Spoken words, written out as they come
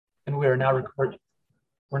we are now recording.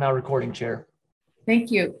 We're now recording, Chair. Thank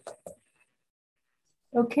you.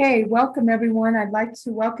 Okay, welcome everyone. I'd like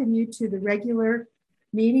to welcome you to the regular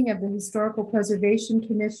meeting of the Historical Preservation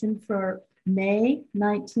Commission for May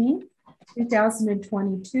 19th,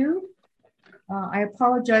 2022. I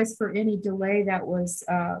apologize for any delay. That was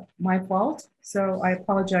my fault. So I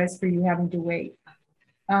apologize for you having to wait.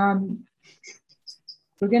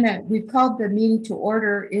 We've called the meeting to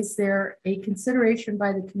order. Is there a consideration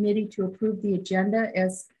by the committee to approve the agenda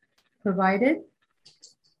as provided?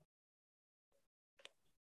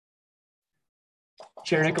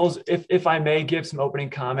 Chair Nichols, if I may give some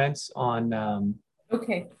opening comments on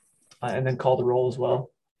okay, and then call the roll as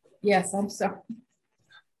well. Yes, I'm sorry.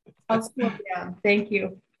 I'll slow down. Thank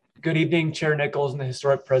you. Good evening, Chair Nichols and the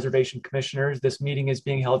Historic Preservation Commissioners. This meeting is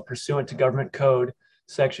being held pursuant to Government Code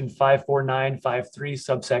Section 54953,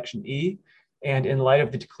 subsection E. And in light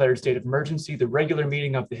of the declared state of emergency, the regular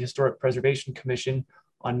meeting of the Historic Preservation Commission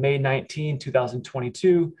on May 19,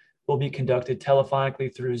 2022 will be conducted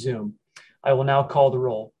telephonically through Zoom. I will now call the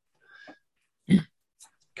roll.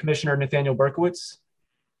 Commissioner Nathaniel Berkowitz.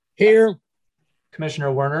 Here.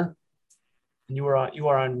 Commissioner Werner. And you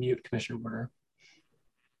are on mute, Commissioner Werner.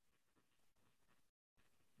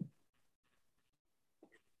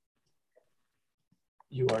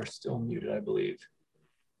 You are still muted, I believe.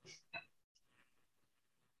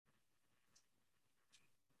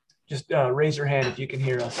 Just raise your hand if you can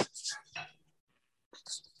hear us.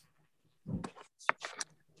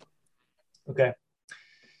 Okay.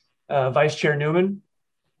 Vice Chair Newman.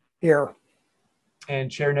 Here.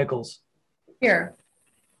 And Chair Nichols. Here.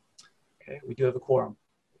 Okay, we do have a quorum.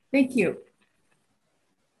 Thank you.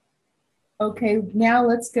 Okay, now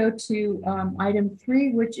let's go to item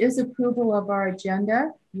 3, which is approval of our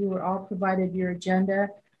agenda. You were all provided your agenda.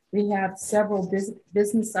 We have several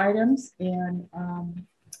business items, and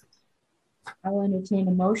I'll entertain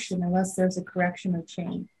a motion unless there's a correction or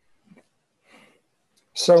change.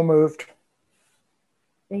 So moved.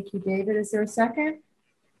 Thank you, David. Is there a second?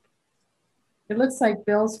 It looks like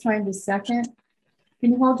Bill's trying to second.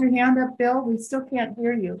 Can you hold your hand up, Bill? We still can't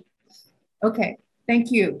hear you. Okay, thank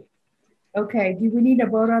you. Okay, do we need a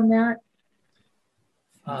vote on that?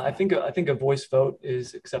 I think a voice vote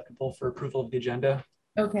is acceptable for approval of the agenda.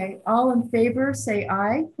 Okay, all in favor, say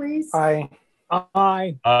aye, please. Aye.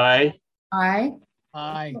 Aye. Aye. Aye.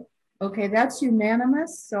 Aye. Okay, that's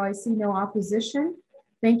unanimous, so I see no opposition.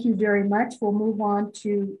 Thank you very much. We'll move on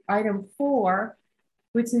to item 4,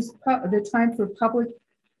 which is the time for public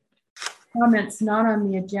comments not on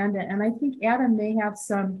the agenda. And I think Adam may have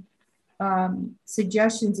some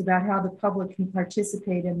suggestions about how the public can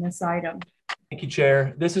participate in this item. Thank you,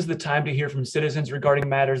 Chair. This is the time to hear from citizens regarding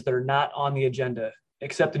matters that are not on the agenda.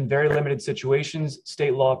 Except in very limited situations,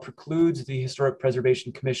 state law precludes the Historic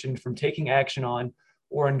Preservation Commission from taking action on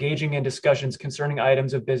or engaging in discussions concerning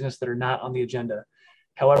items of business that are not on the agenda.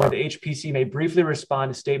 However, the HPC may briefly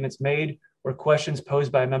respond to statements made or questions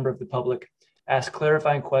posed by a member of the public, ask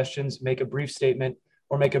clarifying questions, make a brief statement,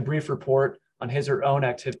 or make a brief report on his or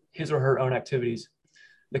her own activities.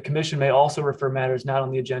 The Commission may also refer matters not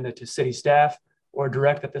on the agenda to city staff or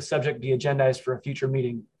direct that the subject be agendized for a future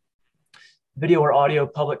meeting. Video or audio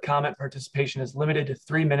public comment participation is limited to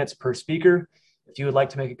 3 minutes per speaker. If you would like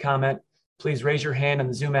to make a comment, please raise your hand on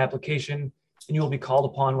the Zoom application and you will be called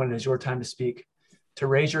upon when it is your time to speak. To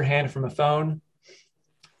raise your hand from a phone,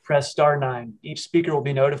 press *9. Each speaker will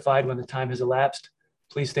be notified when the time has elapsed.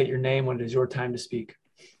 Please state your name when it is your time to speak.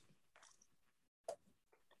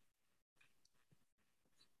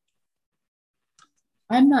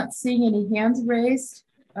 I'm not seeing any hands raised.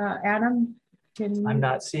 Adam, can you? I'm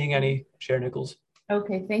not seeing any, Chair Nichols.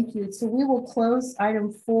 Okay, thank you. So we will close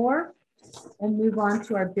item 4 and move on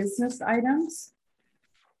to our business items.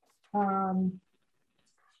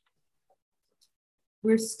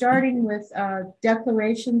 We're starting with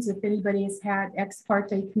declarations. If anybody has had ex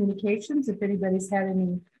parte communications, if anybody's had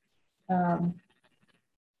any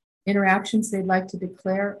interactions they'd like to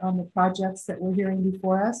declare on the projects that we're hearing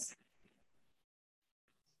before us.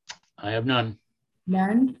 I have none.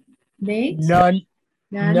 None? Nate? None.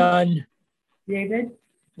 None? None. David?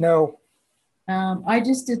 No. I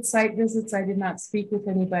just did site visits. I did not speak with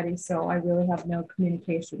anybody, so I really have no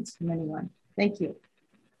communications from anyone. Thank you.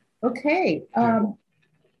 Okay.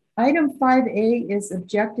 Item 5A is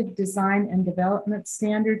objective design and development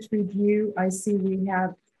standards review. I see we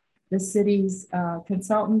have the city's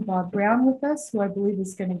consultant, Bob Brown, with us, who I believe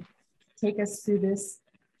is going to take us through this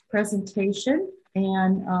presentation.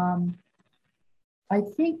 And I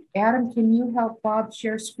think, Adam, can you help Bob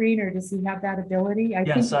share screen, or does he have that ability?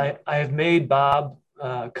 Yes, I have made Bob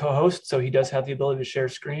co-host, so he does have the ability to share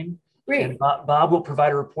screen. Great, And Bob will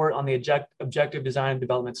provide a report on the objective design and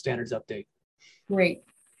development standards update. great.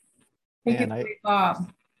 Take it And away,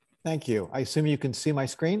 Bob. thank you. I assume you can see my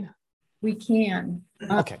screen? We can.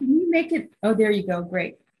 Okay. Can you make it? Oh, there you go.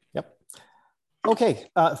 Great. Yep. Okay.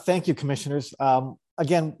 Thank you, commissioners.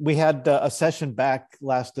 Again, we had a session back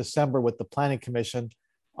last December with the Planning Commission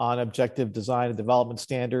on objective design and development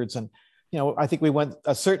standards. And, I think we went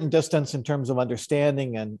a certain distance in terms of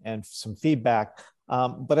understanding and some feedback.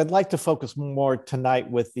 But I'd like to focus more tonight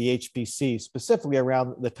with the HPC, specifically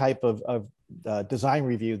around the type of design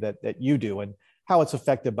review that you do and how it's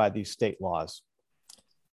affected by these state laws.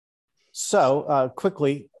 So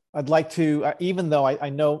quickly, I'd like to, even though I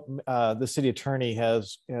know the city attorney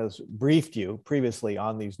has briefed you previously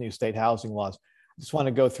on these new state housing laws, I just want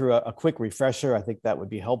to go through a quick refresher. I think that would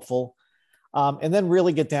be helpful. And then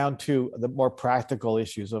really get down to the more practical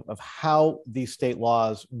issues of how these state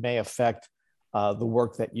laws may affect the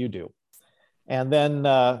work that you do. And then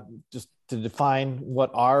just to define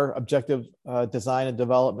what are objective design and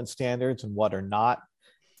development standards and what are not.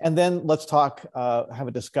 And then let's talk, have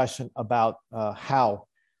a discussion about how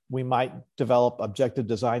we might develop objective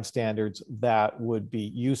design standards that would be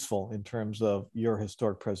useful in terms of your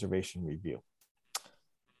historic preservation review.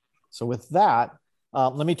 So with that,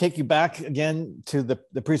 let me take you back again to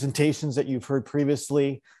the presentations that you've heard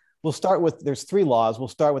previously. We'll start with, there's 3 laws. We'll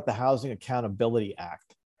start with the Housing Accountability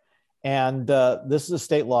Act. And this is a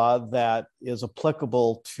state law that is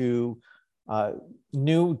applicable to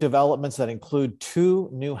new developments that include 2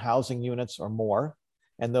 new housing units or more.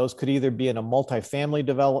 And those could either be in a multifamily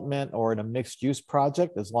development or in a mixed use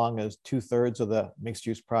project, as long as 2/3 of the mixed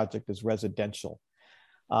use project is residential.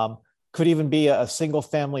 Could even be a single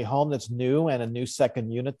family home that's new and a new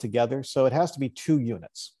second unit together. So it has to be 2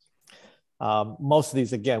 units. Most of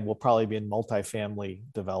these, again, will probably be in multifamily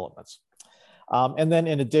developments. And then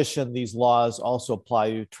in addition, these laws also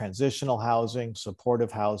apply to transitional housing,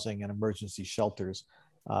 supportive housing, and emergency shelters.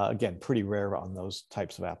 Again, pretty rare on those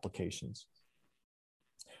types of applications.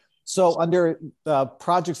 So under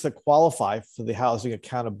projects that qualify for the Housing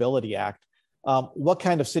Accountability Act, what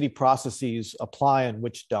kind of city processes apply and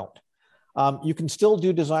which don't? You can still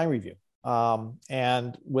do design review.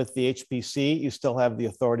 And with the HPC, you still have the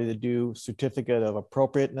authority to do certificate of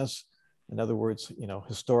appropriateness. In other words,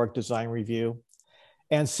 historic design review.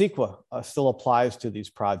 And CEQA still applies to these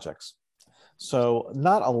projects. So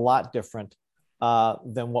not a lot different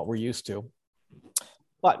than what we're used to.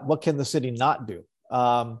 But what can the city not do?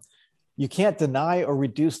 You can't deny or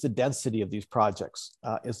reduce the density of these projects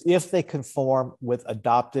if they conform with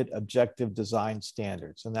adopted objective design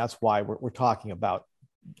standards. And that's why we're talking about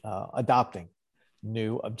adopting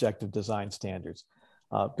new objective design standards.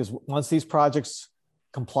 Because once these projects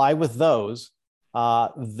comply with those,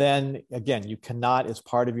 then again, you cannot, as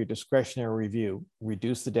part of your discretionary review,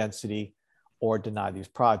 reduce the density or deny these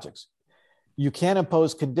projects. You can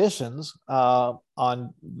impose conditions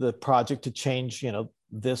on the project to change,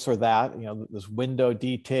 this or that, this window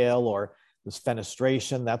detail or this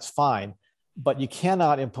fenestration, that's fine. But you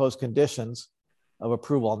cannot impose conditions of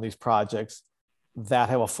approval on these projects that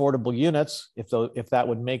have affordable units, if that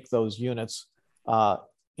would make those units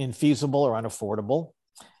infeasible or unaffordable.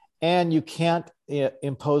 And you can't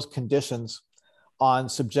impose conditions on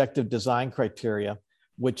subjective design criteria,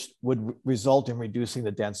 which would result in reducing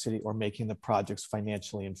the density or making the projects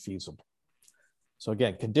financially infeasible. So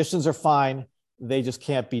again, conditions are fine. They just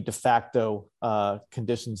can't be de facto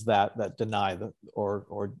conditions that deny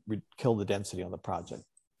or kill the density on the project.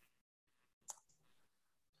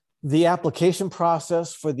 The application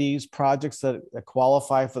process for these projects that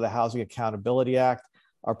qualify for the Housing Accountability Act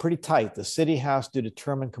are pretty tight. The city has to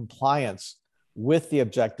determine compliance with the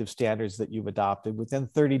objective standards that you've adopted within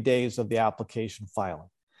 30 days of the application filing.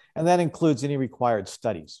 And that includes any required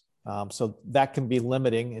studies. So that can be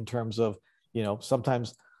limiting in terms of,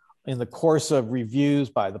 sometimes in the course of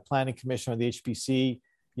reviews by the Planning Commission or the HPC,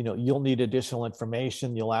 you'll need additional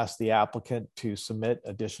information. You'll ask the applicant to submit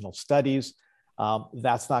additional studies.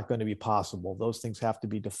 That's not going to be possible. Those things have to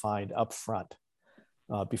be defined up front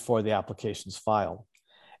before the application is filed.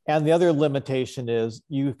 And the other limitation is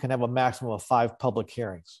you can have a maximum of 5 public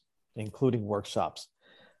hearings, including workshops.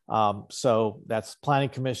 So that's Planning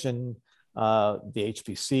Commission, the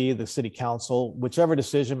HPC, the City Council, whichever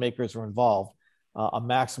decision makers are involved, a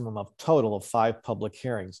maximum of total of 5 public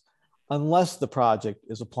hearings, unless the project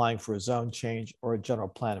is applying for a zone change or a general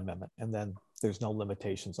plan amendment. And then there's no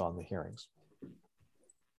limitations on the hearings.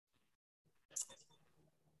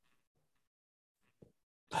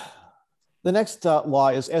 The next law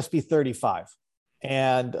is SB 35.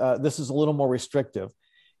 And this is a little more restrictive.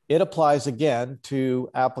 It applies again to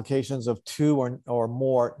applications of two or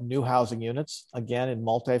more new housing units, again in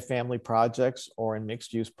multifamily projects or in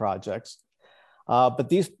mixed use projects. But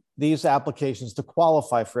these applications to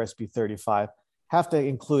qualify for SB 35 have to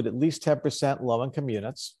include at least 10% low income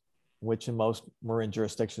units, which in most Marin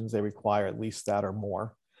jurisdictions, they require at least that or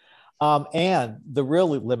more. And the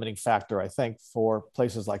really limiting factor, I think, for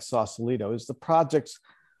places like Sausalito is the projects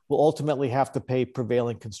will ultimately have to pay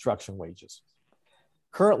prevailing construction wages.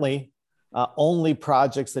 Currently, only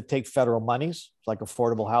projects that take federal monies, like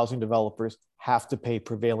affordable housing developers, have to pay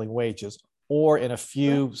prevailing wages, or in a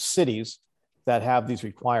few cities that have these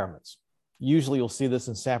requirements. Usually you'll see this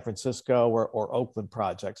in San Francisco or Oakland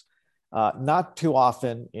projects, not too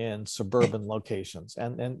often in suburban locations.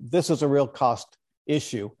 And this is a real cost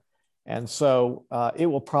issue. And so it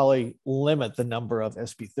will probably limit the number of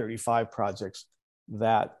SB 35 projects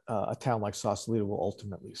that a town like Sausalito will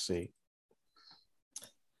ultimately see.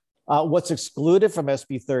 What's excluded from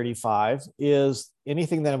SB 35 is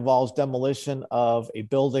anything that involves demolition of a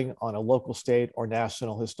building on a local, state, or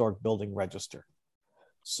national historic building register.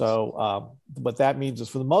 So what that means is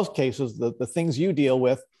for the most cases, the things you deal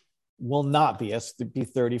with will not be SB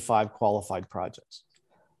 35 qualified projects.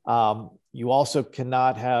 You also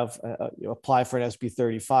cannot have apply for an SB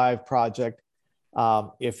 35 project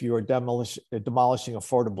if you are demolishing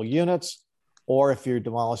affordable units, or if you're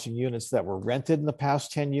demolishing units that were rented in the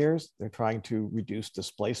past 10 years. They're trying to reduce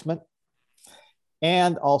displacement.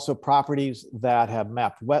 And also properties that have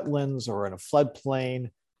mapped wetlands or in a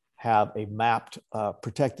floodplain, have a mapped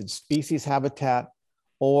protected species habitat,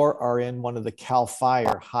 or are in one of the CAL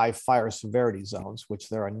FIRE high fire severity zones, which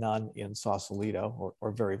there are none in Sausalito,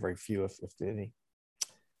 or very, very few, if any.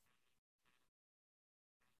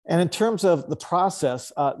 And in terms of the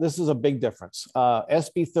process, this is a big difference.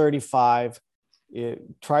 SB 35, it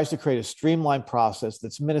tries to create a streamlined process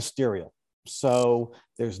that's ministerial. So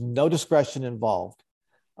there's no discretion involved.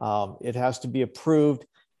 It has to be approved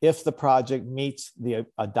if the project meets the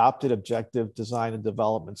adopted objective design and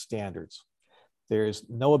development standards. There's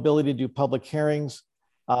no ability to do public hearings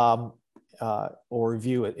or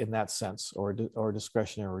review it in that sense, or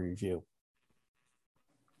discretionary review.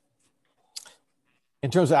 In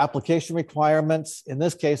terms of application requirements, in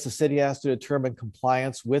this case, the city has to determine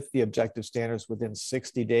compliance with the objective standards within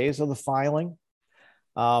 60 days of the filing.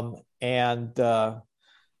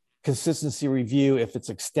 Consistency review, if it's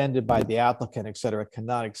extended by the applicant, et cetera,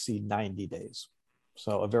 cannot exceed 90 days.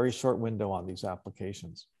 So a very short window on these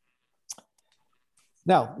applications.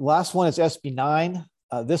 Now, last one is SB 9.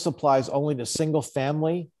 This applies only to single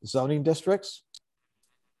family zoning districts.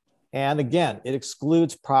 And again, it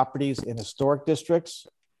excludes properties in historic districts,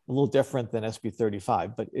 a little different than SB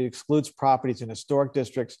 35, but it excludes properties in historic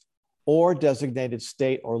districts or designated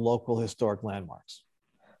state or local historic landmarks.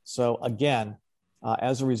 So again,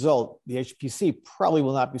 as a result, the HPC probably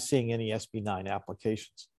will not be seeing any SB 9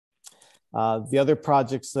 applications. The other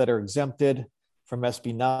projects that are exempted from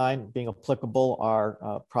SB 9 being applicable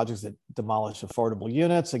are projects that demolish affordable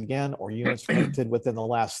units, again, or units rented within the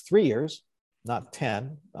last 3 years, not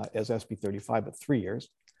 10 as SB 35, but 3 years.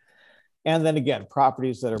 And then again,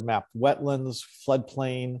 properties that are mapped wetlands,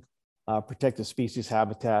 floodplain, protected species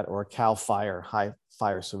habitat, or a CAL FIRE high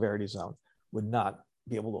fire severity zone would not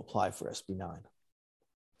be able to apply for SB 9.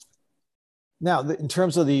 Now, in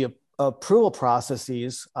terms of the approval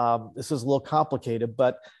processes, this is a little complicated,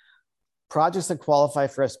 but projects that qualify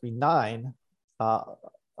for SB 9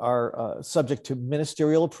 are subject to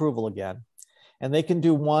ministerial approval again, and they can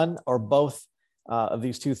do one or both of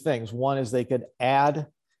these two things. One is they could add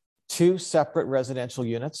 2 separate residential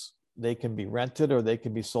units. They can be rented or they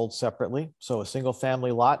can be sold separately. So a single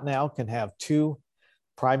family lot now can have 2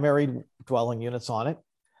 primary dwelling units on it.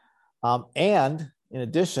 And in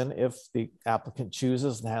addition, if the applicant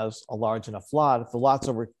chooses and has a large enough lot, if the lot's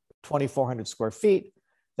over 2,400 square feet,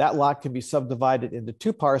 that lot can be subdivided into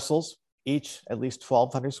 2 parcels, each at least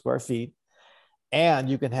 1,200 square feet. And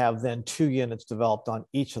you can have then 2 units developed on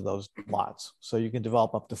each of those lots. So you can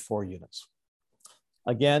develop up to 4 units.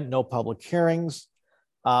 Again, no public hearings.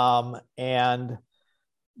 And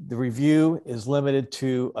the review is limited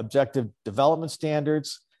to objective development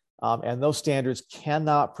standards. And those standards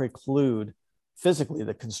cannot preclude physically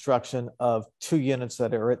the construction of 2 units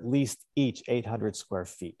that are at least each 800 square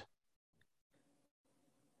feet.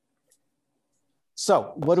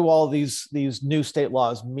 So what do all these new state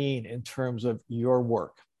laws mean in terms of your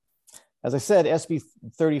work? As I said, SB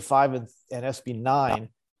 35 and SB 9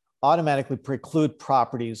 automatically preclude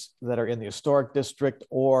properties that are in the historic district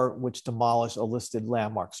or which demolish a listed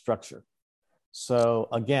landmark structure. So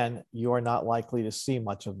again, you are not likely to see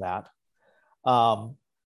much of that.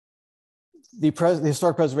 The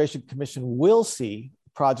Historic Preservation Commission will see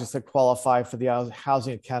projects that qualify for the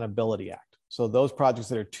Housing Accountability Act. So those projects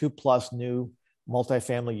that are 2+ new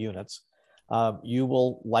multifamily units, you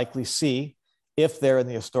will likely see if they're in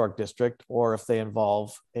the historic district or if they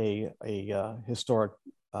involve a historic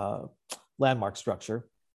landmark structure.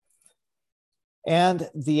 And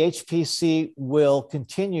the HPC will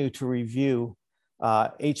continue to review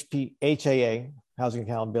HAA, Housing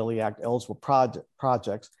Accountability Act eligible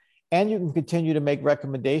projects, and you can continue to make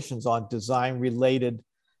recommendations on design related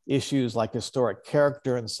issues like historic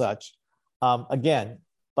character and such. Again,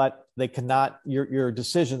 but they cannot, your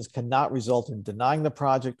decisions cannot result in denying the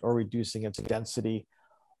project or reducing its density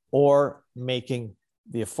or making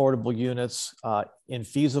the affordable units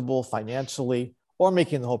infeasible financially or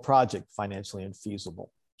making the whole project financially infeasible.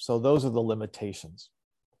 So those are the limitations.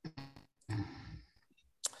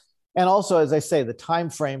 And also, as I say, the time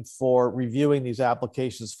frame for reviewing these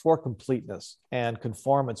applications for completeness and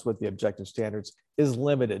conformance with the objective standards is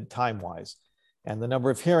limited time-wise, and the number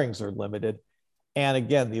of hearings are limited. And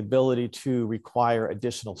again, the ability to require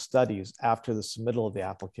additional studies after the submittal of the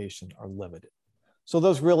application are limited. So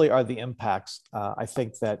those really are the impacts I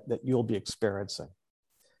think that you'll be experiencing.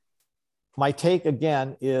 My take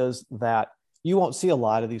again is that you won't see a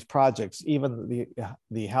lot of these projects, even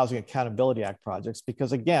the Housing Accountability Act projects,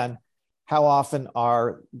 because again, how often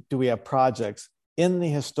do we have projects in the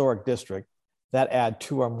historic district that add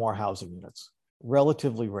 2 or more housing units?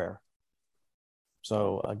 Relatively rare.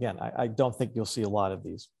 So again, I don't think you'll see a lot of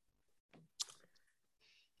these.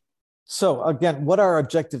 So again, what are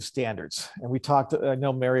objective standards? And we talked, I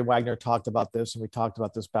know Mary Wagner talked about this, and we talked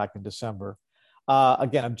about this back in December.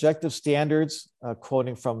 Again, objective standards,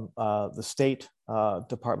 quoting from the State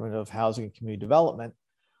Department of Housing and Community Development,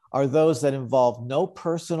 are those that involve no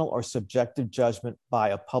personal or subjective judgment by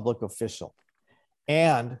a public official.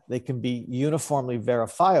 And they can be uniformly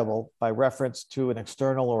verifiable by reference to an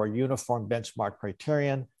external or uniform benchmark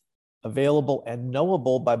criterion available and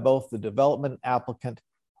knowable by both the development applicant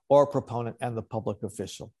or proponent and the public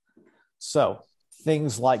official. So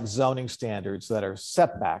things like zoning standards that are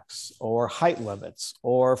setbacks or height limits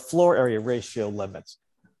or floor area ratio limits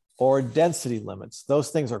or density limits,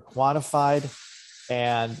 those things are quantified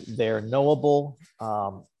and they're knowable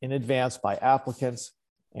in advance by applicants.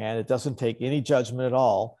 And it doesn't take any judgment at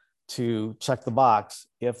all to check the box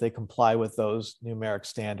if they comply with those numeric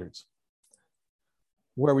standards.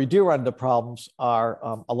 Where we do run into problems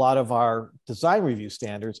are a lot of our design review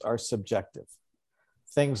standards are subjective.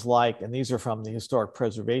 Things like, and these are from the Historic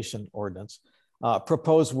Preservation Ordinance,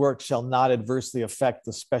 proposed work shall not adversely affect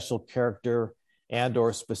the special character and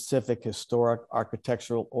or specific historic,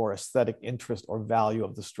 architectural, or aesthetic interest or value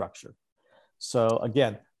of the structure. So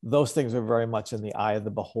again, those things are very much in the eye of the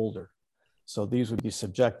beholder. So these would be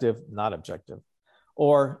subjective, not objective.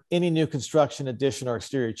 Or any new construction, addition, or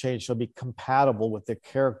exterior change shall be compatible with the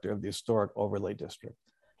character of the historic overlay district.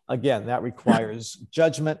 Again, that requires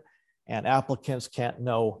judgment, and applicants can't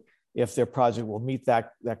know if their project will meet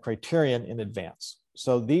that criterion in advance.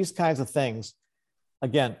 So these kinds of things,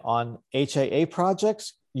 again, on HAA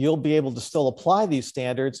projects, you'll be able to still apply these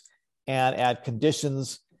standards and add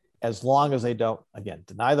conditions as long as they don't, again,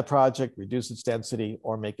 deny the project, reduce its density,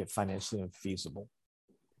 or make it financially infeasible.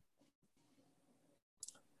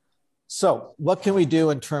 So what can we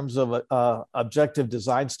do in terms of objective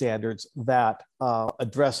design standards that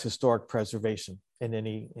address historic preservation in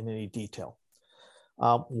any detail?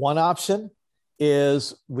 One option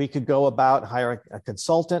is we could go about hiring a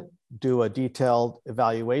consultant, do a detailed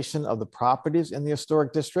evaluation of the properties in the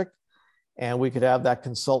historic district, and we could have that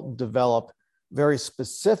consultant develop very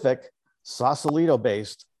specific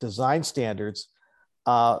Sausalito-based design standards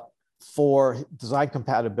for design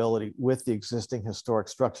compatibility with the existing historic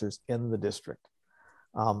structures in the district.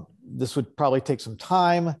 This would probably take some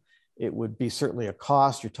time. It would be certainly a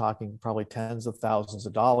cost. You're talking probably tens of thousands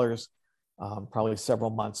of dollars, probably several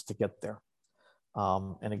months to get there.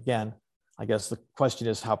 And again, I guess the question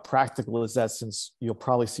is how practical is that, since you'll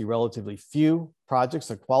probably see relatively few projects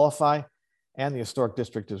that qualify and the historic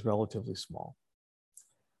district is relatively small.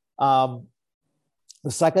 The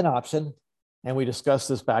second option, and we discussed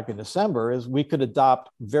this back in December, is we could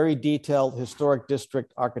adopt very detailed historic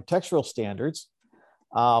district architectural standards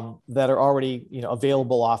that are already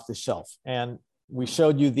available off the shelf. And we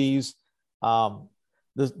showed you these.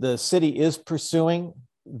 The city is pursuing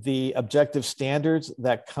the objective standards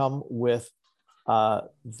that come with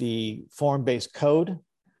the form-based code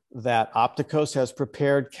that Opticos has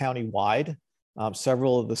prepared countywide.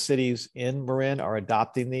 Several of the cities in Marin are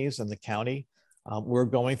adopting these in the county. We're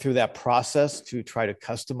going through that process to try to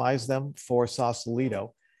customize them for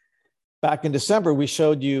Sausalito. back in December, we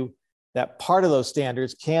showed you that part of those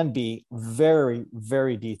standards can be very,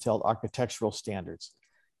 very detailed architectural standards.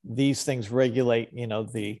 These things regulate,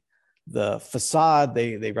 the facade.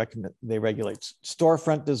 They regulate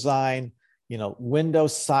storefront design, window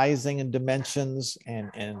sizing and dimensions,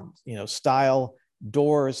 and style,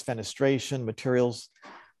 doors, fenestration, materials.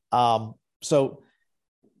 So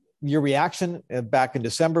your reaction back in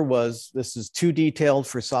December was, this is too detailed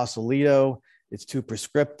for Sausalito. It's too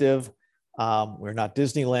prescriptive. We're not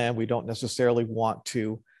Disneyland. We don't necessarily want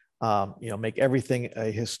to, make everything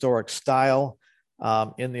a historic style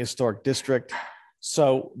in the historic district.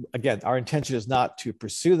 So again, our intention is not to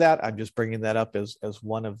pursue that. I'm just bringing that up as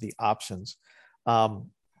one of the options. And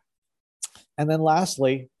then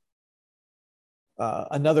lastly,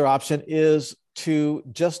 another option is to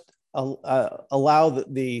just allow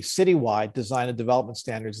the citywide design and development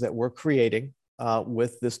standards that we're creating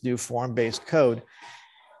with this new form-based code.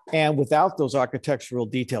 And without those architectural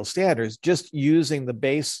detail standards, just using the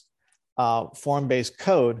base form-based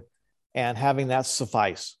code and having that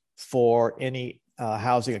suffice for any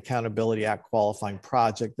Housing Accountability Act qualifying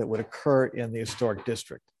project that would occur in the historic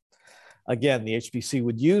district. Again, the HPC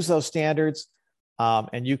would use those standards,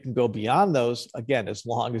 and you can go beyond those, again, as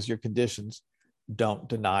long as your conditions don't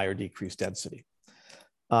deny or decrease density.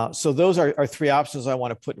 So those are three options I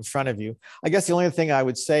want to put in front of you. I guess the only thing I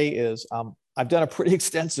would say is I've done a pretty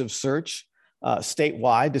extensive search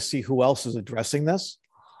statewide to see who else is addressing this.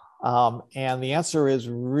 And the answer is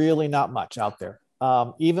really not much out there.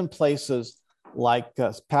 Even places like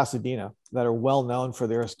Pasadena that are well known for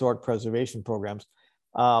their historic preservation programs,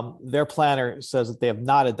 their planner says that they have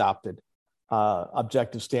not adopted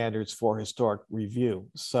objective standards for historic review.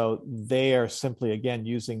 So they are simply, again,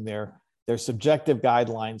 using their subjective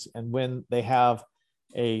guidelines. And when they have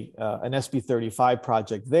an SB 35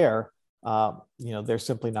 project there, they're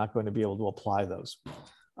simply not going to be able to apply those.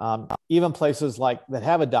 Even places like that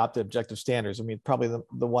have adopted objective standards, I mean, probably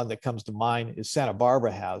the one that comes to mind is Santa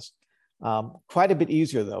Barbara has. Quite a bit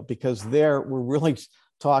easier though, because there we're really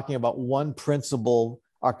talking about one principal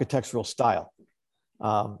architectural style,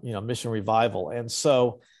 Mission Revival. And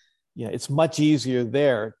so, it's much easier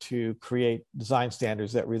there to create design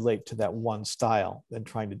standards that relate to that one style than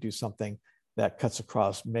trying to do something that cuts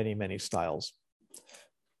across many, many styles.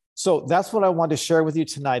 So that's what I want to share with you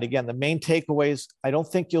tonight. Again, the main takeaways, I don't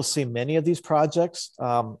think you'll see many of these projects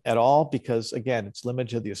at all, because again, it's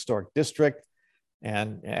limited to the historic district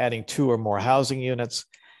and adding 2 or more housing units.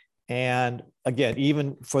 And again,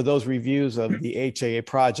 even for those reviews of the HAA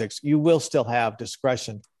projects, you will still have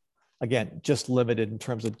discretion, again, just limited in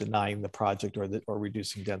terms of denying the project or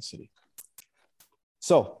reducing density.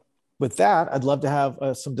 So with that, I'd love to have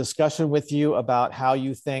some discussion with you about how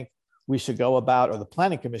you think we should go about, or the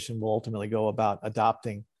Planning Commission will ultimately go about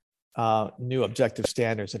adopting new objective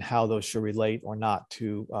standards and how those should relate or not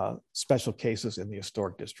to special cases in the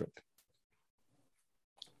historic district.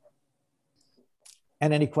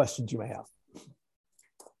 And any questions you may have.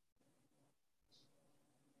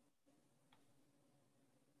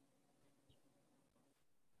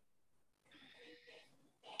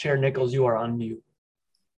 Chair Nichols, you are on mute.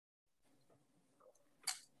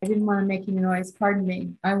 I didn't want to make any noise, pardon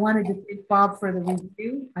me. I wanted to thank Bob for the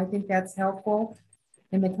review. I think that's helpful.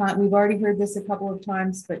 In the we've already heard this a couple of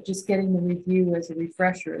times, but just getting the review as a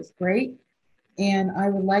refresher is great. And I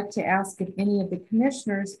would like to ask if any of the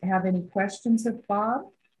commissioners have any questions of Bob.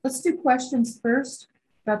 Let's do questions first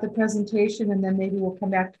about the presentation, and then maybe we'll come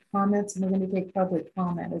back to comments, and we're going to take public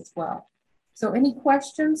comment as well. So any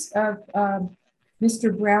questions of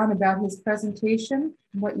Mr. Brown about his presentation,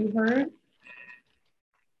 what you heard?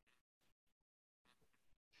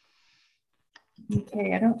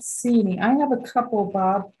 Okay, I don't see any. I have a couple,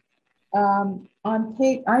 Bob. On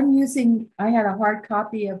page, I had a hard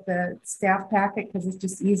copy of the staff packet because it's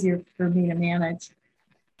just easier for me to manage.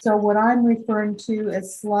 So what I'm referring to is a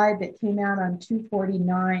slide that came out on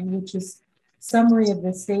 249, which is summary of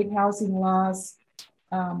the state housing laws,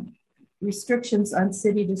 restrictions on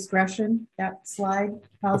city discretion, that slide,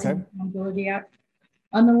 Housing Accountability Act.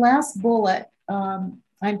 On the last bullet,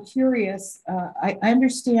 I'm curious, I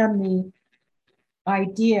understand the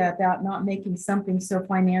idea about not making something so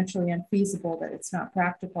financially unfeasible that it's not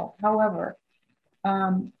practical. However,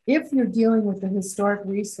 if you're dealing with a historic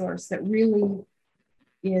resource that really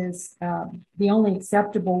is the only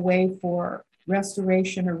acceptable way for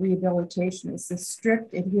restoration or rehabilitation is the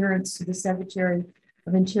strict adherence to the Secretary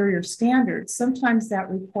of Interior standards, sometimes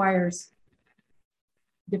that requires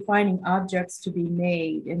defining objects to be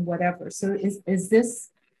made and whatever. So is this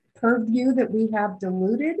purview that we have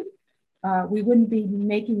diluted? we wouldn't be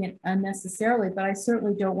making it unnecessarily, but I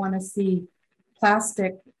certainly don't want to see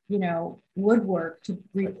plastic, woodwork to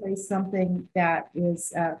replace something that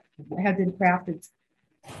is had been crafted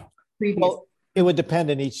previously. Well, it would depend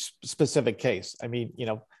in each specific case. I mean,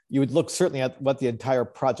 you would look certainly at what the entire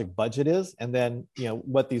project budget is, and then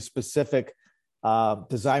what the specific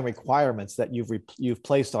design requirements that you've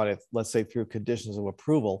placed on it, let's say through conditions of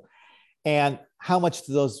approval, and how much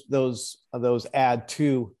do those add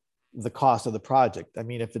to the cost of the project. I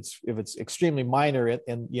mean, if it's extremely minor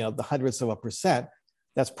in the hundredths of a percent,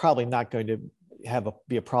 that's probably not going to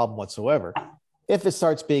be a problem whatsoever. If it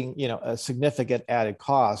starts being a significant added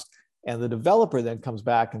cost, and the developer then comes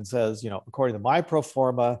back and says, according to my pro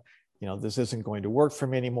forma, this isn't going to work for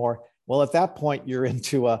me anymore. Well, at that point, you're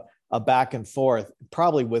into a back and forth,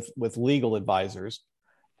 probably with legal advisors,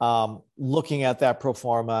 looking at that pro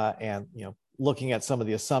forma and looking at some of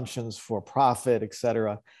the assumptions for profit, et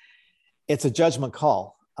cetera. It's a judgment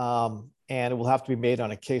call, and it will have to be made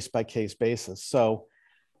on a case-by-case basis. So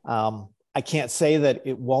I can't say that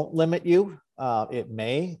it won't limit you. It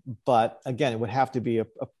may, but again, it would have to be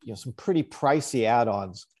some pretty pricey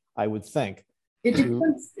add-ons, I would think. It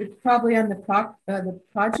depends. It's probably on the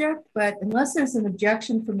project, but unless there's an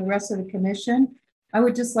objection from the rest of the commission, I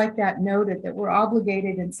would just like that noted that we're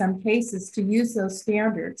obligated in some cases to use those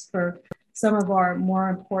standards for some of our more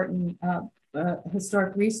important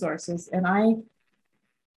historic resources. And I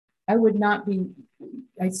would not be,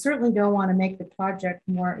 I certainly don't want to make the project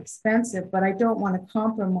more expensive, but I don't want to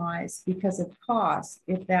compromise because of cost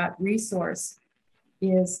if that resource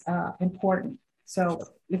is important. So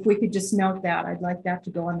if we could just note that, I'd like that to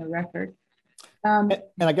go on the record. And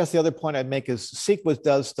I guess the other point I'd make is CEQA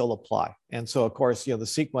does still apply. And so of course, the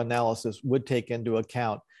CEQA analysis would take into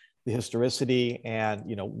account the historicity and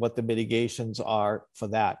what the mitigations are for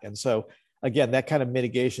that. And so again, that kind of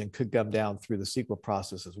mitigation could come down through the CEQA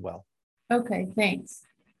process as well. Okay, thanks.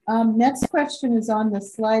 Next question is on the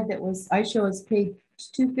slide that I show as page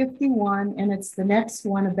 251, and it's the next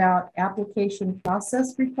one about application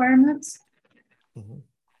process requirements. Mm-hmm.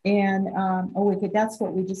 And that's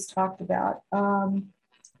what we just talked about.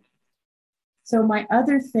 So my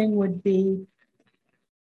other thing would be,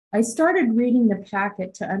 I started reading the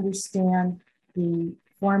packet to understand the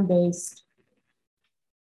form-based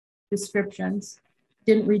descriptions.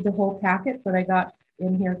 Didn't read the whole packet, but I got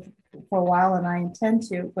in here for a while and I intend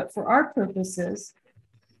to. But for our purposes,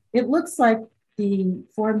 it looks like the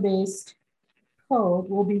form-based code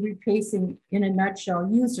will be replacing, in a nutshell,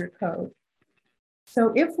 user code.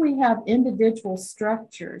 So if we have individual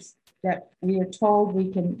structures that we are told we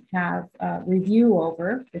can have review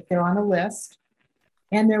over, if they're on a list,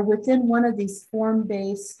 and they're within one of these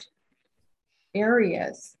form-based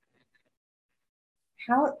areas,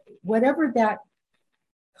 whatever that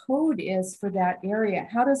code is for that area,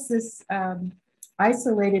 how does this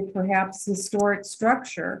isolated, perhaps historic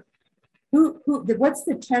structure, what's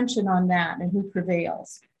the tension on that and who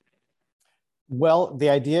prevails? Well, the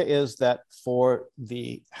idea is that for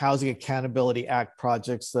the Housing Accountability Act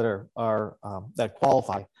projects that are that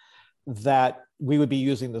qualify, that we would be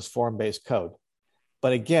using this form-based code.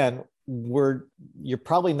 But again, you're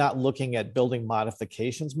probably not looking at building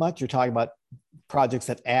modifications much. You're talking about projects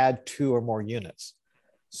that add 2 or more units.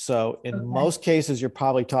 So in most cases, you're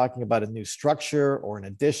probably talking about a new structure or an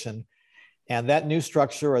addition, and that new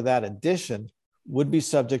structure or that addition would be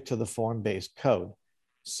subject to the form-based code.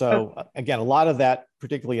 So again, a lot of that,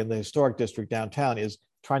 particularly in the historic district downtown, is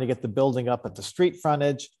trying to get the building up at the street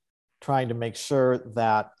frontage, trying to make sure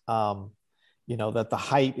that that the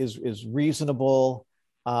height is reasonable,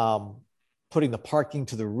 putting the parking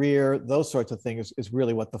to the rear, those sorts of things is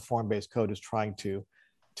really what the form-based code is trying to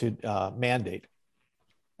mandate.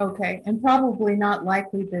 Okay, and probably not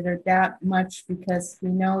likely that are that much, because we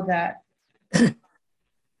know that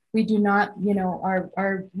we do not,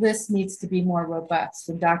 our list needs to be more robust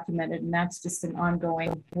and documented, and that's just an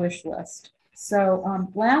ongoing wish list. So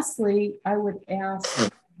lastly, I would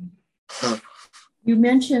ask, you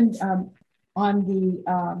mentioned on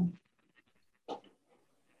the,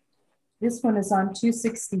 this one is on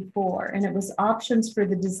 264, and it was options for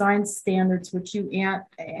the design standards, which you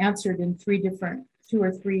answered in 2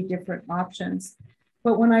 or 3 different options.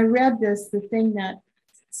 But when I read this, the thing that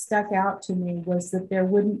stuck out to me was that there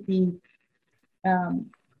wouldn't be,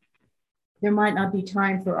 there might not be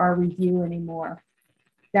time for our review anymore.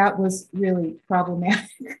 That was really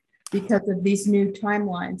problematic because of these new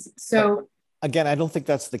timelines. So again, I don't think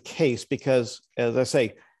that's the case because, as I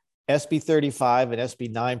say, SB 35 and SB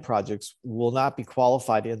 9 projects will not be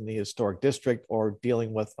qualified in the historic district or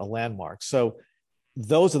dealing with a landmark. So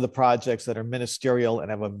those are the projects that are ministerial and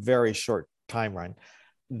have a very short timeline.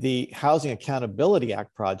 The Housing Accountability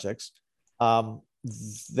Act projects,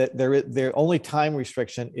 that their only time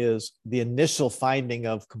restriction is the initial finding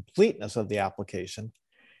of completeness of the application.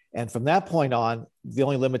 And from that point on, the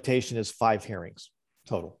only limitation is 5 hearings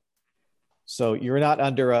total. So you're not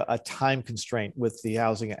under a time constraint with the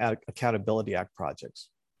Housing Accountability Act projects.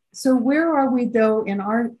 So where are we though in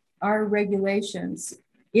our regulations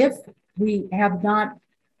if we have not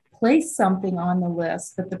placed something on the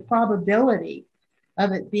list, but the probability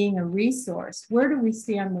of it being a resource, where do we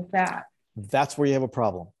stand with that? That's where you have a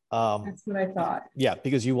problem. That's what I thought. Yeah,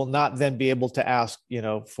 because you will not then be able to ask,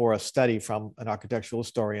 for a study from an architectural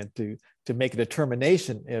historian to make a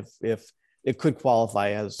determination if it could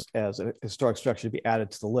qualify as a historic structure to be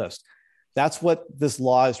added to the list. That's what this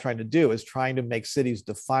law is trying to do, is trying to make cities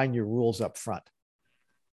define your rules up front.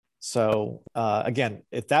 So again,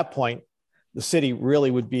 at that point, the city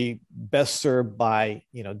really would be best served by,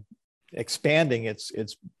 expanding its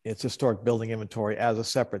historic building inventory as a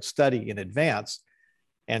separate study in advance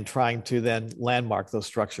and trying to then landmark those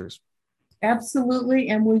structures. Absolutely.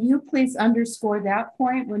 And will you please underscore that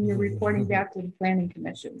point when you're reporting back to the Planning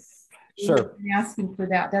Commission? Sure. I'm asking for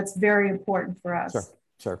that. That's very important for us.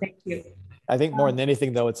 Sure. Thank you. I think more than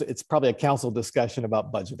anything, though, it's probably a council discussion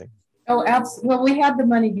about budgeting. Oh, absolutely. Well, we had the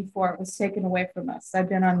money before it was taken away from us. I've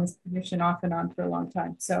been on this commission off and on for a long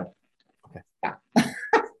time. So, okay. Yeah.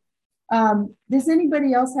 Does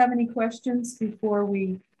anybody else have any questions before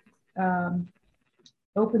we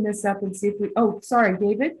open this up and see if we, sorry,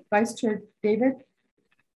 David, Vice Chair David.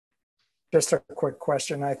 Just a quick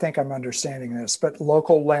question. I think I'm understanding this, but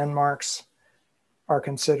local landmarks are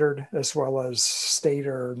considered as well as state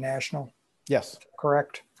or national? Yes.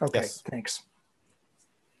 Correct? Okay, yes. Thanks.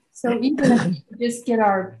 So even if we just get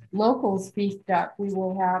our locals beefed up, we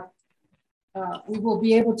will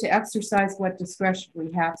be able to exercise what discretion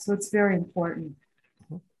we have. So it's very important.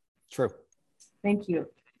 True. Thank you.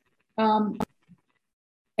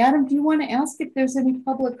 Adam, do you want to ask if there's any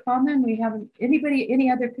public comment? We haven't, any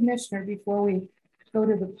other commissioner before we go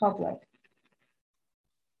to the public?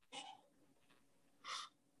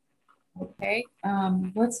 Okay,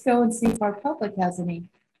 let's go and see if our public has any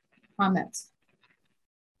comments.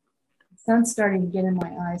 The sun's starting to get in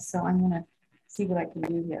my eyes, so I'm going to see what I can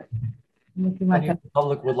do here. If the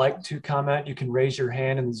public would like to comment, you can raise your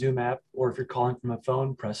hand in the Zoom app, or if you're calling from a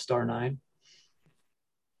phone, press *9.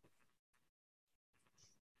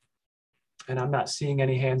 And I'm not seeing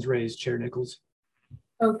any hands raised, Chair Nichols.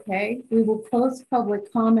 Okay, we will close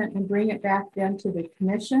public comment and bring it back then to the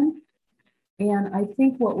commission. And I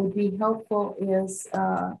think what would be helpful is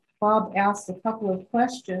Bob asked a couple of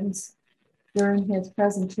questions during his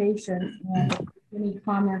presentation, and any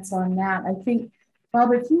comments on that. I think,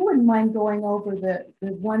 Bob, if you wouldn't mind going over the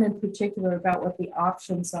one in particular about what the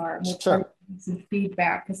options are, and we'll try to get some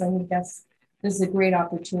feedback, because I think this is a great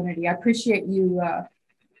opportunity. I appreciate you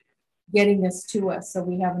getting this to us so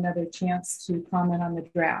we have another chance to comment on the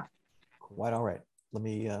draft. Quite all right. Let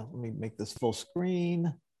me make this full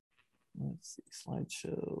screen. Let's see,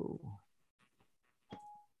 slideshow.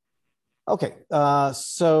 Okay,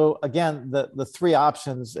 so again, the 3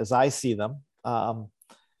 options as I see them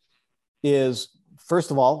is,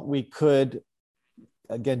 first of all, we could,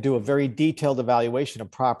 again, do a very detailed evaluation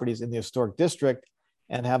of properties in the historic district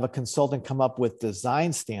and have a consultant come up with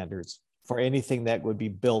design standards for anything that would be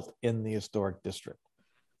built in the historic district.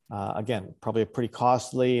 Again, probably a pretty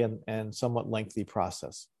costly and somewhat lengthy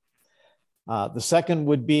process. The second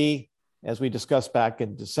would be, as we discussed back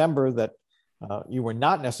in December, that you were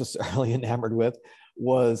not necessarily enamored with,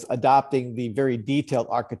 was adopting the very detailed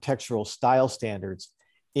architectural style standards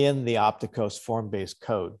in the Opticos form-based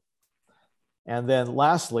code. And then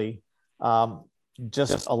lastly,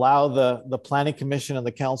 just allow the Planning Commission and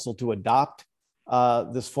the Council to adopt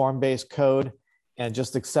this form-based code and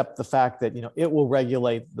just accept the fact that it will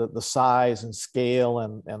regulate the size and scale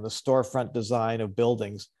and the storefront design of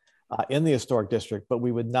buildings in the historic district, but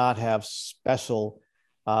we would not have special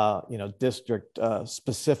district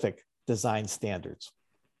specific design standards.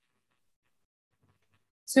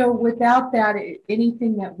 So without that,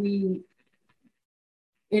 anything that we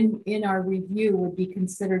in our review would be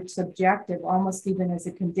considered subjective, almost even as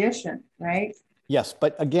a condition, right? Yes,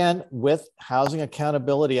 but again, with Housing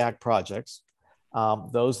Accountability Act projects,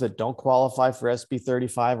 those that don't qualify for SB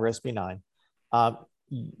 35 or SB 9,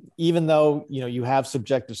 even though you have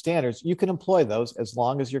subjective standards, you can employ those as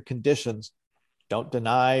long as your conditions don't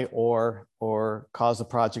deny or cause the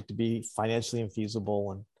project to be financially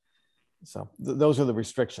infeasible. And so those are the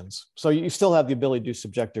restrictions. So you still have the ability to do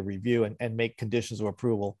subjective review and make conditions of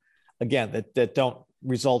approval again, that don't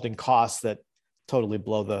result in costs that totally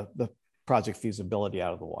blow the project feasibility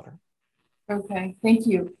out of the water. Okay, thank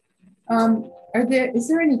you. Is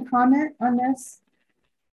there any comment on this?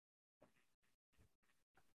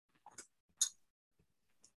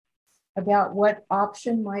 About what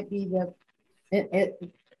option might be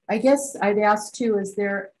I guess I'd ask too, is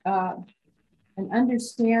there an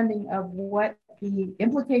understanding of what the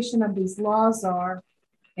implication of these laws are,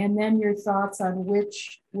 and then your thoughts on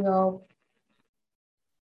which will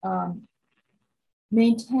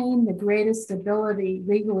maintain the greatest stability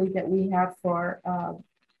legally that we have for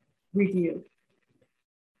review?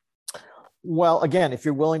 Well, again, if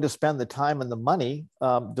you're willing to spend the time and the money,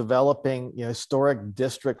 developing historic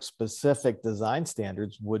district specific design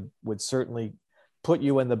standards would certainly put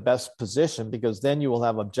you in the best position, because then you will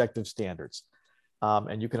have objective standards,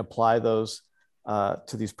 and you can apply those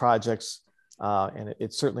to these projects, and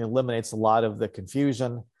it certainly eliminates a lot of the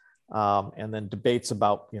confusion, and then debates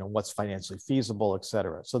about what's financially feasible, et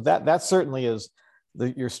cetera. So that certainly is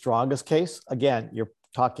your strongest case. Again, you're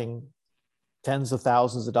talking tens of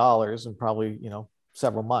thousands of dollars and probably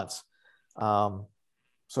several months,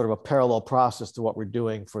 sort of a parallel process to what we're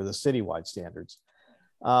doing for the citywide standards.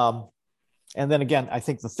 And then again, I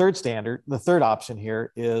think the third option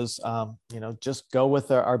here is just go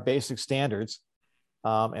with our basic standards,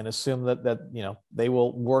 and assume that they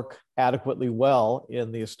will work adequately well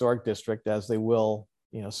in the historic district as they will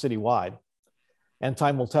citywide. And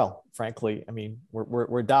time will tell. Frankly, I mean,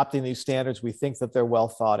 we're adopting these standards. We think that they're well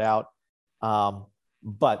thought out.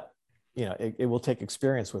 But it will take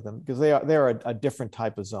experience with them, because they are a different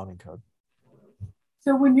type of zoning code.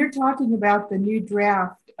 So when you're talking about the new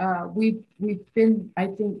draft, we've been, I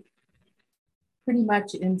think, pretty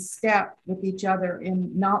much in step with each other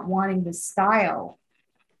in not wanting the style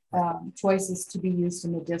choices to be used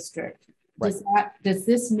in the district. Right. Does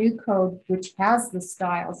this new code, which has the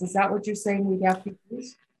styles, is that what you're saying we'd have to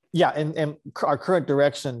use? Yeah, and our current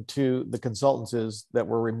direction to the consultants is that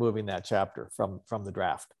we're removing that chapter from the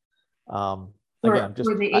draft. For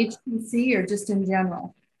the HPC or just in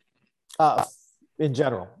general? In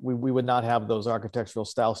general, we would not have those architectural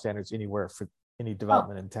style standards anywhere for any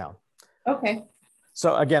development in town. Okay.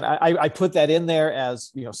 So again, I put that in there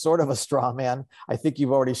as sort of a straw man. I think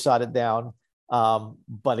you've already shot it down.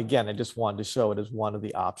 But again, I just wanted to show it as one of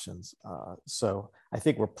the options. So I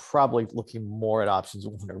think we're probably looking more at options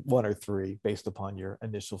one or three based upon your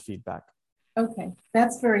initial feedback. Okay,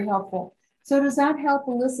 that's very helpful. So does that help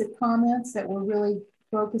elicit comments that we're really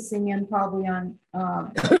focusing in probably on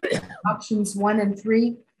options 1 and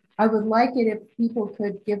 3? I would like it if people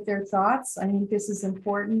could give their thoughts. I think this is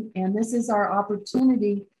important, and this is our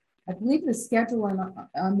opportunity. I believe the schedule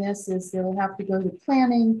on this is they'll have to go to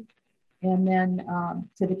planning and then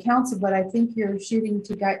to the council, but I think you're shooting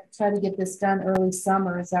to try to get this done early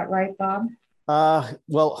summer. Is that right, Bob?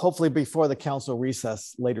 Well, hopefully before the council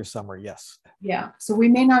recess later summer, yes. Yeah, so we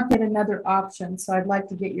may not get another option. So I'd like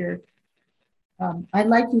to get I'd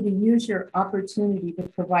like you to use your opportunity to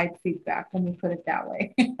provide feedback. Let me put it that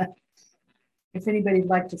way. If anybody'd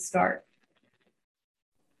like to start.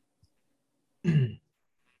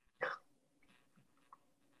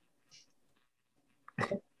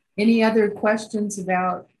 Any other questions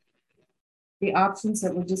about the options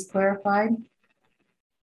that were just clarified?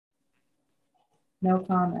 No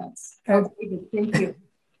comments. Okay, thank you.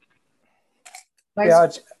 Yeah,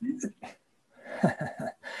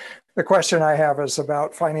 the question I have is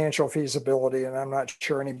about financial feasibility, and I'm not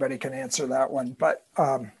sure anybody can answer that one. But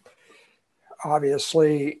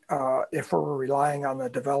obviously, if we're relying on the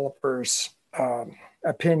developer's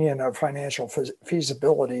opinion of financial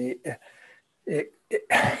feasibility, they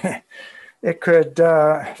could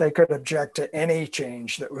object to any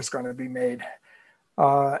change that was going to be made.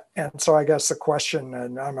 And so I guess the question,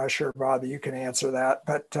 and I'm not sure, Bob, you can answer that,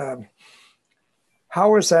 but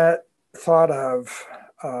how is that thought of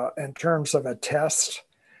in terms of a test?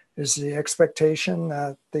 Is the expectation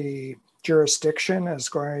that the jurisdiction is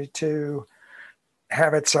going to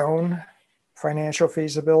have its own financial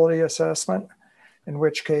feasibility assessment? In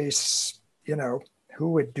which case,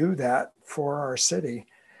 who would do that for our city?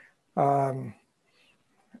 And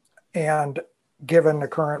given the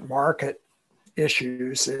current market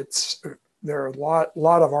issues, there are a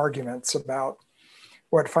lot of arguments about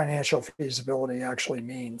what financial feasibility actually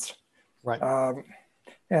means. Right.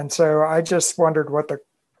 And so I just wondered what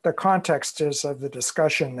the context is of the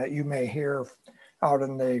discussion that you may hear out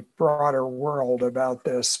in the broader world about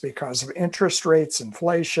this, because of interest rates,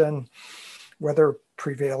 inflation, whether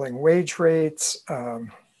prevailing wage rates,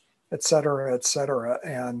 et cetera, et cetera.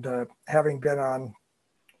 And having been on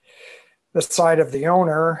the side of the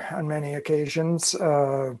owner on many occasions,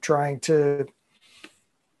 trying to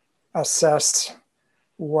assess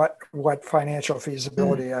what financial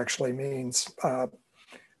feasibility actually means.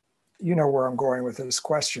 You know where I'm going with this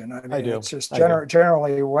question. I mean, do. it's just I do.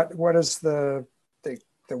 generally what is the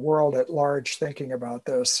world at large thinking about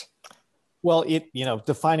this? Well,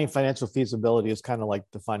 defining financial feasibility is kind of like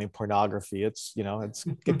defining pornography. It's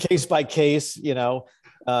a case by case,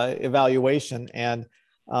 evaluation. And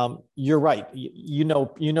you're right.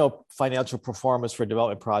 Financial performance for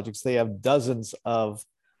development projects. They have dozens of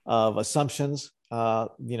assumptions.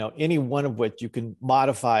 Any one of which you can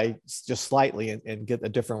modify just slightly and get a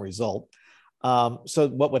different result. So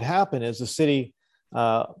what would happen is the city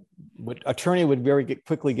attorney would very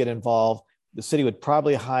quickly get involved. The city would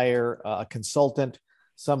probably hire a consultant,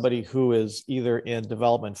 somebody who is either in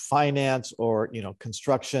development finance or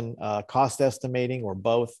construction cost estimating or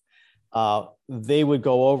both. They would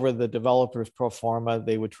go over the developer's pro forma.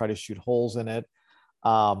 They would try to shoot holes in it.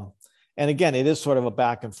 And again, it is sort of a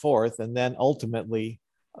back and forth. And then ultimately,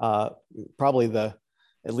 probably the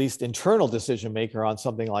at least internal decision maker on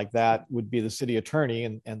something like that would be the city attorney.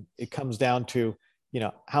 And it comes down to,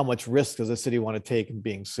 how much risk does the city want to take in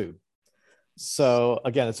being sued? So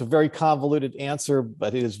again, it's a very convoluted answer,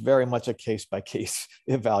 but it is very much a case by case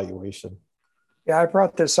evaluation. Yeah, I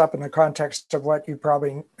brought this up in the context of what you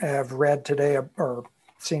probably have read today or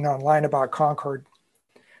seen online about Concord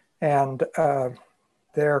and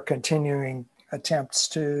their continuing attempts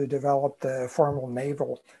to develop the formal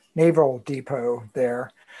naval depot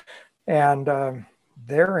there. And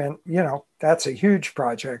they're in, that's a huge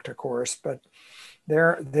project, of course, but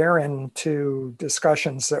they're into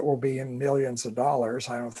discussions that will be in millions of dollars.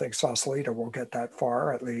 I don't think Sausalito will get that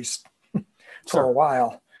far, at least for a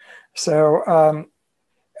while. So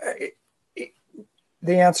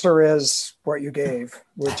the answer is what you gave,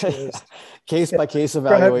 which is case by case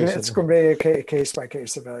evaluation. It's going to be a case by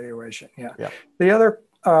case evaluation. Yeah. The other,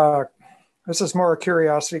 this is more a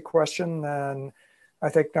curiosity question than I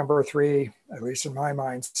think number 3, at least in my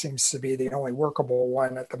mind, seems to be the only workable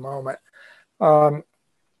one at the moment. I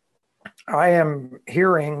am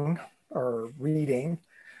hearing or reading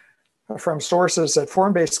from sources that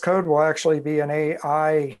form-based code will actually be an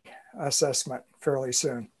AI assessment fairly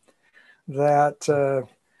soon. That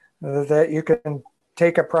you can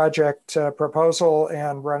take a project proposal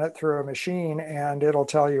and run it through a machine, and it'll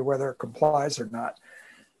tell you whether it complies or not.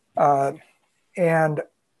 And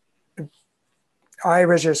I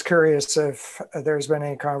was just curious if there's been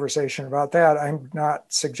any conversation about that. I'm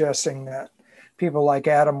not suggesting that people like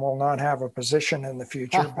Adam will not have a position in the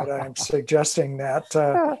future, but I'm suggesting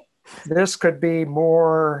that this could be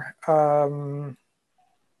more,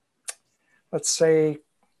 let's say,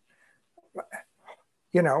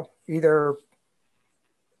 either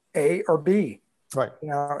A or B, right?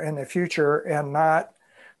 In the future, and not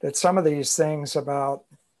that some of these things about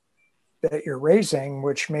that you're raising,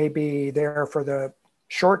 which may be there for the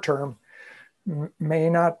short term, may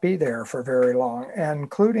not be there for very long,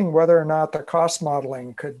 including whether or not the cost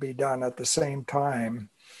modeling could be done at the same time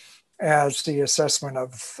as the assessment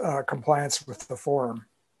of compliance with the form.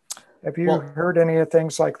 Have you heard any of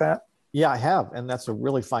things like that? Yeah, I have. And that's a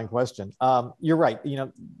really fine question. You're right.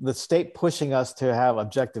 The state pushing us to have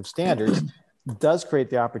objective standards does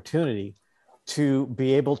create the opportunity to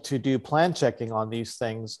be able to do plan checking on these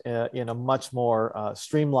things in a much more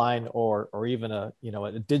streamlined or even a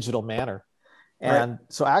digital manner. And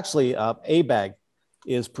so actually ABAG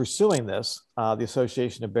is pursuing this, the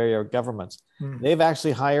Association of Bay Area Governments. They've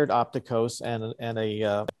actually hired Opticos and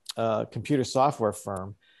a computer software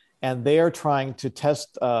firm, and they are trying to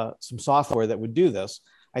test some software that would do this.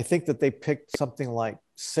 I think that they picked something like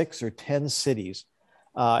 6 or 10 cities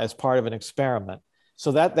as part of an experiment.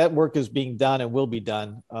 So that work is being done and will be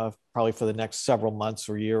done probably for the next several months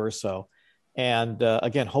or year or so. And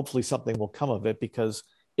again, hopefully something will come of it, because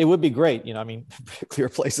it would be great. Clear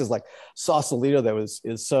places like Sausalito that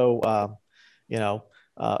is so,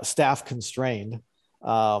 staff constrained,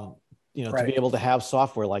 to be able to have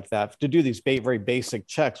software like that to do these very basic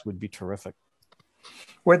checks would be terrific.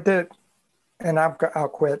 And I'll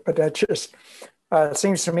quit, but that just it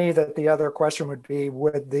seems to me that the other question would be,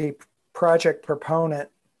 would the project proponent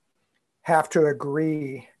have to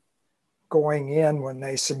agree going in when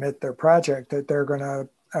they submit their project that they're going to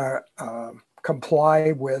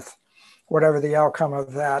comply with whatever the outcome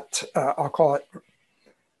of that, I'll call it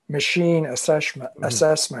machine assessment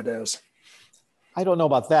is? I don't know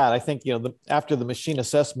about that. I think, after the machine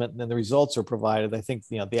assessment and then the results are provided, I think,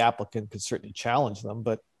 the applicant could certainly challenge them,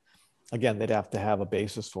 but again, they'd have to have a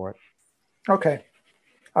basis for it. Okay.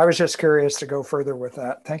 I was just curious to go further with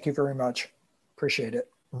that. Thank you very much. Appreciate it.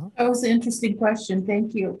 That was an interesting question.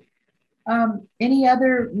 Thank you. Any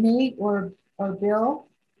other Nate or Bill?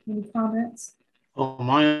 Any comments? Oh,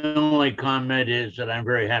 my only comment is that I'm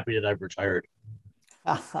very happy that I've retired.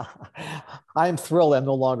 I'm thrilled I'm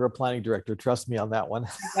no longer a planning director. Trust me on that one.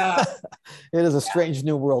 It is a strange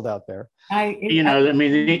new world out there. I mean,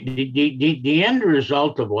 the end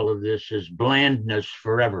result of all of this is blandness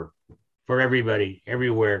forever for everybody,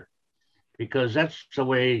 everywhere, because that's the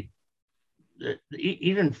way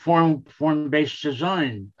even form-based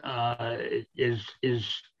design is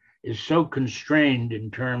so constrained in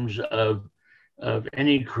terms of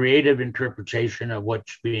any creative interpretation of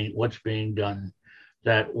what's being done,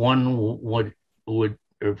 that one would,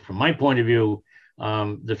 from my point of view,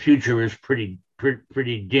 the future is pretty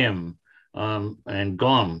dim and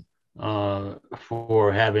glum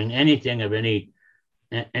for having anything of any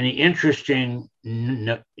interesting,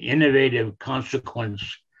 innovative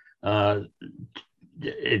consequence that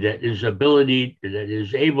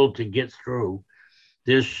is able to get through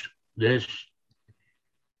this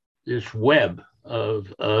web of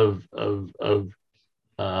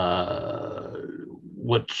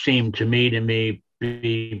what seemed to me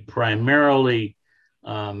be primarily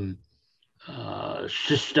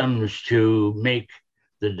systems to make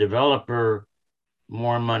the developer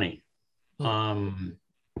more money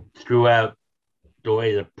throughout the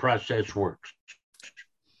way the process works.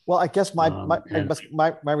 Well, I guess my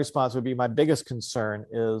response would be, my biggest concern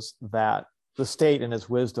is that the state in its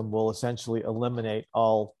wisdom will essentially eliminate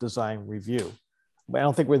all design review. I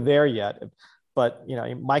don't think we're there yet, but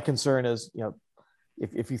my concern is,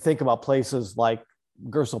 if you think about places like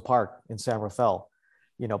Gersel Park in San Rafael,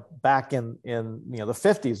 back in the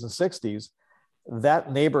 50s and 60s,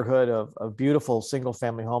 that neighborhood of beautiful single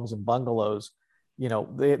family homes and bungalows,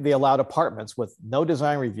 they allowed apartments with no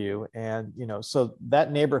design review. And, so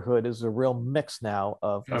that neighborhood is a real mix now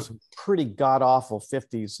of some pretty god awful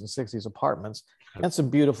 50s and 60s apartments and some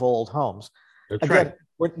beautiful old homes. That's Again,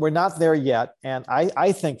 right. We're not there yet. And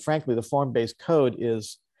I think, frankly, the form-based code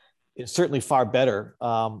is certainly far better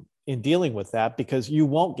in dealing with that, because you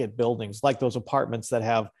won't get buildings like those apartments that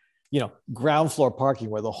have, ground floor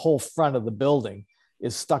parking where the whole front of the building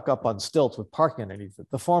is stuck up on stilts with parking underneath it.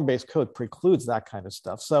 The form-based code precludes that kind of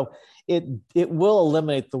stuff. So it will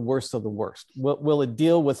eliminate the worst of the worst. Will it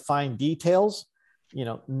deal with fine details?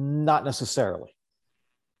 Not necessarily.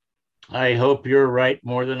 I hope you're right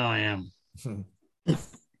more than I am.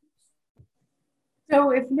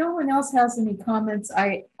 So if no one else has any comments,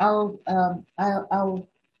 I'd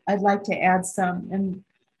like to add some. And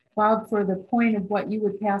Bob, for the point of what you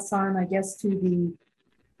would pass on, I guess, to the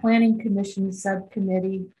Planning Commission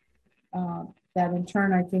subcommittee, that in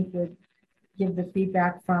turn I think would give the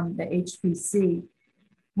feedback from the HPC.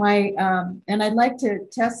 And I'd like to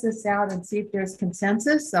test this out and see if there's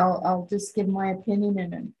consensus. I'll just give my opinion,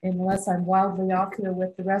 and unless I'm wildly off here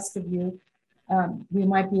with the rest of you, we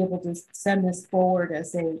might be able to send this forward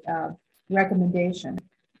as a recommendation.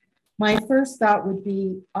 My first thought would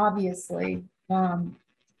be, obviously,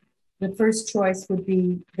 the first choice would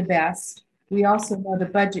be the best. We also know the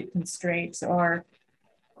budget constraints are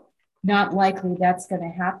not likely that's going to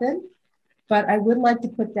happen, but I would like to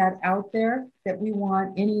put that out there, that we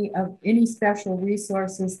want any special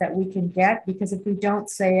resources that we can get, because if we don't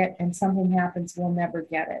say it and something happens, we'll never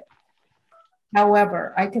get it.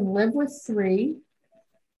 However, I can live with 3,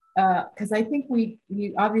 because I think we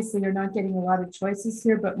obviously are not getting a lot of choices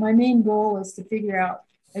here, but my main goal is to figure out,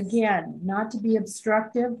 again, not to be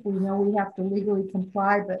obstructive. We know we have to legally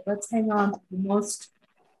comply, but let's hang on to the most,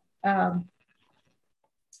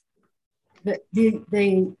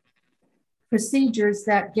 the procedures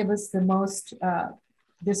that give us the most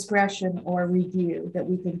discretion or review that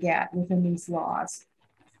we can get within these laws.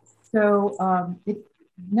 So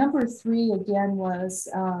number 3 again was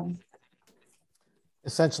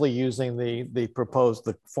essentially using the proposed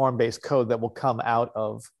form-based code that will come out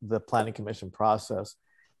of the Planning Commission process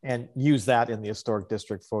and use that in the historic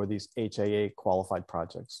district for these HAA qualified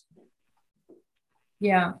projects.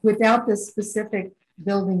 Yeah, without the specific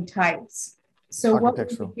building types. So what we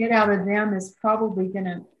get out of them is probably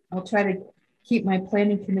gonna, I'll try to keep my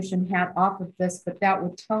Planning Commission hat off of this, but that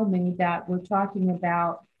would tell me that we're talking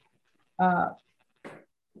about,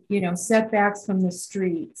 setbacks from the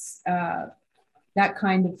streets, that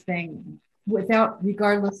kind of thing,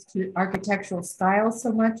 regardless to architectural style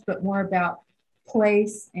so much, but more about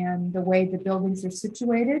place and the way the buildings are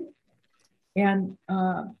situated. And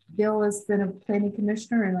Bill has been a planning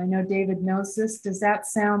commissioner, and I know David knows this. Does that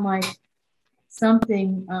sound like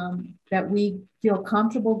something that we feel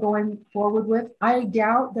comfortable going forward with. I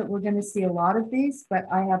doubt that we're going to see a lot of these, but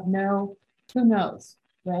I have no, who knows,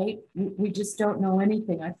 right? We just don't know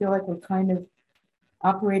anything. I feel like we're kind of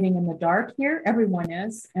operating in the dark here. Everyone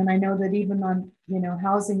is. And I know that even on,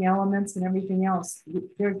 housing elements and everything else,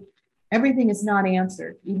 everything is not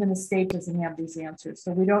answered. Even the state doesn't have these answers.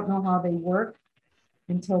 So we don't know how they work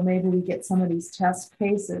until maybe we get some of these test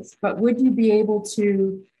cases. But would you be able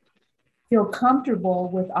to feel comfortable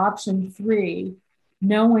with option 3,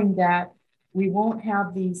 knowing that we won't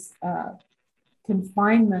have these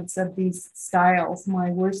confinements of these styles? My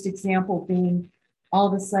worst example being all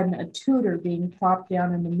of a sudden a Tudor being plopped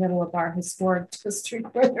down in the middle of our historic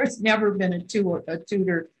district where there's never been a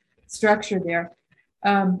Tudor structure there.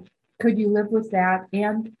 Could you live with that?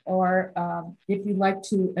 And, or if you'd like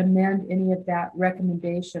to amend any of that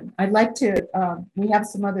recommendation, I'd like to, we have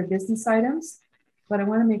some other business items, but I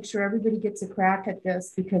want to make sure everybody gets a crack at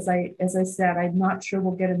this because as I said, I'm not sure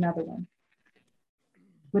we'll get another one.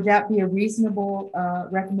 Would that be a reasonable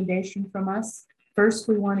recommendation from us? First,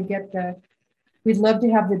 we want to get we'd love to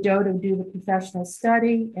have the DODO do the professional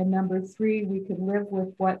study. And number 3, we could live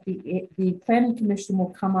with what the Planning Commission will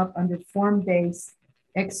come up under form-based,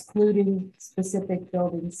 excluding specific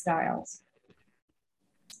building styles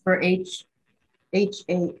for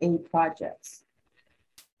HAA projects.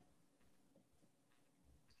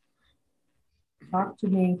 Talk to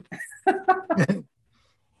me.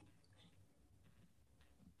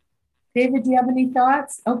 David, do you have any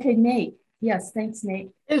thoughts? Okay, Nate. Yes, thanks, Nate.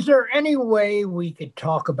 Is there any way we could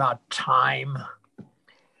talk about time?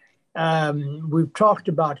 We've talked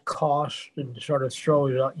about cost and sort of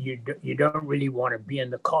shows you don't really want to be in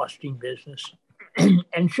the costing business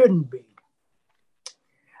and shouldn't be.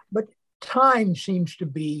 But time seems to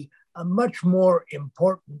be a much more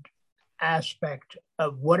important aspect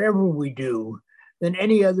of whatever we do than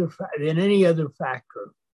any other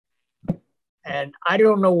factor. And I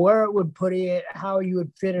don't know where it would put it, how you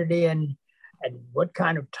would fit it in, and what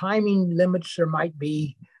kind of timing limits there might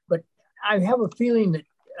be. But I have a feeling that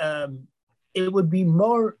it would be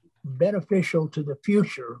more beneficial to the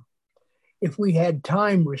future if we had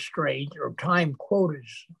time restraint or time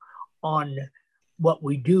quotas on what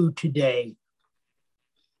we do today.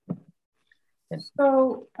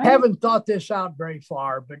 So I haven't thought this out very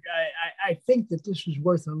far, but I think that this is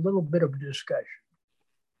worth a little bit of discussion.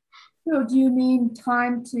 So do you mean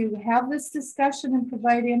time to have this discussion and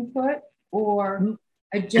provide input, or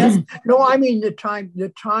adjust? No, I mean the time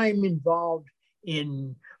involved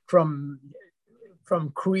in from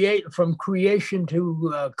creation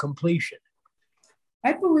to completion.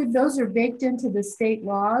 I believe those are baked into the state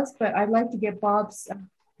laws, but I'd like to get Bob's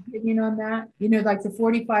opinion on that. Like the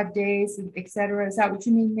 45 days, et cetera. Is that what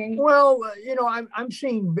you mean, Nate? Well, I'm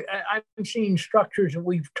seeing structures that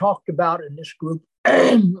we've talked about in this group,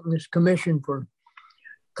 this commission for a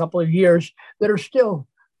couple of years that are still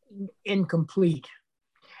incomplete.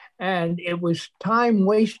 And it was time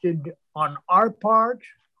wasted on our part,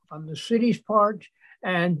 on the city's part,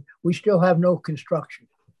 and we still have no construction.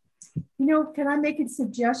 Can I make a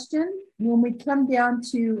suggestion? When we come down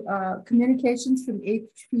to communications from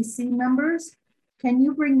HPC members, can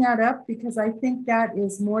you bring that up? Because I think that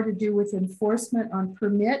is more to do with enforcement on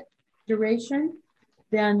permit duration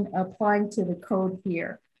than applying to the code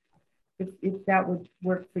here, if that would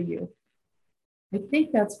work for you. I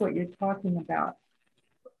think that's what you're talking about.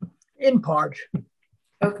 In part.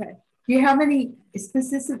 Okay. Do you have any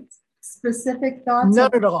specific thoughts?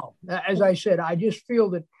 Not at all. As I said, I just feel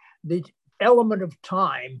that the element of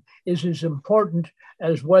time is as important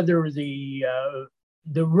as whether the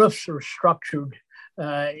roofs are structured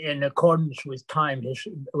in accordance with time,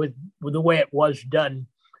 with the way it was done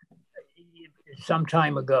some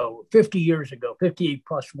time ago, 50 years ago, 50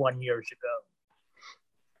 plus 1 years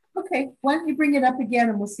ago. Okay, why don't you bring it up again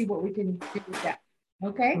and we'll see what we can do with that.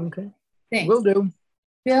 Okay? Okay. Thanks. Will do.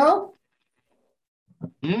 Bill?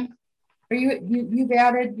 Hmm? Are you've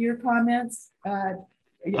added your comments? Are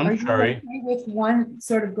I'm sorry. You okay with one,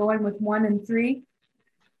 sort of going with 1 and 3?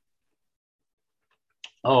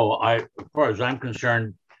 Oh, as far as I'm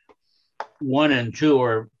concerned, 1 and 2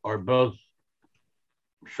 are both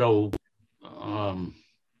so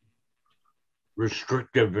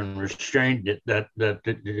restrictive and restrained that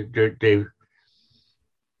they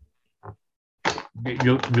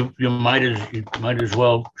you might as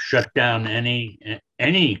well shut down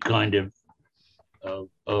any kind of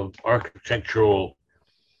architectural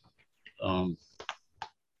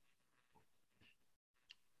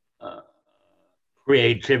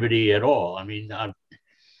creativity at all. I mean,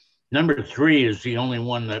 number 3 is the only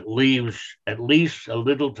one that leaves at least a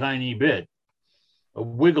little tiny bit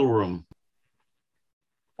wiggle room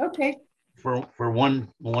Okay, for one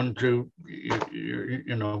to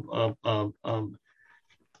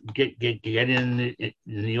get in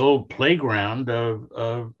the old playground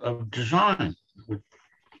of design.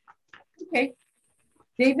 okay.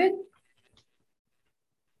 David?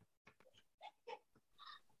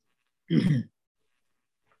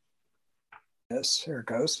 Yes, here it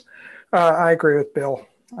goes. I agree with Bill.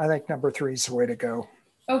 I think number 3 is the way to go.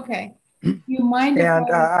 Okay. You mind if And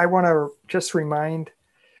I want to just remind,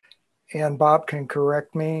 and Bob can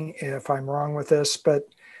correct me if I'm wrong with this, but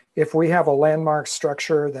if we have a landmark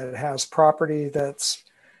structure that has property that's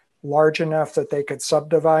large enough that they could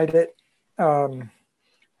subdivide it,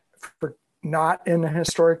 for not in the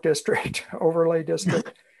historic district, overlay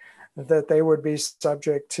district, that they would be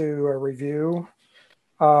subject to a review,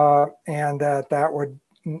 and that would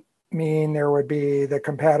mean there would be the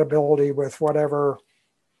compatibility with whatever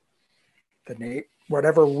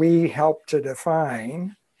we help to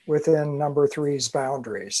define within number 3's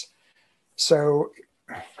boundaries. So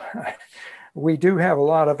we do have a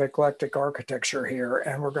lot of eclectic architecture here,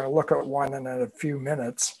 and we're going to look at one in a few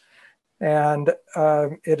minutes. And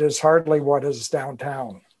it is hardly what is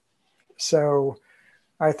downtown. So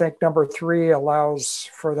I think number 3 allows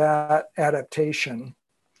for that adaptation,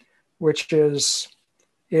 which is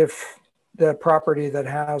if the property that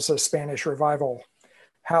has a Spanish Revival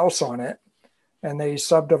house on it, and they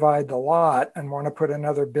subdivide the lot and want to put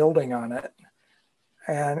another building on it,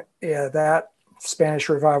 and that Spanish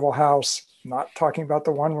Revival house, not talking about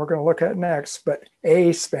the one we're going to look at next, but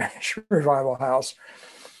a Spanish Revival house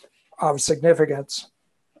of significance,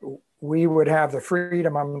 we would have the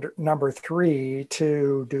freedom under number 3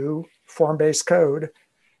 to do form-based code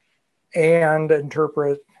and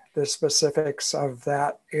interpret the specifics of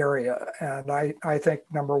that area. And I think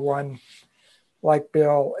number 1, like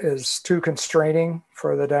Bill, is too constraining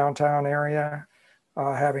for the downtown area,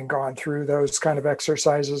 having gone through those kind of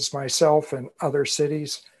exercises myself in other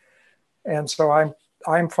cities. And so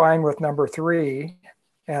I'm fine with number 3,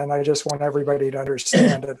 and I just want everybody to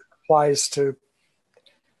understand it applies to,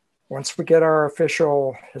 once we get our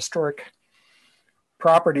official historic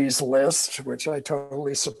properties list, which I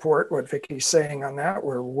totally support what Vicky's saying on that,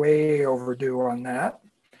 we're way overdue on that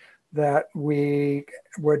we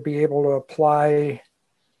would be able to apply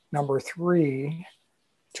number 3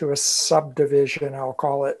 to a subdivision, I'll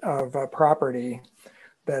call it, of a property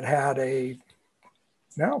that had any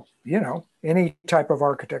type of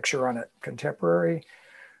architecture on it, contemporary,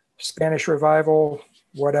 Spanish Revival,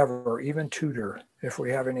 whatever, even Tudor, if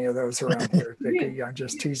we have any of those around here. Vicky, I'm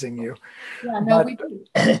just teasing you. Yeah, no, we do.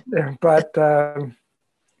 But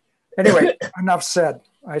anyway, enough said.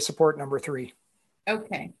 I support number 3.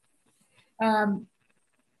 Okay.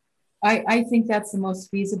 I think that's the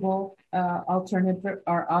most feasible alternative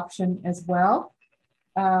or option as well.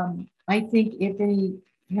 I think if any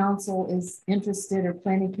council is interested or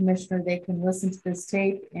planning commissioner, they can listen to this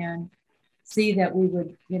tape and see that we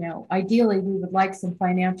would, ideally we would like some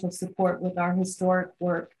financial support with our historic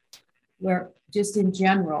work, where just in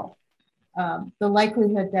general, the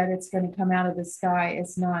likelihood that it's going to come out of the sky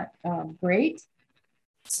is not great.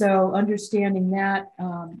 So understanding that,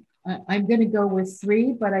 I'm going to go with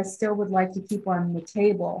 3, but I still would like to keep on the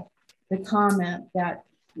table the comment that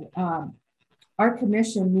our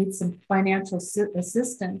commission needs some financial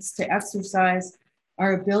assistance to exercise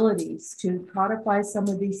our abilities to codify some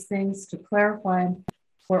of these things, to clarify them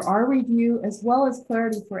for our review, as well as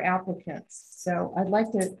clarity for applicants. So I'd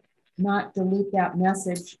like to not dilute that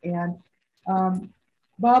message. And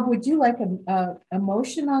Bob, would you like a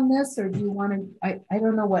motion on this, or do you want to, I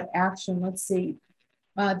don't know what action, let's see.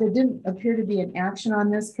 There didn't appear to be an action on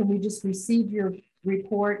this. Can we just receive your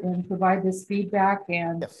report and provide this feedback,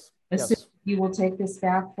 and Yes. you will take this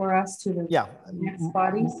back for us to the next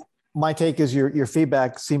bodies? My take is your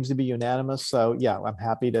feedback seems to be unanimous. So yeah, I'm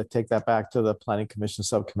happy to take that back to the Planning Commission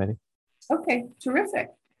subcommittee. Okay,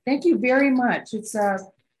 terrific. Thank you very much. It's an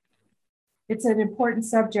important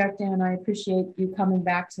subject, and I appreciate you coming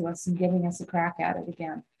back to us and giving us a crack at it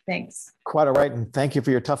again. Thanks. Quite all right. And thank you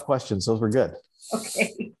for your tough questions. Those were good.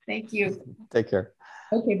 Okay, thank you. Take care.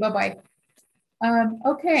 Okay, bye-bye.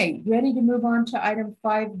 Okay, ready to move on to item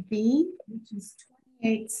 5B, which is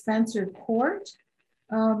 28 Spencer Court.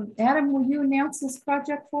 Adam, will you announce this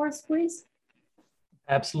project for us, please?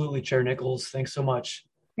 Absolutely, Chair Nichols. Thanks so much.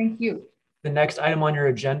 Thank you. The next item on your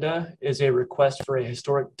agenda is a request for a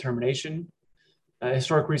historic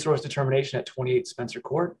resource determination at 28 Spencer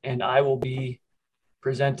Court, and I will be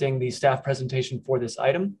presenting the staff presentation for this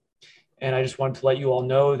item. And I just wanted to let you all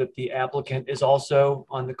know that the applicant is also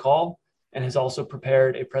on the call, and has also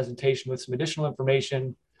prepared a presentation with some additional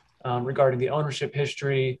information regarding the ownership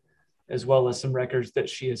history, as well as some records that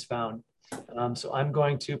she has found. So I'm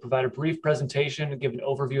going to provide a brief presentation and give an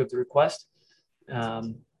overview of the request.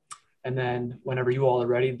 And then whenever you all are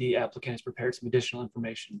ready, the applicant has prepared some additional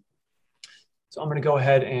information. So I'm going to go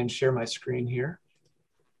ahead and share my screen here.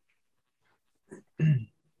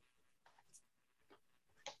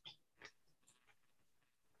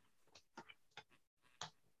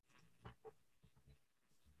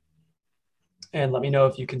 And let me know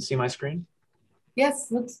if you can see my screen.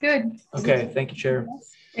 Yes, looks good. Okay, thank you, Chair.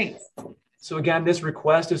 Thanks. So again, this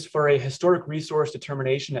request is for a historic resource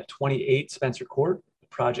determination at 28 Spencer Court. The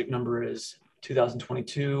project number is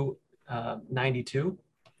 2022-92.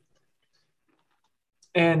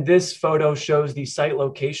 And this photo shows the site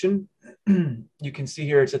location. You can see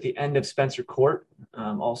here it's at the end of Spencer Court,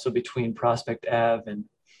 also between Prospect Ave and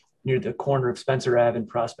near the corner of Spencer Ave and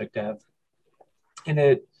Prospect Ave. And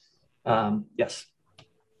it, yes.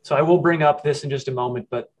 So I will bring up this in just a moment,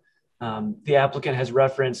 but the applicant has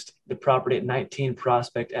referenced the property at 19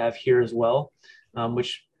 Prospect Ave here as well,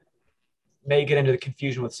 which may get into the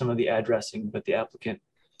confusion with some of the addressing, but the applicant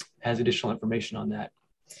has additional information on that.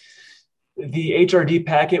 The HRD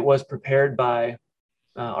packet was prepared by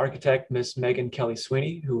architect Miss Megan Kelly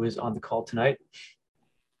Sweeney, who is on the call tonight,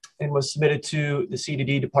 and was submitted to the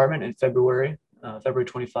CDD department in February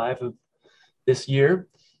 25 of this year.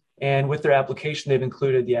 And with their application, they've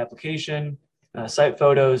included the application, site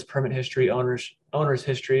photos, permit history, owner's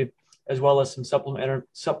history, as well as some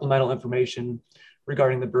supplemental information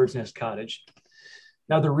regarding the Bird's Nest Cottage.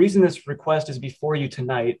 Now, the reason this request is before you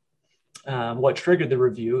tonight, what triggered the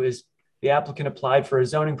review is the applicant applied for a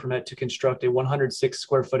zoning permit to construct a 106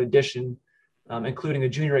 square foot addition, including a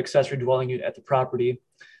junior accessory dwelling unit at the property.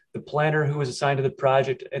 The planner who was assigned to the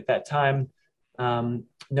project at that time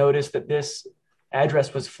noticed that this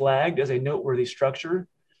address was flagged as a noteworthy structure.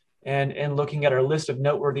 And in looking at our list of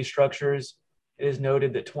noteworthy structures, it is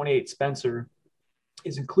noted that 28 Spencer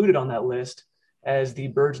is included on that list as the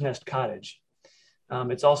Bird's Nest Cottage.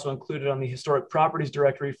 It's also included on the Historic Properties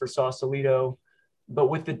Directory for Sausalito, but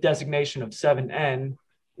with the designation of 7N,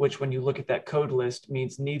 which when you look at that code list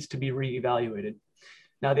means needs to be reevaluated.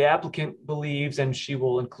 Now the applicant believes, and she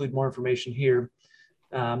will include more information here,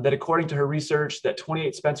 that according to her research that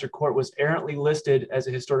 28 Spencer Court was errantly listed as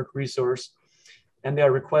a historic resource, and they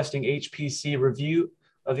are requesting HPC review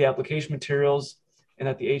of the application materials, and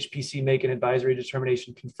that the HPC make an advisory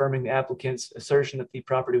determination confirming the applicant's assertion that the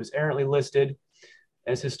property was errantly listed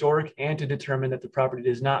as historic, and to determine that the property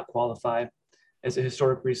does not qualify as a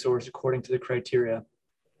historic resource according to the criteria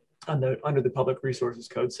under the Public Resources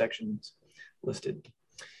Code sections listed.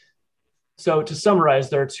 So to summarize,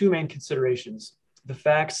 there are two main considerations: the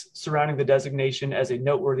facts surrounding the designation as a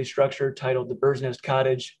noteworthy structure titled the Bird's Nest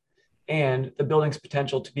Cottage, and the building's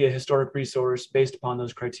potential to be a historic resource based upon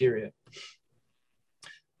those criteria.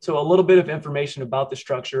 So a little bit of information about the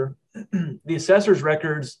structure. The assessor's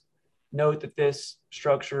records note that this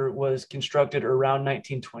structure was constructed around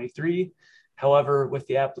 1923. However, with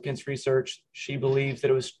the applicant's research, she believes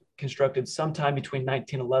that it was constructed sometime between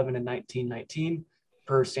 1911 and 1919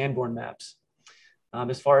 per Sanborn maps.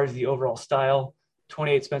 As far as the overall style,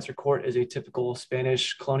 28 Spencer Court is a typical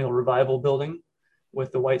Spanish colonial revival building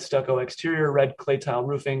with the white stucco exterior, red clay tile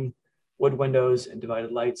roofing, wood windows, and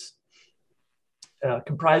divided lights.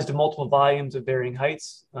 Comprised of multiple volumes of varying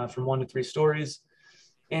heights from 1 to 3 stories.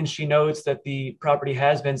 And she notes that the property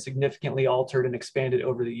has been significantly altered and expanded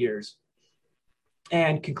over the years.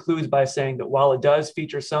 And concludes by saying that while it does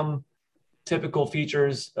feature some typical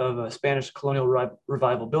features of a Spanish colonial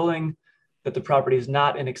revival building, that the property is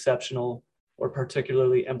not an exceptional or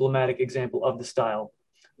particularly emblematic example of the style,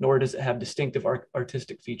 nor does it have distinctive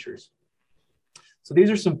artistic features. So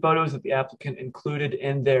these are some photos that the applicant included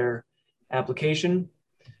in their application,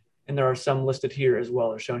 and there are some listed here as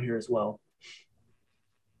well, or shown here as well.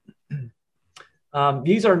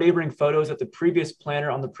 These are neighboring photos that the previous planner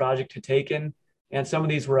on the project had taken, and some of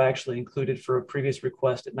these were actually included for a previous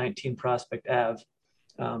request at 19 Prospect Ave,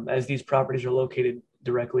 as these properties are located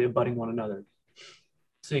directly abutting one another.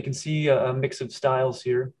 So you can see a mix of styles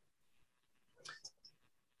here.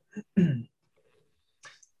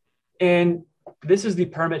 And this is the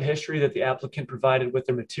permit history that the applicant provided with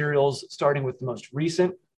their materials, starting with the most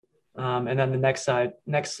recent. And then the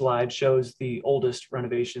next slide shows the oldest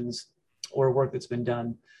renovations or work that's been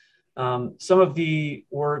done. Some of the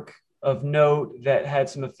work of note that had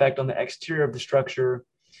some effect on the exterior of the structure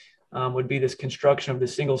would be this construction of the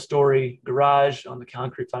single-story garage on the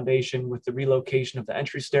concrete foundation with the relocation of the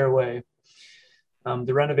entry stairway.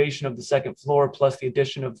 The renovation of the second floor plus the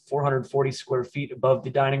addition of 440 square feet above the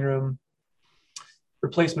dining room,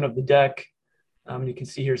 replacement of the deck. You can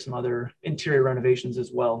see here some other interior renovations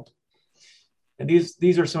as well. And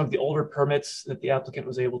these are some of the older permits that the applicant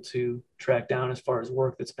was able to track down as far as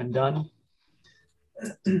work that's been done.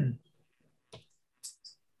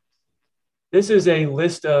 This is a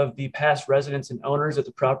list of the past residents and owners of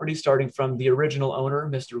the property, starting from the original owner,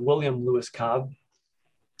 Mr. William Lewis Cobb,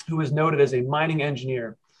 who is noted as a mining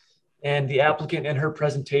engineer. And the applicant in her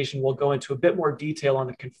presentation will go into a bit more detail on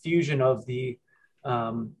the confusion of the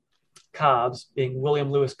Cobbs, being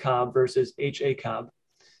William Lewis Cobb versus H.A. Cobb,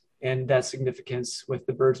 and that significance with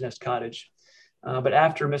the Bird's Nest Cottage. But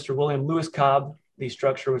after Mr. William Lewis Cobb, the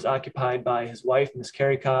structure was occupied by his wife, Miss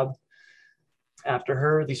Carrie Cobb. After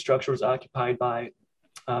her, the structure was occupied by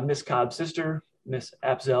Miss Cobb's sister, Miss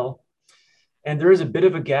Apzell. And there is a bit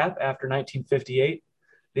of a gap after 1958.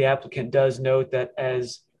 The applicant does note that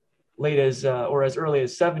as late as, or as early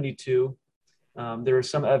as 72, there is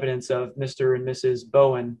some evidence of Mr. and Mrs.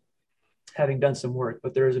 Bowen having done some work,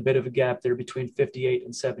 but there is a bit of a gap there between 58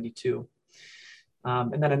 and 72.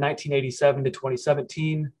 And then in 1987 to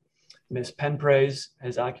 2017, Miss Penpraise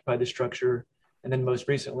has occupied the structure, and then most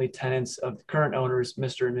recently tenants of the current owners,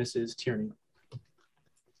 Mr. and Mrs. Tierney.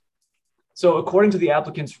 So according to the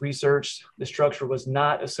applicant's research, the structure was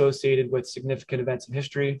not associated with significant events in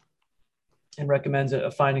history and recommends a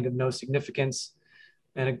finding of no significance.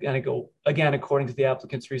 And again, according to the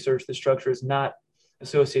applicant's research, the structure is not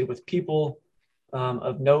associated with people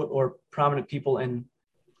of note or prominent people in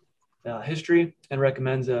history, and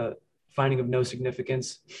recommends a finding of no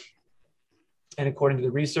significance. And according to the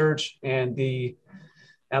research and the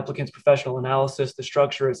applicant's professional analysis, the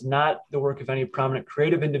structure is not the work of any prominent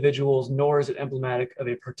creative individuals, nor is it emblematic of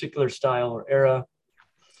a particular style or era,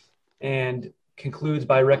 and concludes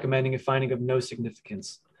by recommending a finding of no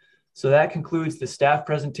significance. So that concludes the staff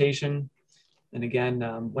presentation. And again,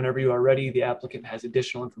 whenever you are ready, the applicant has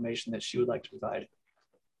additional information that she would like to provide.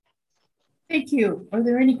 Thank you. Are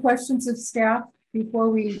there any questions of staff before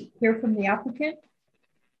we hear from the applicant?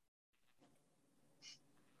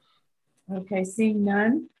 Okay, seeing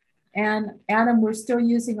none. And Adam, we're still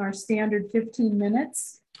using our standard 15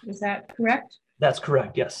 minutes. Is that correct? That's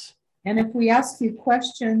correct, yes. And if we ask you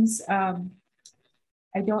questions, I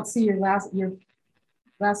don't see your last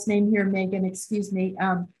name here, Megan, excuse me.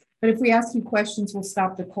 But if we ask you questions, we'll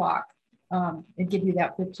stop the clock and give you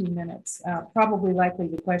that 15 minutes. Probably likely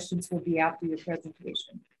the questions will be after your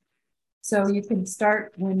presentation. So you can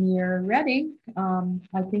start when you're ready.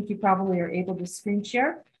 I think you probably are able to screen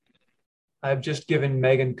share. I've just given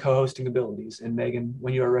Megan co-hosting abilities, and Megan,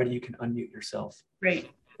 when you are ready, you can unmute yourself. Great,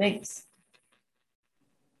 thanks.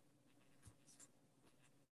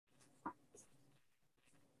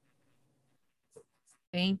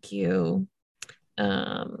 Thank you.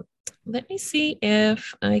 Let me see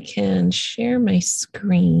if I can share my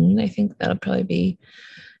screen. I think that'll probably be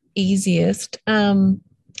easiest. Or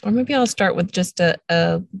maybe I'll start with just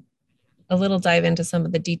a little dive into some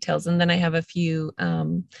of the details, and then I have a few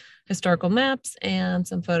historical maps and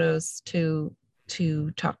some photos to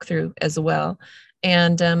talk through as well.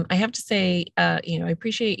 And I have to say, I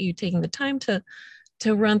appreciate you taking the time to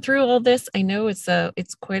run through all this. I know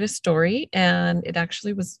it's quite a story, and it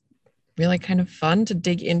actually was really kind of fun to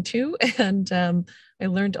dig into. And I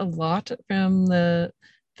learned a lot from the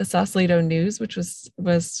Sausalito News, which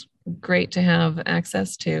was great to have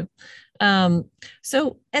access to.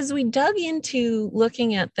 So as we dug into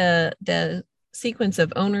looking at the sequence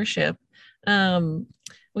of ownership,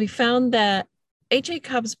 we found that H.A.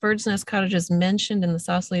 Cobb's Bird's Nest Cottage is mentioned in the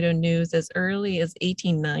Sausalito News as early as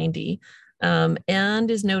 1890,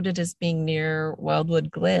 and is noted as being near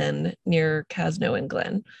Wildwood Glen, near Casno and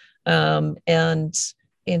Glen. And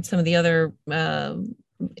in some of the other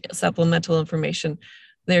supplemental information,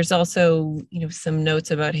 there's also some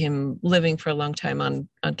notes about him living for a long time on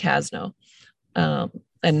Casno.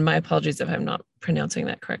 And my apologies if I'm not pronouncing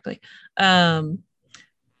that correctly.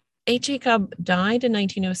 H.A. Cobb died in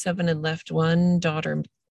 1907 and left one daughter,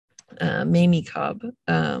 Mamie Cobb.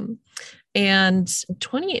 And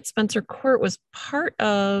 28 Spencer Court was part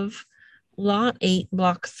of Lot 8,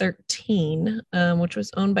 Block 13, which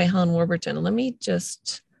was owned by Helen Warburton. Let me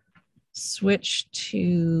just switch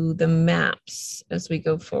to the maps as we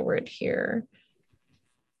go forward here.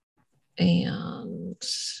 And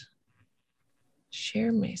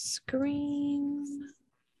share my screen.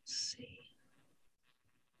 Let's see.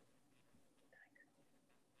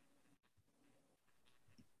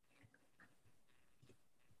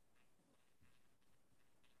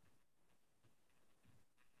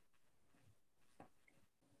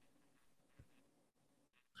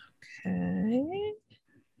 Okay.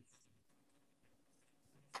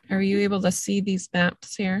 Are you able to see these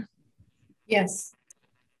maps here? Yes.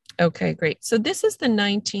 Okay, great. So this is the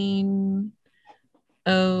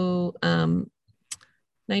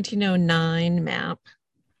 1909 map.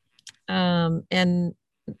 And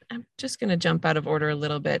I'm just going to jump out of order a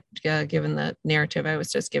little bit, given the narrative I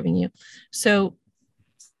was just giving you. So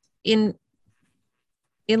in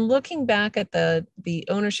looking back at the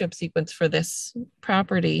ownership sequence for this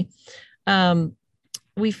property,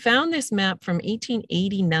 we found this map from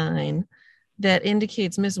 1889 that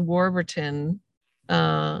indicates Miss Warburton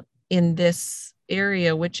in this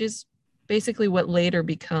area, which is basically what later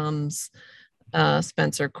becomes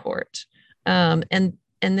Spencer Court. And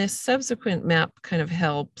this subsequent map kind of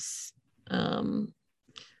helps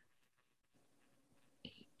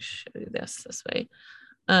show you this way.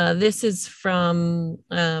 This is from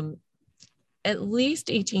at least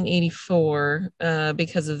 1884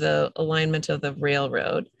 because of the alignment of the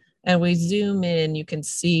railroad. And we zoom in, you can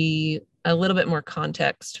see a little bit more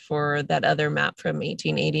context for that other map from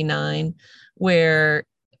 1889, where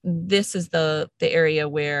this is the area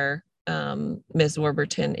where Ms.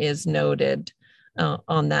 Warburton is noted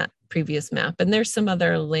on that previous map. And there's some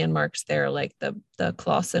other landmarks there, like the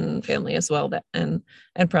Clausen family as well, and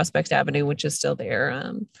Prospect Avenue, which is still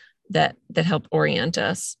there, that help orient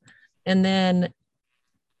us. And then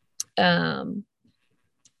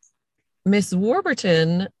Miss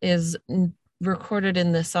Warburton is recorded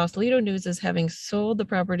in the Sausalito News as having sold the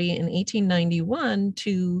property in 1891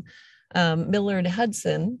 to Millard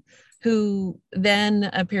Hudson, who then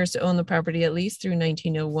appears to own the property at least through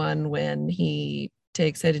 1901 when he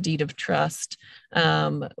takes out a deed of trust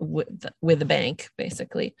with the bank,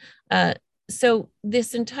 basically. So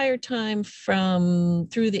this entire time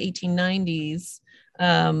through the 1890s,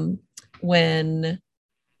 when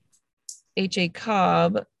H.A.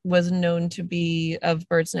 Cobb was known to be of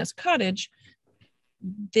Bird's Nest Cottage,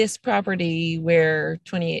 this property where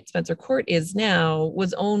 28 Spencer Court is now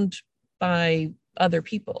was owned by other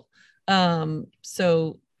people.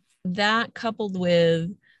 So that, coupled with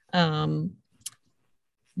the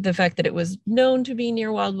fact that it was known to be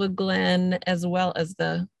near Wildwood Glen, as well as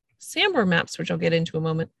the Sanborn maps, which I'll get into in a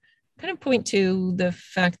moment, kind of point to the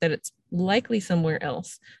fact that it's likely somewhere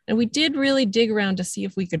else. And we did really dig around to see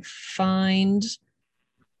if we could find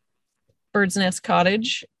Bird's Nest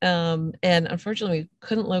Cottage. And unfortunately, we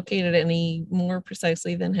couldn't locate it any more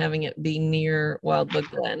precisely than having it be near Wildwood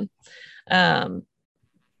Glen.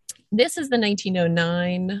 This is the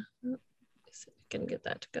 1909. Let's see if I can get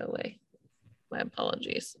that to go away. My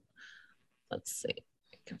apologies. Let's see.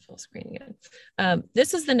 I can full screen again.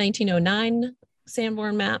 This is the 1909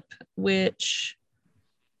 Sanborn map, which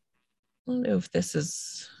I don't know if this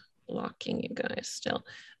is blocking you guys still.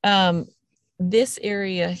 This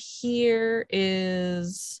area here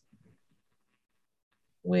is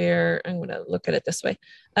where, I'm going to look at it this way.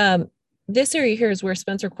 This area here is where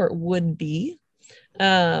Spencer Court would be.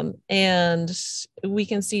 And we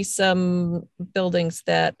can see some buildings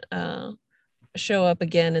that show up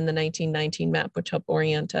again in the 1919 map, which help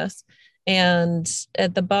orient us. And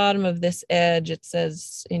at the bottom of this edge, it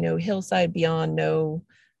says, hillside beyond, no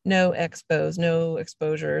expos, no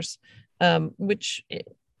exposures, which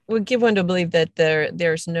would give one to believe that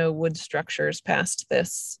there's no wood structures past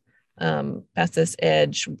this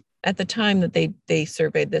edge at the time that they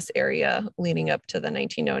surveyed this area leading up to the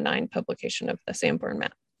 1909 publication of the Sanborn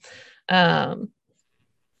map.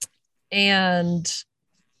 And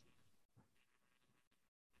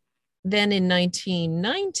then in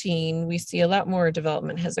 1919, we see a lot more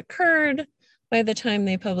development has occurred by the time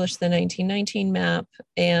they published the 1919 map.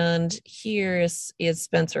 And here is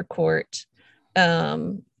Spencer Court.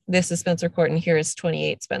 This is Spencer Court, and here is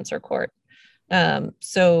 28 Spencer Court.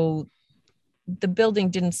 So the building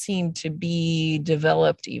didn't seem to be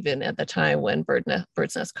developed even at the time when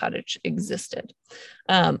Bird's Nest Cottage existed.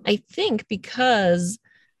 I think because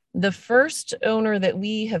the first owner that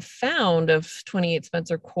we have found of 28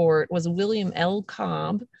 Spencer Court was William L.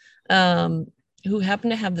 Cobb, who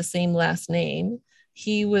happened to have the same last name.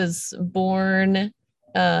 He was born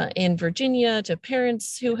in Virginia to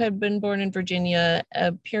parents who had been born in Virginia,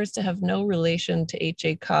 appears to have no relation to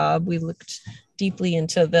H.A. Cobb. We looked deeply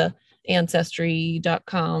into the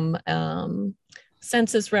Ancestry.com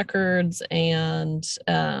census records, and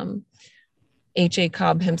H.A.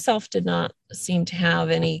 Cobb himself did not seem to have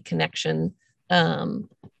any connection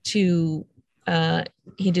to,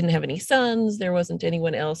 he didn't have any sons. There wasn't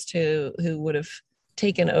anyone else who would have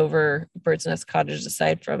taken over Bird's Nest Cottage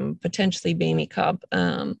aside from potentially Mamie Cobb.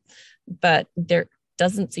 But there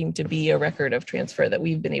doesn't seem to be a record of transfer that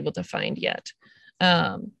we've been able to find yet.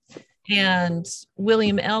 And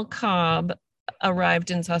William L. Cobb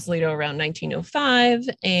arrived in Sausalito around 1905,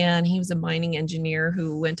 and he was a mining engineer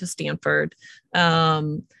who went to Stanford.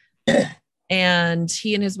 And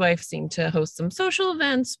he and his wife seemed to host some social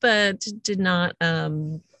events, but did not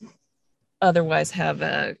otherwise have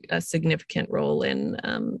a significant role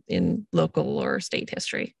in local or state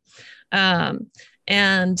history.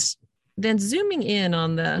 And then zooming in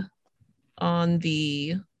on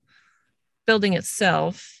the building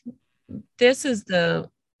itself, this is the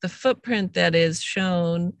footprint that is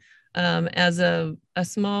shown as a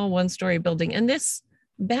small one-story building. And this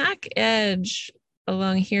back edge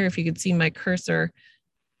along here, if you could see my cursor,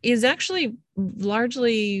 is actually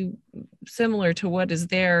largely similar to what is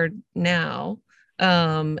there now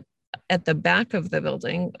at the back of the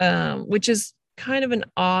building, which is kind of an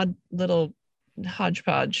odd little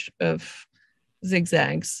hodgepodge of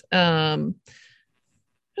zigzags.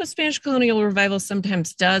 Spanish colonial revival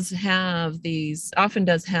sometimes often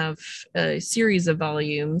does have a series of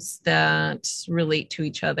volumes that relate to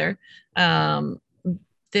each other.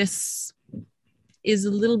 This is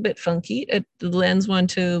a little bit funky. It lends one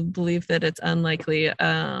to believe that it's unlikely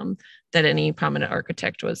that any prominent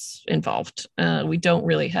architect was involved. We don't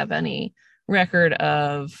really have any record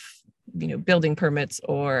of, building permits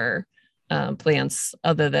or plans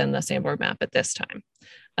other than the Sanborn map at this time.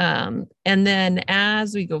 And then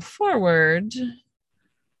as we go forward,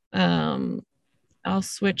 I'll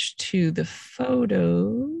switch to the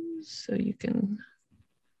photos so you can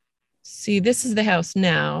see. This is the house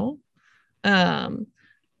now.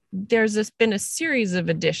 There's been a series of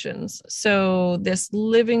additions. So this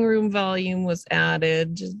living room volume was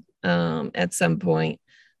added at some point.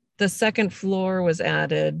 The second floor was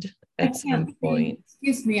added at some point.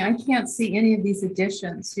 Excuse me, I can't see any of these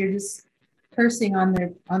additions. You're just cursing on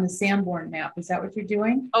the Sanborn map. Is that what you're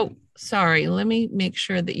doing? Oh, sorry. Let me make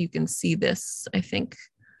sure that you can see this. I think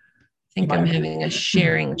I'm having a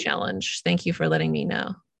sharing challenge. Thank you for letting me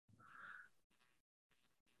know.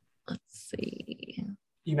 Let's see.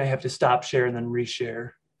 You may have to stop share and then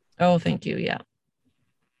reshare. Oh, thank you. Yeah.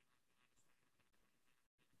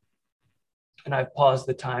 And I've paused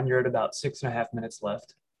the time. You're at about 6.5 minutes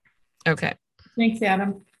left. Okay. Thanks,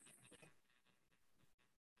 Adam.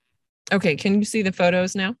 Okay. Can you see the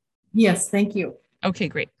photos now? Yes, thank you. Okay,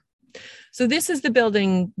 great. So this is the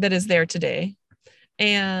building that is there today.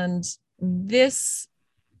 And this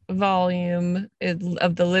volume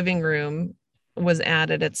of the living room was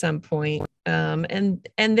added at some point. And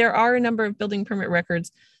there are a number of building permit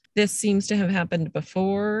records. This seems to have happened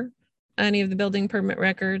before any of the building permit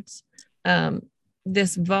records.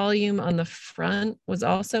 This volume on the front was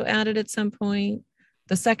also added at some point.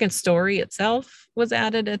 The second story itself was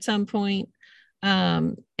added at some point.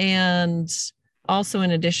 And also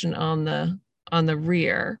in addition on the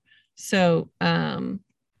rear. So I'm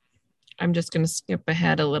just going to skip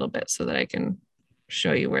ahead a little bit so that I can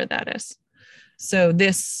show you where that is. So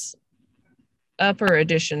this upper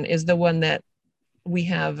addition is the one that we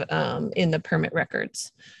have in the permit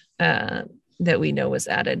records that we know was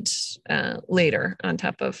added later on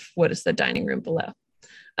top of what is the dining room below.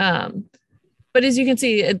 But as you can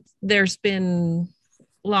see, there's been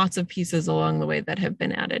lots of pieces along the way that have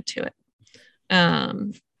been added to it.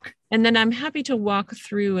 And then I'm happy to walk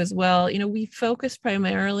through as well. We focus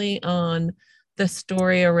primarily on the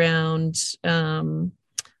story around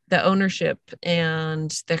the ownership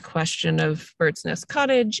and the question of Bird's Nest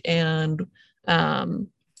Cottage and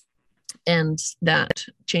that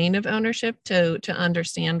chain of ownership to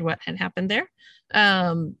understand what had happened there.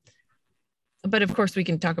 But of course, we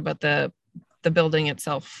can talk about the building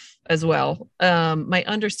itself as well. My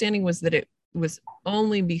understanding was that it was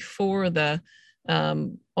only before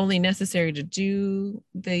only necessary to do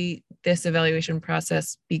this evaluation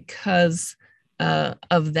process because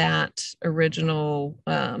of that original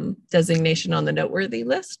designation on the noteworthy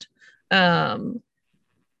list.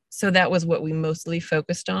 So that was what we mostly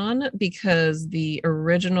focused on because the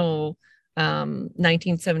original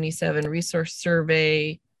 1977 resource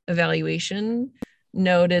survey evaluation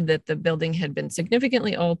noted that the building had been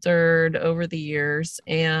significantly altered over the years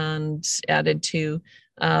and added to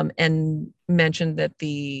and mentioned that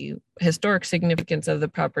the historic significance of the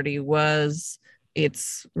property was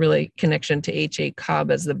its really connection to H.A.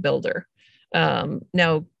 Cobb as the builder.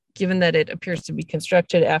 Now, given that it appears to be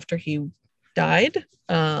constructed after he died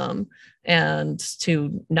and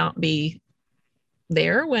to not be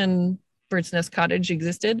there when Bird's Nest Cottage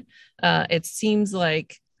existed, it seems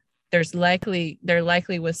like there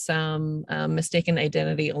likely was some mistaken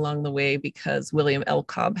identity along the way because William L.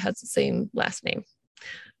 Cobb has the same last name,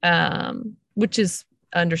 which is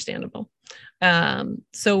understandable.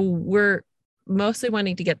 So we're mostly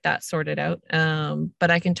wanting to get that sorted out.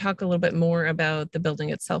 But I can talk a little bit more about the building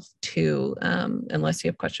itself too, unless you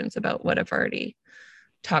have questions about what I've already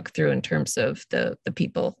talked through in terms of the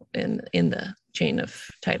people in the chain of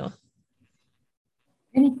title.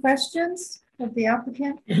 Any questions of the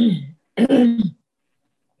applicant?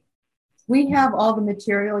 We have all the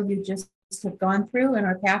material you just have gone through in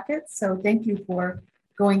our packet, so thank you for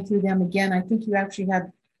going through them again. I think you actually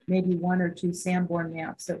had maybe 1 or 2 Sanborn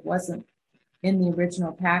maps that wasn't in the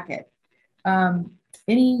original packet.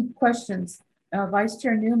 Any questions? Vice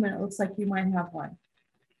Chair Newman, it looks like you might have one.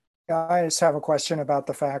 I just have a question about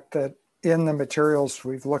the fact that in the materials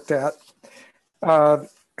we've looked at,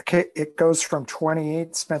 it goes from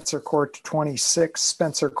 28 Spencer Court to 26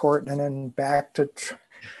 Spencer Court and then back to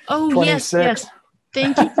 26. Yes.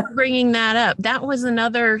 Thank you for bringing that up. That was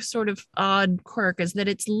another sort of odd quirk, is that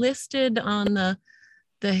it's listed on the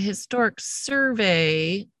historic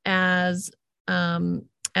survey as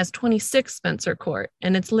 26 Spencer Court,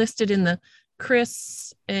 and it's listed in the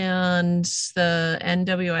CRIS and the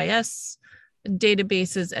NWIS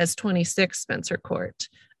databases as 26 Spencer Court.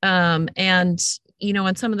 And, you know,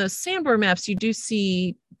 on some of those Sanborn maps, you do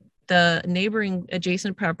see the neighboring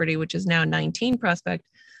adjacent property, which is now 19 Prospect,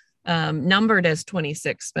 numbered as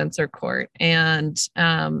 26 Spencer Court. And,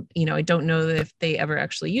 you know, I don't know if they ever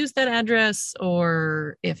actually used that address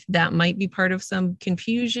or if that might be part of some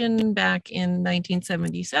confusion back in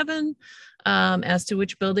 1977 as to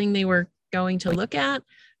which building they were going to look at.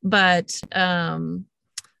 But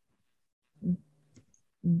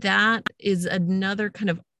that is another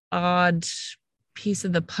kind of odd piece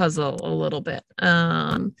of the puzzle a little bit.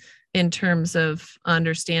 In terms of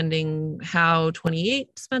understanding how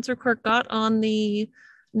 28 Spencer Court got on the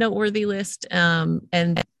noteworthy list.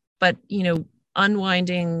 But, you know,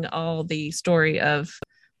 unwinding all the story of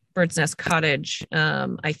Bird's Nest Cottage,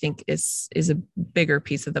 I think is a bigger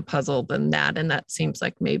piece of the puzzle than that. And that seems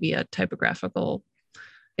like maybe a typographical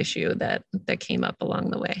issue that came up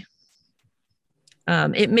along the way.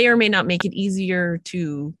 It may or may not make it easier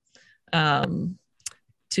to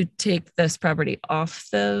take this property off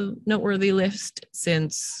the noteworthy list,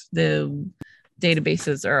 since the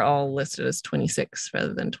databases are all listed as 26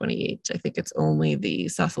 rather than 28. I think it's only the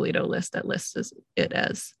Sausalito list that lists it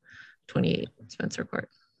as 28 Spencer Court.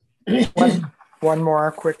 One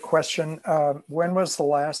more quick question. When was the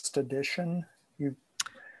last edition? You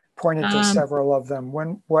pointed to several of them.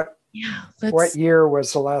 What year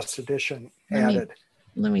was the last edition added?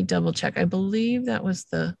 Let me double check. I believe that was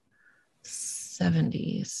the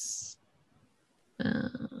 70s.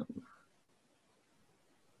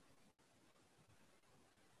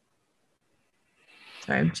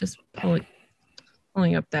 Sorry, I'm just pulling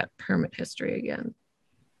up that permit history again.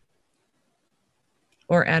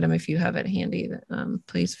 Or Adam, if you have it handy,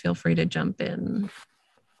 please feel free to jump in.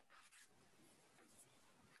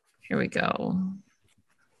 Here we go.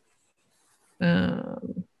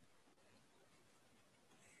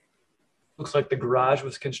 Looks like the garage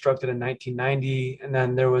was constructed in 1990, and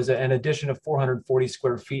then there was an addition of 440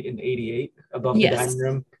 square feet in 88 above the dining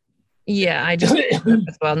room. Yeah, I just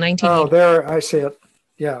as well. 19. Oh, there, I see it.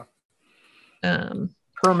 Yeah.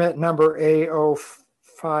 Permit number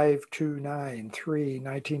A05293,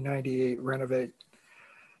 1998, renovate.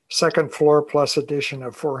 Second floor plus addition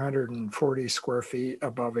of 440 square feet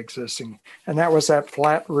above existing. And that was that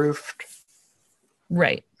flat roofed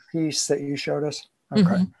piece that you showed us? Okay.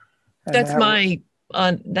 Mm-hmm. That's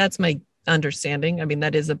my understanding. I mean,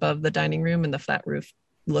 that is above the dining room, and the flat roof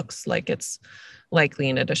looks like it's likely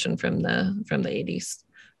an addition from the 80s.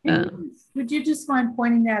 Would you just mind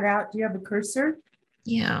pointing that out? Do you have a cursor?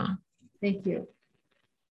 Yeah. Thank you.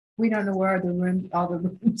 We don't know where all the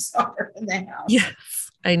rooms are in the house.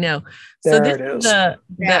 Yes, I know. There so this it is. The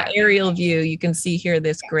aerial view. You can see here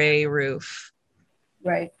this gray roof.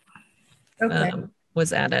 Right. Okay.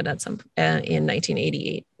 Was added at in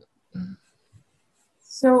 1988.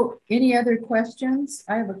 So any other questions?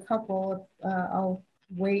 I have a couple. I'll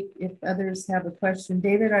wait if others have a question.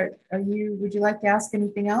 David, would you like to ask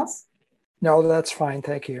anything else? No, that's fine.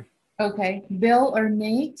 Thank you. Okay. Bill or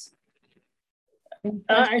Nate?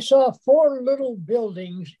 I saw 4 little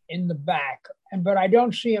buildings in the back, but I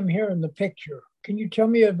don't see them here in the picture. Can you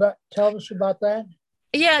tell us about that?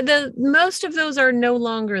 Yeah, most of those are no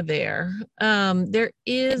longer there. There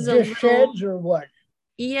is just sheds or what?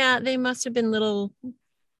 Yeah, they must have been little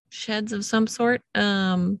sheds of some sort.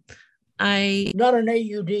 Not an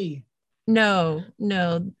AUD. No.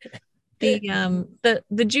 The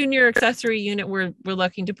junior accessory unit we're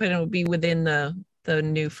looking to put in will be within the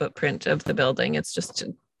new footprint of the building. It's just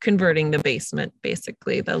converting the basement,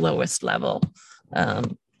 basically the lowest level,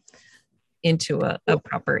 into a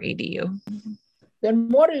proper ADU. Then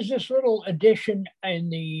what is this little addition in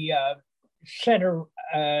the center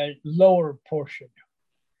lower portion?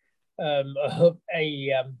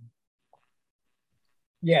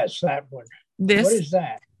 Yes, that one. What is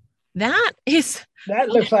that? That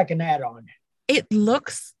looks like an add-on. It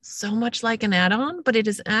looks so much like an add-on, but it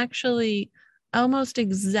is actually almost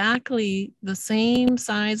exactly the same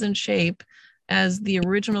size and shape as the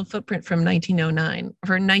original footprint from 1909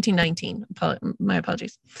 or 1919. My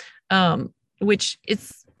apologies. Which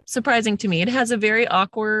is surprising to me. It has a very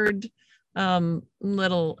awkward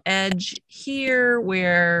little edge here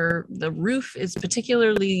where the roof is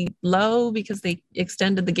particularly low because they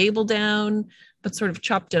extended the gable down, but sort of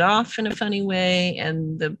chopped it off in a funny way.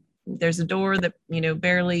 And there's a door that,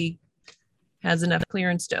 barely has enough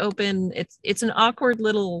clearance to open. It's an awkward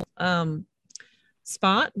little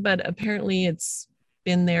spot, but apparently it's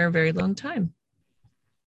been there a very long time.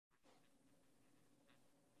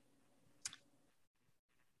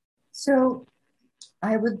 So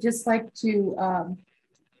I would just like to,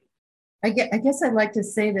 I guess I'd like to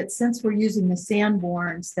say that since we're using the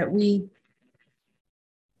Sanborns, that we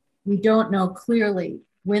don't know clearly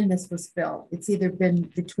when this was built. It's either been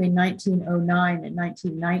between 1909 and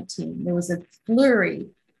 1919. There was a flurry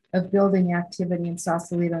of building activity in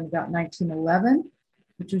Sausalito in about 1911,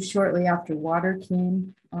 which was shortly after water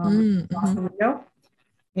came Sausalito,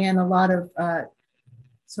 and a lot of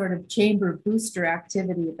sort of chamber booster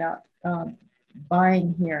activity about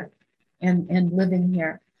buying here and living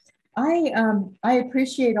here. I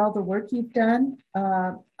appreciate all the work you've done.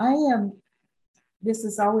 This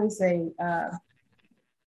is always a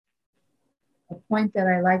point that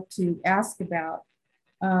I like to ask about.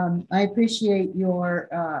 I appreciate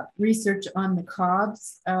your research on the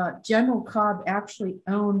Cobbs. General Cobb actually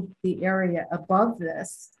owned the area above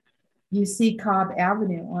this. You see Cobb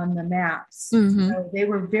Avenue on the maps. So they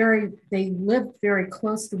lived very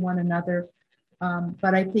close to one another.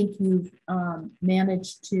 But I think you've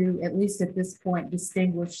managed to, at least at this point,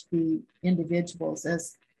 distinguish the individuals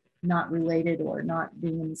as not related or not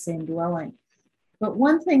being in the same dwelling. But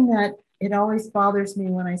one thing that it always bothers me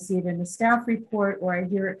when I see it in the staff report or I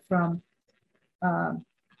hear it from an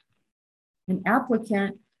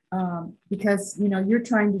applicant, because you're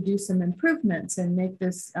trying to do some improvements and make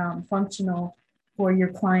this functional for your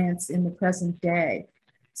clients in the present day.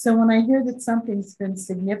 So when I hear that something's been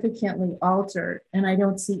significantly altered and I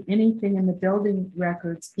don't see anything in the building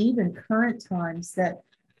records, even current times, that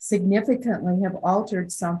significantly have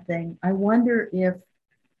altered something, I wonder if,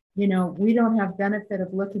 we don't have benefit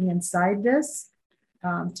of looking inside this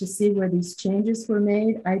to see where these changes were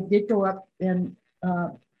made. I did go up and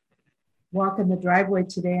walk in the driveway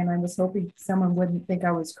today, and I was hoping someone wouldn't think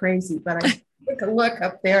I was crazy, but I took a look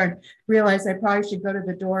up there and realized I probably should go to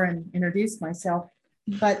the door and introduce myself.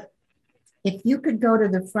 But if you could go to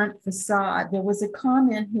the front facade, there was a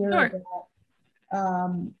comment here about,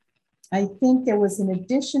 I think there was an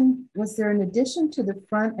addition. Was there an addition to the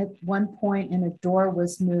front at one point and a door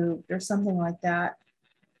was moved or something like that?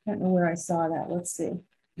 I don't know where I saw that. Let's see.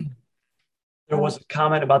 There was a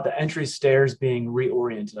comment about the entry stairs being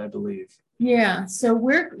reoriented, I believe. Yeah. So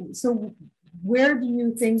where do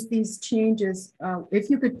you think these changes, if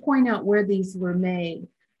you could point out where these were made?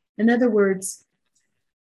 In other words,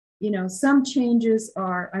 some changes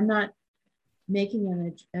are, I'm not making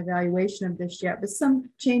an evaluation of this yet, but some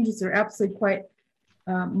changes are absolutely quite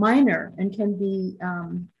minor and can be,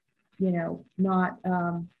 not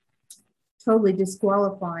totally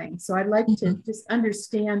disqualifying. So I'd like to just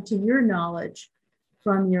understand, to your knowledge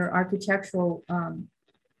from your architectural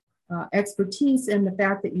expertise and the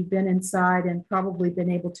fact that you've been inside and probably been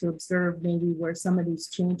able to observe maybe where some of these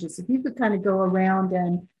changes, if you could kind of go around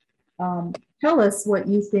and tell us what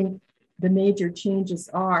you think the major changes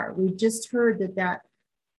are. We've just heard that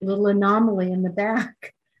little anomaly in the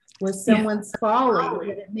back was someone's folly,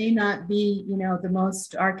 that it may not be, the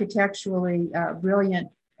most architecturally brilliant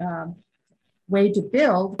way to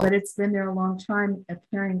build, but it's been there a long time,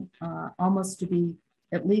 appearing almost to be,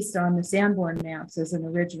 at least on the Sanborn maps, as an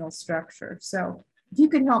original structure. So if you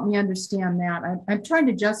could help me understand that. I'm trying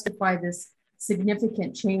to justify this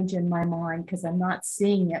significant change in my mind because I'm not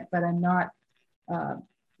seeing it, but I'm not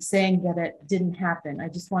saying that it didn't happen. I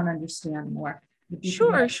just want to understand more.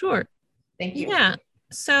 Sure. Thank you. Yeah.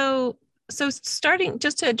 So starting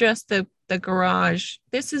just to address the garage,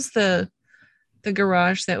 this is the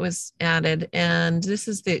garage that was added, and this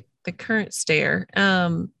is the current stair.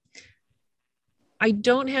 I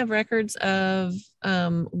don't have records of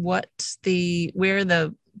where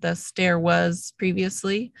the the stair was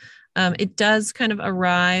previously. It does kind of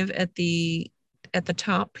arrive at the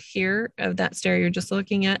top here of that stair you're just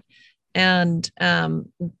looking at. And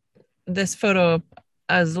this photo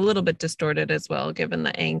is a little bit distorted as well, given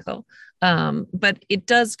the angle. But it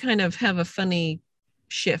does kind of have a funny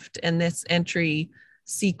shift, and this entry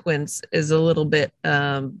sequence is a little bit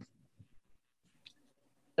of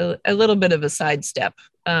a sidestep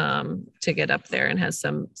to get up there, and has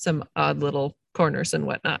some odd little corners and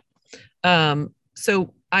whatnot.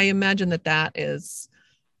 So I imagine that is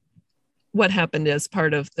what happened as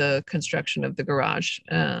part of the construction of the garage.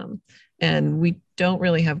 And we don't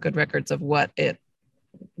really have good records of what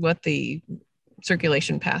the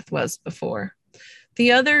circulation path was before.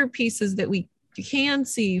 The other pieces that we can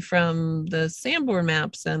see from the Sanborn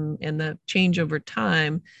maps and the change over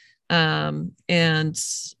time, and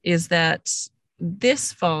is that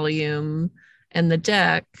this volume and the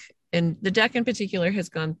deck in particular has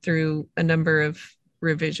gone through a number of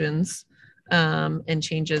revisions and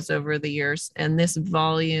changes over the years. And this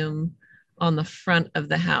volume on the front of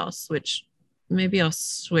the house, which maybe I'll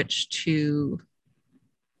switch to,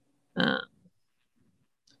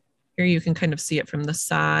 here you can kind of see it from the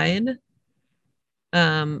side.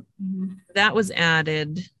 That was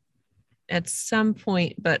added at some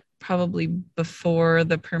point, but probably before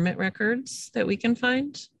the permit records that we can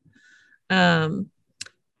find. And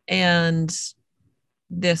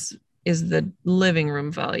this is the living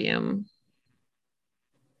room volume.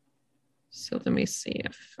 So let me see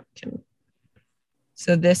if I can.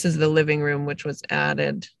 So this is the living room, which was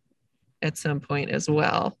added at some point as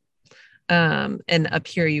well. And up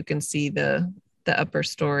here you can see the upper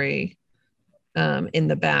story in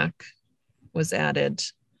the back was added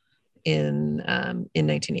in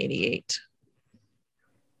 1988.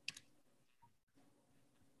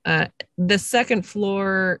 The second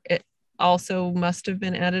floor, it also must have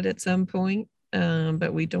been added at some point,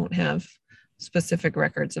 but we don't have specific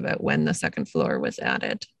records about when the second floor was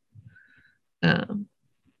added.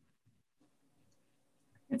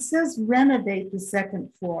 It says renovate the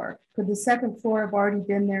second floor. Could the second floor have already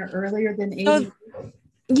been there earlier than 80?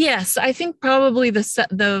 Yes, I think probably this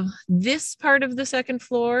part of the second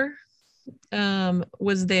floor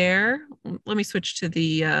was there. Let me switch to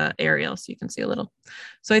the aerial so you can see a little.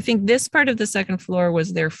 So I think this part of the second floor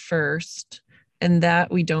was there first, and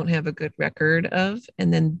that we don't have a good record of.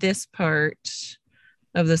 And then this part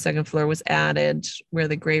of the second floor was added where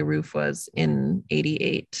the gray roof was in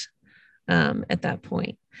 88 at that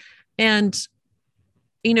point. And,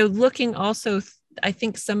 you know, looking also, I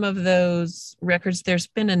think some of those records, there's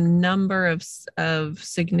been a number of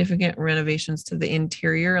significant renovations to the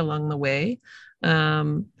interior along the way.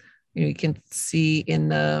 You can see in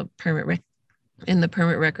the permit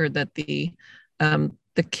record that the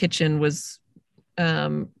kitchen was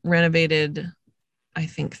renovated, I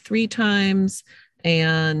think 3 times,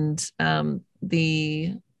 and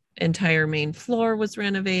the entire main floor was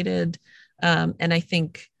renovated. And I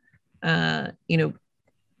think, you know,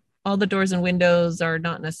 all the doors and windows are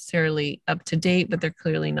not necessarily up to date, but they're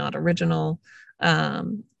clearly not original.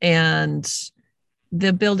 And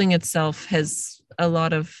the building itself has a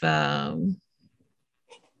lot of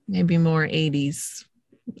maybe more 80s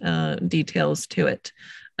details to it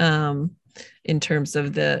in terms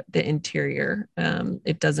of the interior.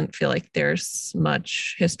 It doesn't feel like there's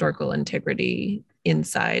much historical integrity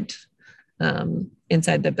inside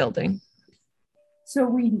the building. So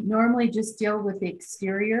we normally just deal with the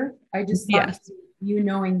exterior. I just thought, yes, you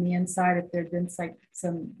knowing the inside, if there'd been like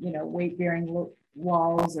some, you know, weight-bearing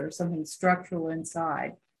walls or something structural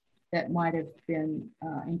inside that might have been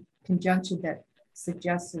in conjunction that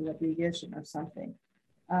suggested a revision or something.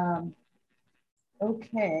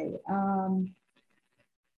 Okay, I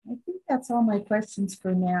think that's all my questions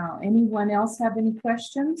for now. Anyone else have any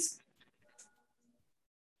questions?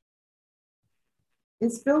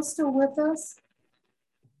 Is Bill still with us?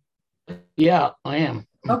 Yeah, I am.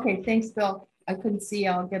 Okay, thanks, Bill. I couldn't see.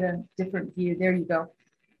 I'll get a different view. There you go.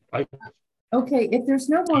 Okay, if there's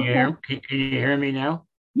no more questions. Can you hear me now?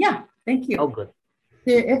 Yeah, thank you. Oh, good.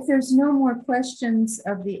 If there's no more questions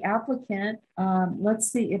of the applicant,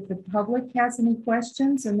 let's see if the public has any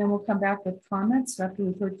questions, and then we'll come back with comments after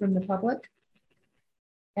we've heard from the public.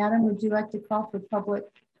 Adam, would you like to call for public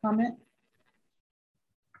comment?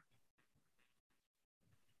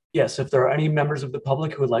 Yes, if there are any members of the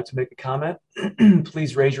public who would like to make a comment,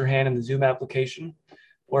 please raise your hand in the Zoom application,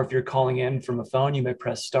 or if you're calling in from a phone, you may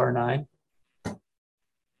press *9.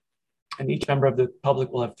 And each member of the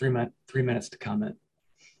public will have 3 minutes to comment.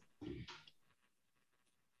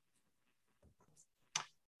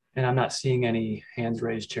 And I'm not seeing any hands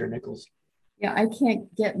raised, Chair Nichols. Yeah, I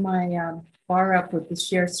can't get my bar up with the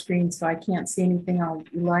share screen, so I can't see anything. I'll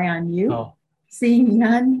rely on you. Oh, Seeing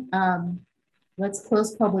none, let's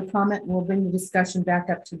close public comment and we'll bring the discussion back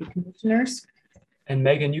up to the commissioners. and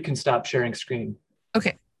Megan, you can stop sharing screen.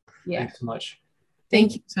 Okay. Yeah, Thanks so much.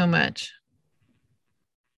 Thank you so much.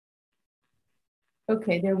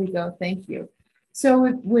 okay, there we go. Thank you. So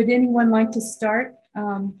would anyone like to start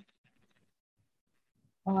on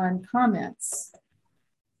comments?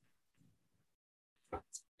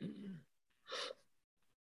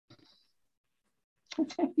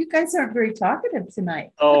 You guys aren't very talkative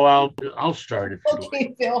tonight. Oh, I'll start if you like.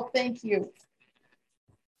 Okay, Phil, thank you.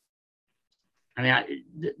 I mean,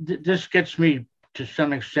 this gets me to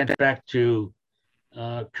some extent back to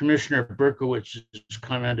Commissioner Berkowitz's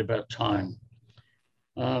comment about time.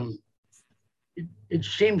 It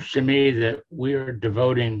seems to me that we are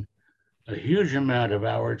devoting a huge amount of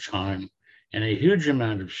our time and a huge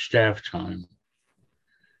amount of staff time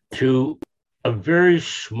to a very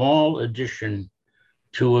small addition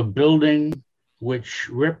to a building which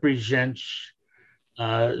represents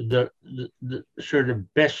the sort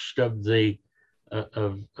of best of the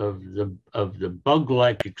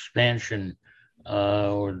bug-like expansion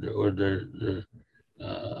or the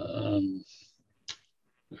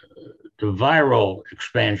viral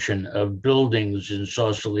expansion of buildings in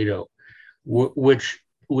Sausalito, which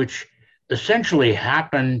essentially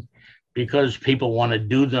happen because people want to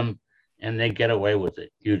do them and they get away with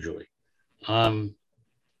it usually.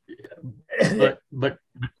 But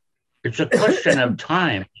it's a question of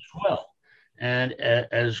time as well. And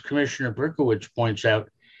as Commissioner Berkowitz points out,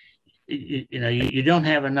 you don't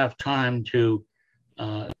have enough time to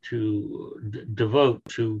devote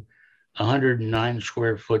to 109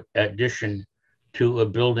 square foot addition to a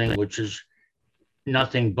building which is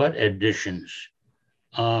nothing but additions.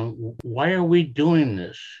 Why are we doing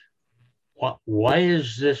this? Why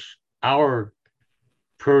is this our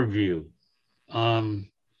purview?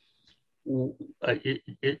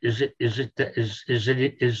 Is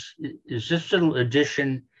this little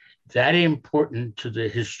addition that important to the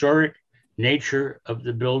historic nature of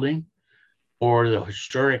the building or the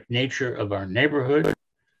historic nature of our neighborhood?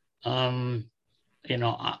 I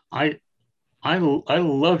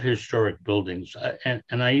love historic buildings,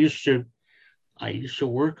 and I used to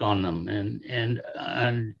work on them and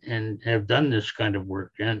have done this kind of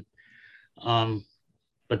work, and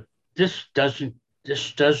but this doesn't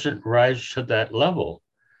rise to that level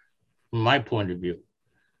from my point of view.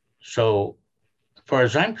 So as far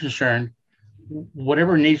as I'm concerned,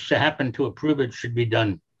 whatever needs to happen to approve it should be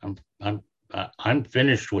done. I'm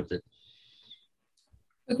finished with it.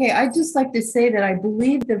 Okay, I'd just like to say that I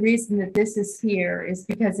believe the reason that this is here is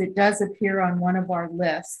because it does appear on one of our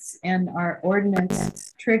lists, and our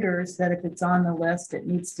ordinance triggers that if it's on the list, it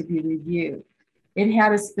needs to be reviewed. It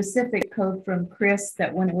had a specific code from Chris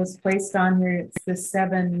that when it was placed on here, it's the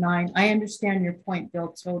 7-9. I understand your point, Bill,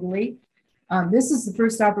 totally. This is the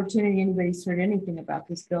first opportunity anybody's heard anything about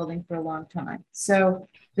this building for a long time. So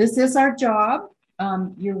this is our job.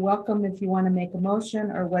 You're welcome if you want to make a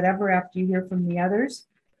motion or whatever after you hear from the others.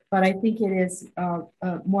 But I think it is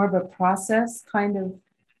more of a process kind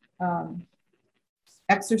of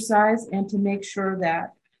exercise, and to make sure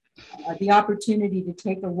that the opportunity to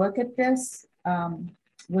take a look at this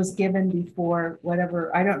was given before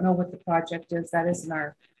whatever, I don't know what the project is, that isn't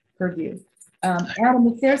our purview. Adam,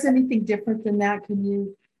 if there's anything different than that, can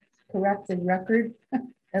you correct the record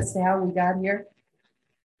as to how we got here?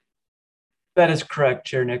 That is correct,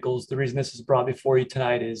 Chair Nichols. The reason this is brought before you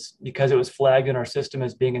tonight is because it was flagged in our system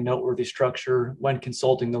as being a noteworthy structure when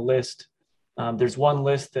consulting the list. There's one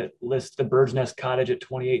list that lists the Bird's Nest Cottage at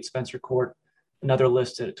 28 Spencer Court, another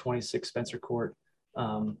listed at 26 Spencer Court.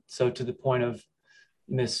 So to the point of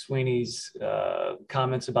Ms. Sweeney's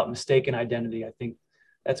comments about mistaken identity, I think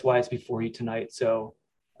that's why it's before you tonight. So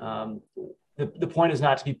the point is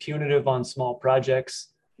not to be punitive on small projects.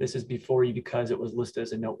 This is before you because it was listed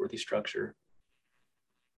as a noteworthy structure.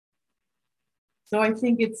 So I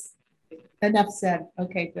think it's enough said.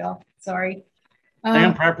 Okay, Bill, sorry. I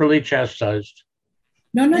am properly chastised.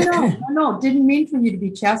 No. Didn't mean for you to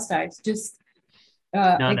be chastised. Just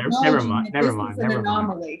no, never mind. Never mind. An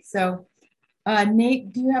anomaly. So,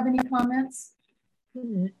 Nate, do you have any comments?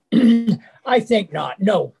 I think not.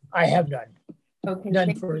 No, I have none. Okay.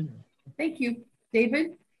 None further. Thank you,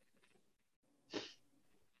 David.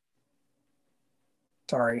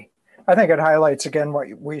 Sorry. I think it highlights again what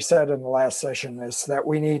we said in the last session, is that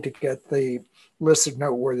we need to get the list of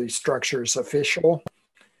noteworthy structures official,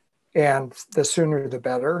 and the sooner the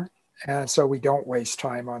better. And so we don't waste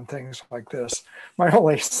time on things like this. My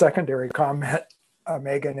only secondary comment,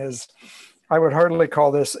 Megan, is I would hardly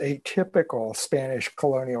call this a typical Spanish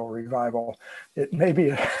colonial revival. It may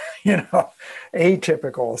be,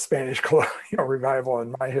 atypical Spanish colonial revival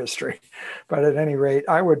in my history. But at any rate,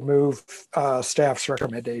 I would move staff's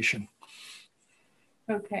recommendation.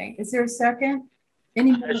 Okay, is there a second?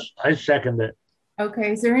 I second it.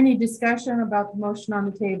 Okay, is there any discussion about the motion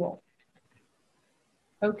on the table?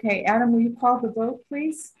 Okay, Adam, will you call the vote,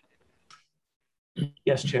 please?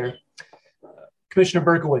 Yes, Chair. Commissioner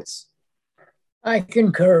Berkowitz. I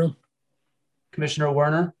concur. Commissioner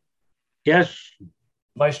Werner. Yes.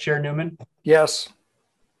 Vice Chair Newman. Yes.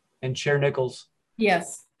 And Chair Nichols.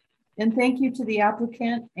 Yes. And thank you to the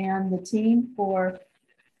applicant and the team for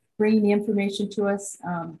bringing the information to us.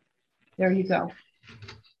 There you go.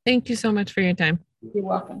 Thank you so much for your time. You're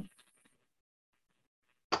welcome.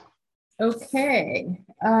 Okay,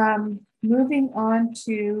 moving on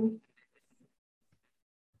to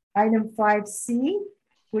item 5C,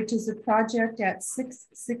 which is a project at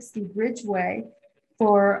 660 Bridgeway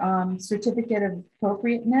for certificate of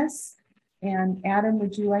appropriateness. And Adam,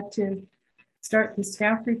 would you like to start the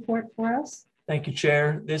staff report for us? Thank you,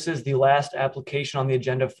 Chair. This is the last application on the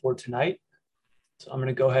agenda for tonight. So I'm going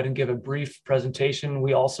to go ahead and give a brief presentation.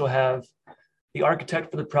 We also have the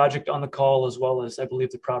architect for the project on the call, as well as, I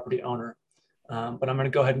believe, the property owner. But I'm going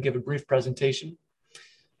to go ahead and give a brief presentation.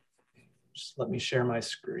 Just let me share my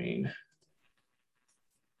screen.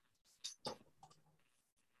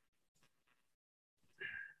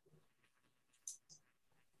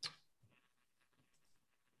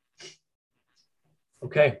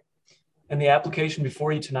 Okay. And the application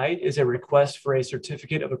before you tonight is a request for a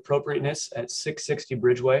certificate of appropriateness at 660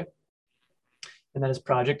 Bridgeway. And that is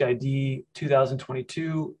project ID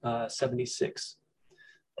 2022-76.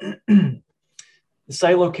 The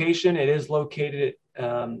site location, it is located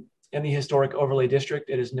in the historic overlay district.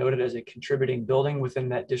 It is noted as a contributing building within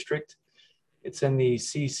that district. It's in the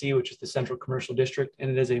CC, which is the Central Commercial District, and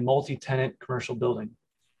it is a multi-tenant commercial building.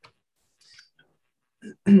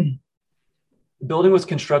 The building was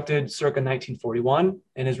constructed circa 1941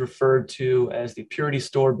 and is referred to as the Purity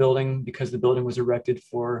Store building because the building was erected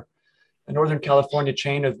for a Northern California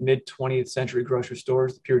chain of mid-20th century grocery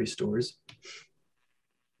stores, the Purity Stores.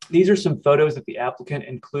 These are some photos that the applicant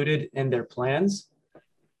included in their plans.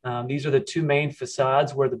 These are the two main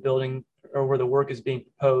facades where the building or where the work is being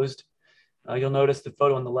proposed. You'll notice the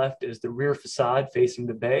photo on the left is the rear facade facing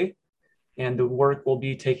the bay, and the work will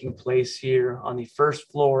be taking place here on the first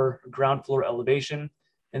floor, ground floor elevation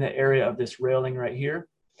in the area of this railing right here.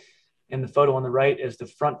 And the photo on the right is the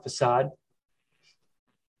front facade.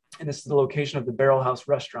 And this is the location of the Barrel House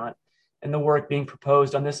restaurant. And the work being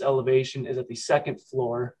proposed on this elevation is at the second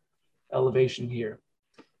floor elevation here.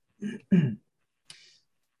 The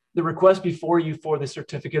request before you for the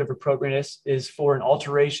certificate of appropriateness is for an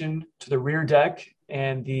alteration to the rear deck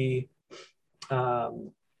and the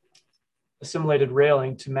assimilated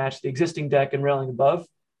railing to match the existing deck and railing above,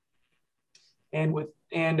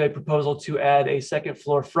 and a proposal to add a second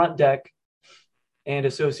floor front deck and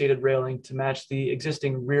associated railing to match the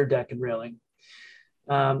existing rear deck and railing.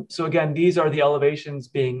 So again, these are the elevations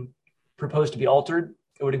being proposed to be altered.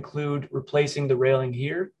 It would include replacing the railing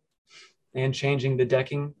here and changing the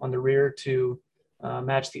decking on the rear to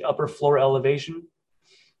match the upper floor elevation.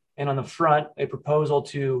 And on the front, a proposal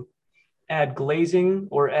to add glazing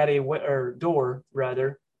or add a door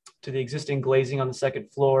rather to the existing glazing on the second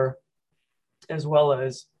floor, as well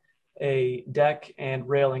as a deck and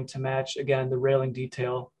railing to match, again, the railing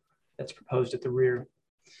detail that's proposed at the rear.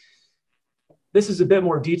 This is a bit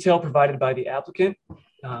more detail provided by the applicant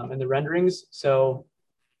in the renderings. So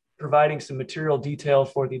providing some material detail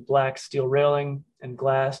for the black steel railing and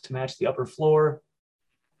glass to match the upper floor.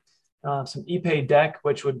 Some Ipe deck,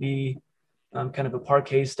 which would be kind of a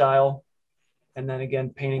parquet style. And then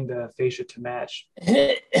again, painting the fascia to match.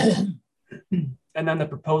 And then the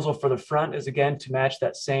proposal for the front is again to match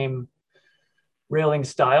that same railing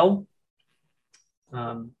style.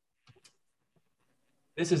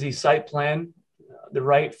 This is the site plan. The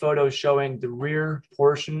right photo showing the rear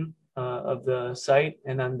portion of the site,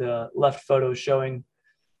 and then the left photo showing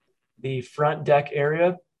the front deck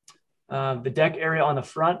area. The deck area on the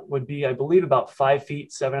front would be, I believe, about 5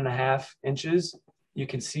 feet, 7.5 inches. You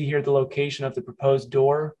can see here the location of the proposed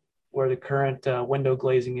door where the current window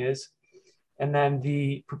glazing is. And then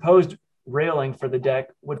the proposed railing for the deck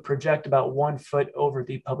would project about 1 foot over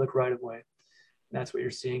the public right-of-way. And that's what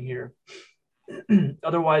you're seeing here.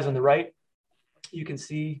 Otherwise, on the right, you can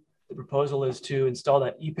see the proposal is to install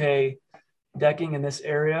that Ipe decking in this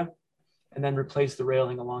area and then replace the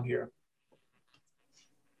railing along here.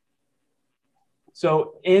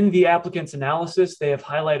 So in the applicant's analysis, they have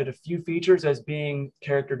highlighted a few features as being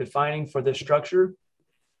character defining for this structure.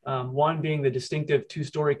 One being the distinctive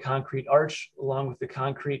two-story concrete arch along with the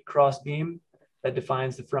concrete cross beam that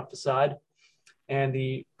defines the front facade and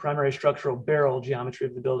the primary structural barrel geometry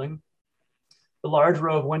of the building. The large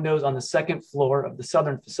row of windows on the second floor of the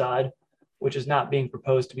southern facade, which is not being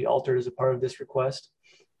proposed to be altered as a part of this request.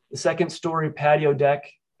 The second story patio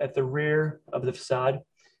deck at the rear of the facade,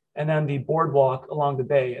 and then the boardwalk along the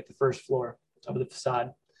bay at the first floor of the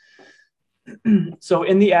facade. So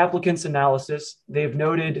in the applicant's analysis, they've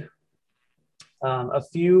noted a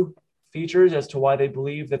few features as to why they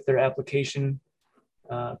believe that their application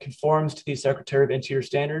conforms to the Secretary of Interior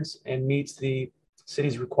standards and meets the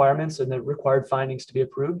city's requirements and the required findings to be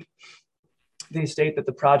approved. They state that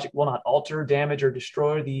the project will not alter, damage, or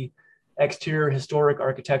destroy the exterior historic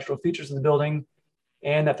architectural features of the building,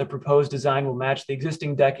 and that the proposed design will match the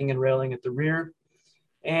existing decking and railing at the rear,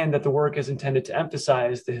 and that the work is intended to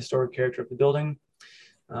emphasize the historic character of the building.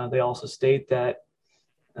 They also state that,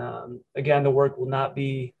 again, the work will not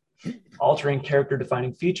be altering character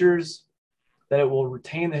defining features, that it will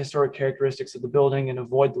retain the historic characteristics of the building and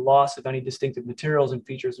avoid the loss of any distinctive materials and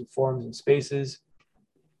features and forms and spaces,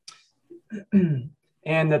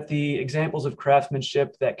 and that the examples of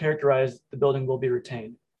craftsmanship that characterize the building will be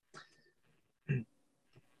retained.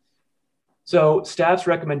 So staff's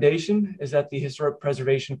recommendation is that the Historic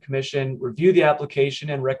Preservation Commission review the application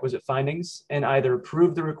and requisite findings and either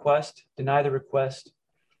approve the request, deny the request,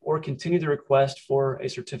 or continue the request for a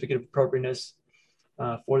certificate of appropriateness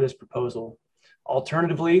for this proposal.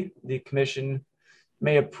 Alternatively, the commission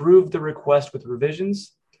may approve the request with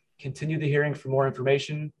revisions, continue the hearing for more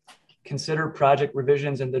information, consider project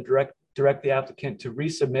revisions, and direct the applicant to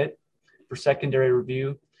resubmit for secondary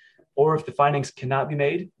review, or if the findings cannot be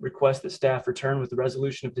made, request that staff return with a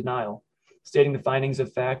resolution of denial, stating the findings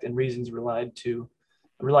of fact and reasons relied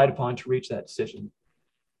upon to reach that decision.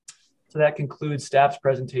 So that concludes staff's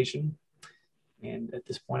presentation. And at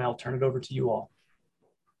this point, I'll turn it over to you all.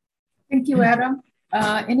 Thank you, Adam.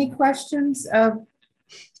 Any questions of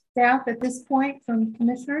staff at this point from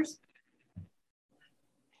commissioners?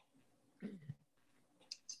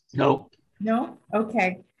 No. No?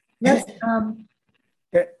 Okay. Yes.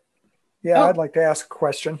 Yeah, Oh. I'd like to ask a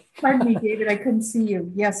question. Pardon me, David, I couldn't see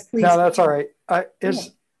you. Yes, please. No, that's all right.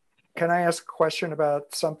 Can I ask a question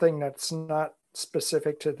about something that's not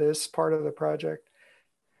specific to this part of the project?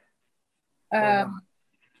 Does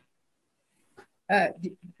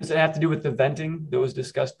it have to do with the venting that was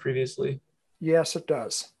discussed previously? Yes, it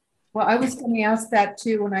does. Well, I was going to ask that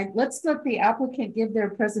too. Let's let the applicant give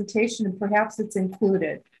their presentation and perhaps it's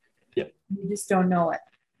included. Yep. We just don't know it.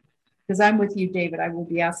 Because I'm with you, David. I will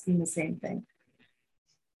be asking the same thing.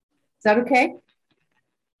 Is that okay?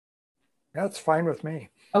 That's fine with me.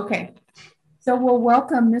 Okay. So we'll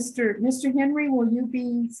welcome Mr. Henry. Will you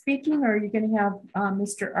be speaking, or are you going to have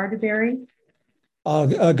Mr. Arterberry?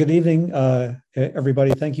 Good evening,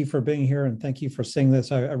 everybody. Thank you for being here and thank you for seeing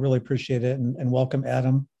this. I really appreciate it, and welcome,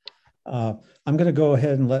 Adam. I'm going to go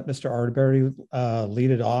ahead and let Mr. Arterberry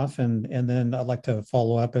lead it off, and then I'd like to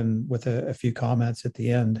follow up with a few comments at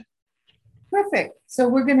the end. Perfect. So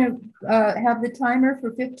we're going to have the timer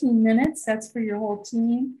for 15 minutes. That's for your whole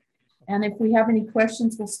team. And if we have any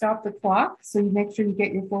questions, we'll stop the clock. So you make sure you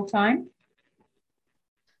get your full time.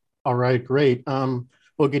 All right, great.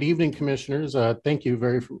 Well, good evening, commissioners. Thank you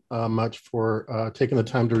very much for taking the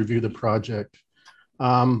time to review the project.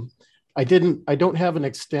 I don't have an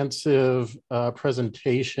extensive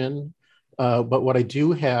presentation, but what I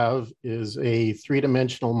do have is a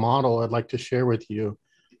three-dimensional model I'd like to share with you.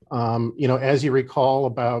 As you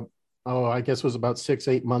recall, I guess it was about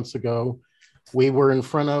 6-8 months ago, we were in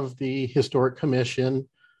front of the Historic Commission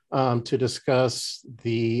to discuss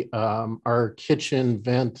our kitchen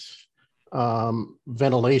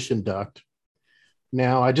ventilation duct.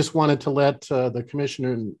 Now, I just wanted to let the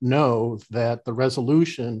commissioner know that the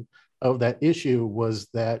resolution of that issue was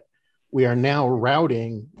that we are now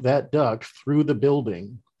routing that duct through the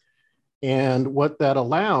building. And what that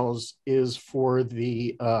allows is for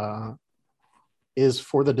the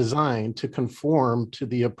design to conform to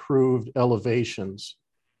the approved elevations.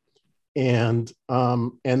 And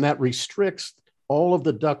that restricts all of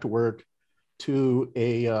the ductwork to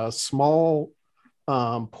a small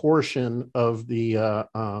portion of the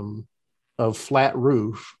flat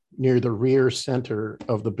roof near the rear center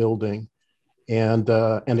of the building. And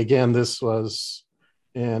again, it's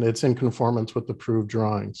in conformance with the approved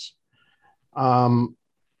drawings.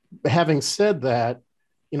 Having said that,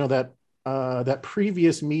 that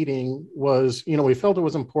previous meeting was, we felt it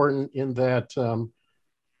was important in that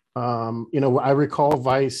I recall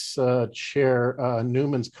Vice Chair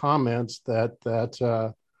Newman's comments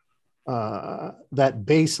that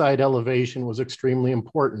bayside elevation was extremely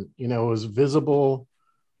important. It was visible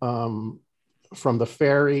from the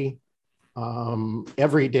ferry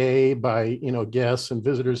every day by guests and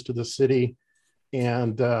visitors to the city,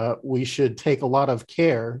 and we should take a lot of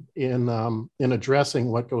care in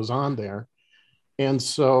addressing what goes on there. And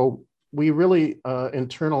so we really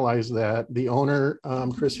internalized that. The owner,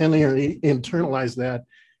 Chris Henley, internalized that.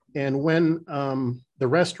 And when the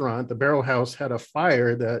restaurant, the Barrel House, had a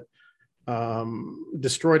fire that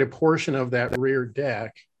destroyed a portion of that rear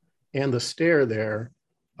deck and the stair there,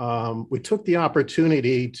 we took the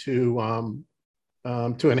opportunity to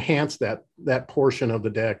enhance that portion of the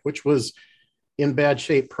deck, which was in bad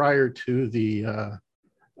shape prior to the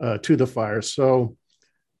fire. So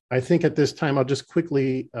I think at this time I'll just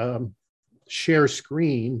quickly share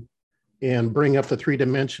screen and bring up the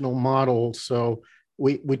three-dimensional model. So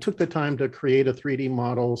we took the time to create a 3D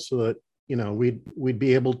model so that we'd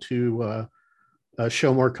be able to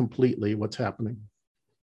show more completely what's happening.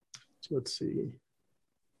 So let's see,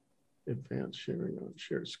 advanced sharing on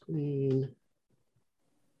share screen.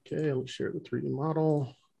 Okay, let's share the 3D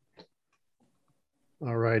model.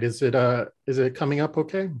 All right, is it coming up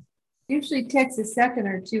okay? Usually takes a second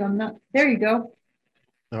or two. There you go.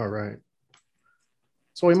 All right.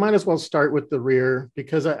 So we might as well start with the rear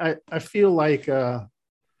because I feel like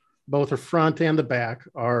both the front and the back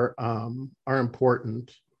are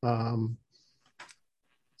important.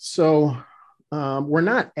 So we're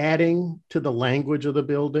not adding to the language of the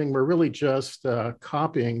building. We're really just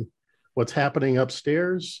copying what's happening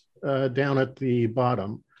upstairs down at the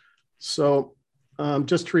bottom. So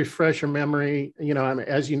just to refresh your memory,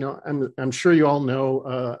 as you know, I'm sure you all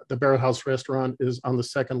know the Barrel House restaurant is on the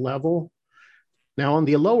second level. Now on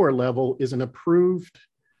the lower level is an approved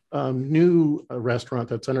new restaurant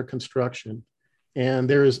that's under construction. And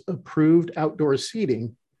there is approved outdoor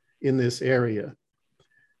seating in this area.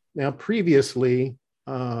 Now previously,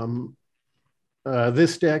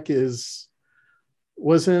 this deck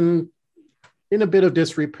was in a bit of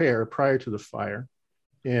disrepair prior to the fire.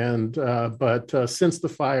 And but since the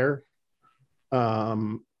fire,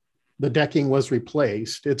 the decking was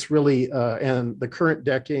replaced. It's really, and the current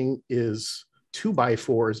decking is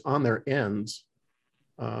 2x4s on their ends,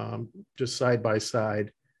 just side by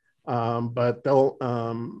side. But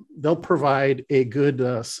they'll provide a good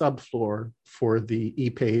subfloor for the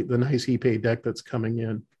Ipe, the nice Ipe deck that's coming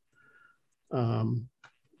in.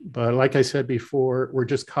 But like I said before, we're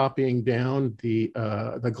just copying down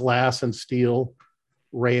the glass and steel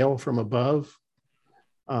rail from above.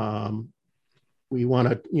 We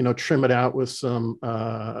want to trim it out with some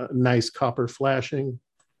nice copper flashing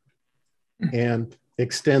and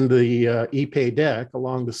extend the Ipe deck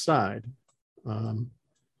along the side.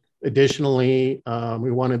 Additionally,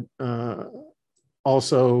 we want to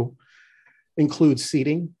also include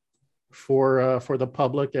seating for the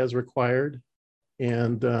public as required,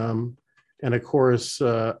 and of course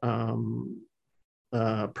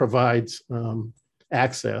provides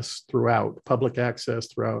access throughout, public access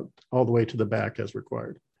throughout, all the way to the back as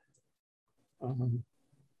required.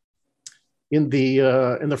 In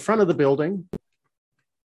the front of the building,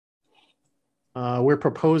 we're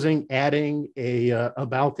proposing adding a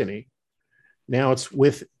balcony. Now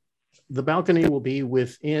the balcony will be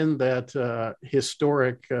within that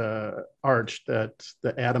historic arch that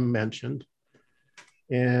Adam mentioned,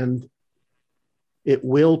 and it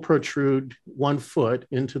will protrude 1 foot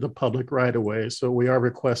into the public right of way. So we are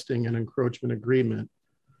requesting an encroachment agreement.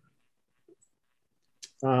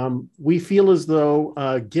 We feel as though,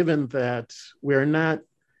 given that we're not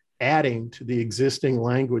adding to the existing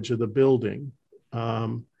language of the building,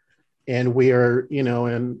 and we are,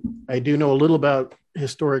 and I do know a little about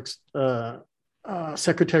historic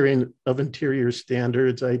Secretary of Interior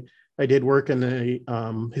standards. I did work in a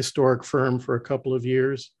historic firm for a couple of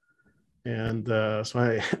years. And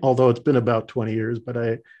so although it's been about 20 years, but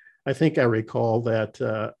I think I recall that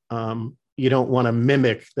you don't want to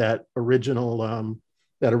mimic that original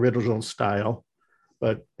style,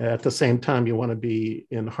 but at the same time, you want to be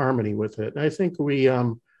in harmony with it. And I think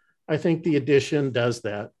I think the addition does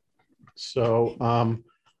that. So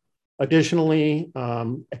additionally,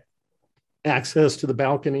 access to the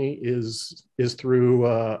balcony is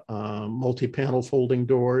through multi-panel folding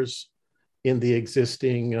doors in the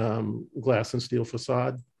existing glass and steel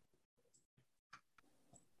facade.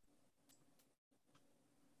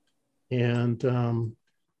 And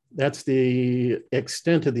that's the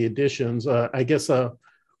extent of the additions. I guess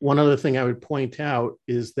one other thing I would point out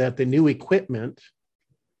is that the new equipment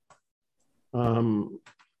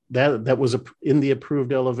that was in the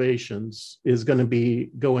approved elevations is going to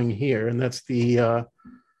be going here, and that's the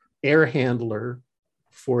air handler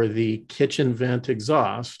for the kitchen vent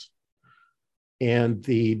exhaust. And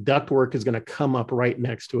the ductwork is going to come up right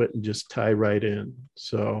next to it and just tie right in.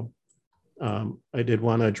 So I did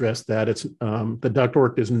want to address that. It's the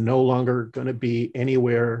ductwork is no longer going to be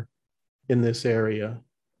anywhere in this area.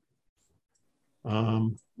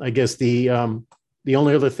 I guess the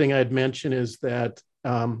only other thing I'd mention is that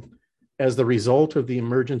as the result of the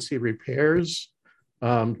emergency repairs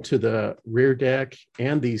to the rear deck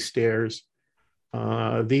and these stairs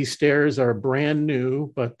are brand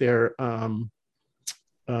new, but they're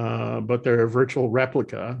a virtual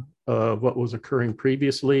replica of what was occurring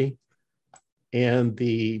previously. And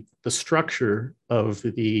the structure of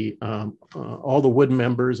the all the wood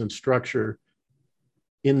members and structure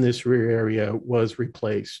in this rear area was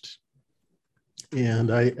replaced. And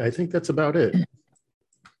I think that's about it.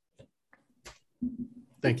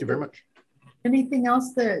 Thank you very much. Anything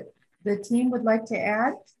else that the team would like to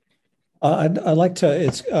add? I'd like to,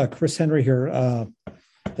 it's Chris Henry here.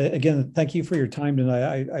 Again, thank you for your time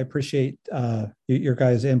tonight. I appreciate your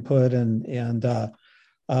guys' input, and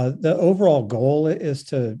the overall goal is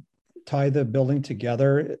to tie the building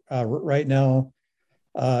together. Right now,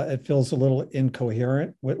 it feels a little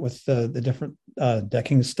incoherent with the different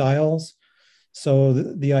decking styles. So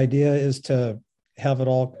the idea is to have it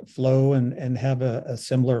all flow and have a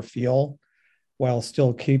similar feel while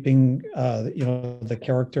still keeping the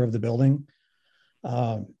character of the building.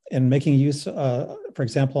 And making use, for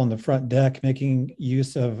example, on the front deck, making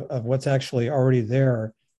use of what's actually already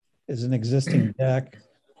there is an existing deck.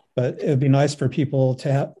 But it would be nice for people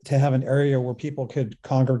to have an area where people could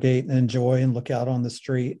congregate and enjoy and look out on the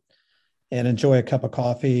street and enjoy a cup of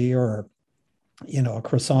coffee or, a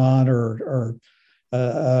croissant or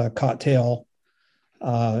a cocktail,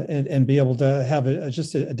 and be able to have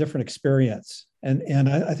just a different experience. And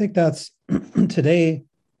I think that's today,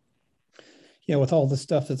 with all the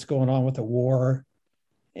stuff that's going on with the war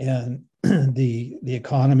and the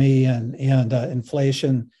economy and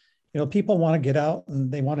inflation, people want to get out and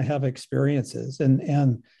they want to have experiences,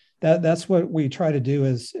 and that's what we try to do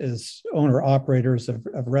as owner operators of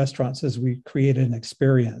restaurants, is we create an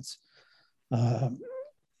experience,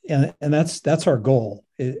 and that's our goal.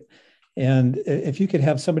 And if you could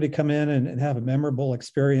have somebody come in and have a memorable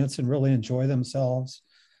experience and really enjoy themselves,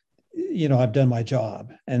 I've done my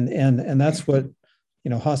job. And that's what,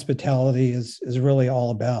 hospitality is really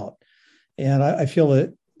all about. And I feel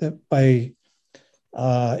that by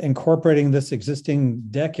incorporating this existing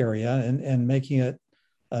deck area and making it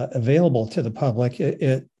available to the public,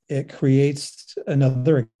 it creates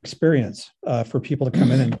another experience for people to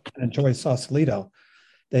come in and enjoy Sausalito.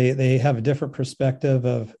 They have a different perspective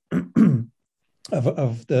of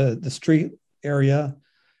the street area,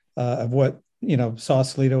 of what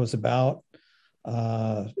Sausalito is about.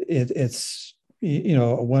 It's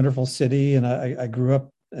a wonderful city, and I grew up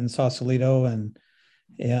in Sausalito, and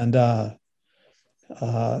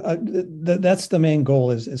that's the main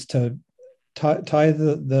goal, is to tie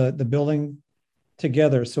the building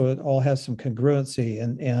together so it all has some congruency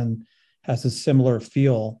and has a similar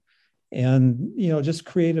feel, and just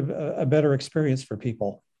create a better experience for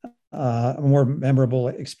people, a more memorable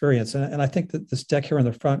experience. And I think that this deck here in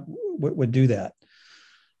the front would do that.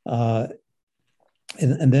 And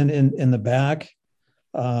then in the back,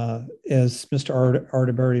 as Mr.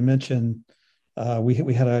 Arterberry mentioned,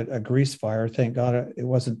 we had a grease fire. Thank God it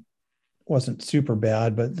wasn't super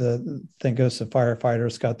bad, but thank goodness the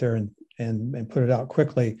firefighters got there and put it out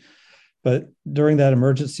quickly. But during that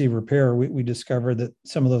emergency repair, we discovered that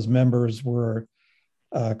some of those members were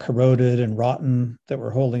corroded and rotten that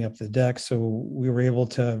were holding up the deck. So we were able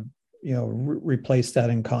to, replace that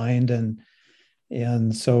in kind.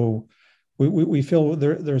 And so we feel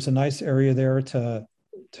there's a nice area there to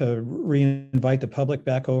re-invite the public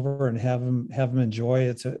back over and have them enjoy.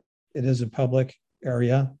 It is a public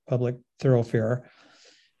area, public thoroughfare,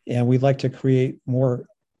 and we'd like to create more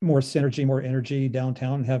synergy, more energy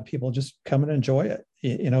downtown, and have people just come and enjoy it.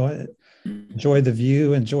 Enjoy the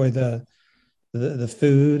view, enjoy the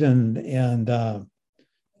food, and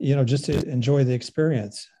just to enjoy the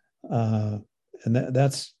experience. And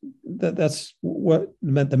that's what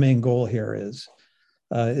the main goal here is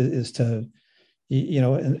to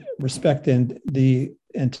respect the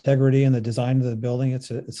integrity and the design of the building.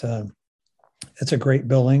 It's a great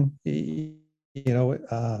building.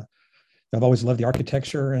 I've always loved the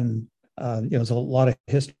architecture, and there's a lot of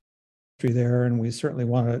history there, and we certainly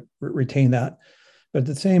want to retain that. But at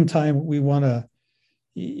the same time, we want to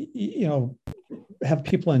you know, have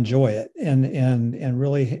people enjoy it and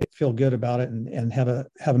really feel good about it and have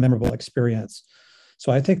a memorable experience.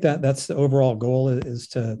 So I think that that's the overall goal, is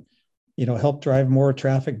to, you know, help drive more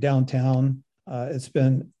traffic downtown. It's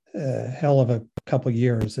been a hell of a couple of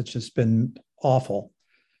years. It's just been awful,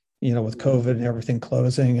 you know, with COVID and everything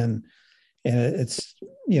closing, and it's,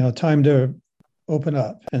 you know, time to open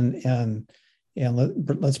up and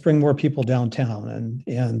let's bring more people downtown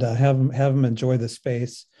and have them enjoy the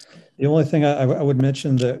space. The only thing I would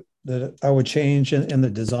mention that I would change in the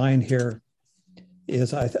design here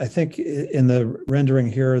is I think in the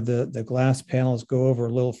rendering here, the glass panels go over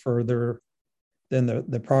a little further than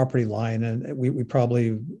the property line, and we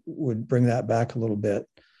probably would bring that back a little bit.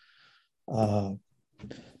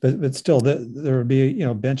 But still, there would be, you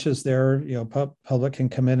know, benches there. You know, public can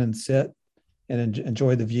come in and sit and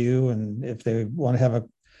enjoy the view, and if they want to have a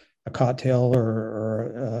cocktail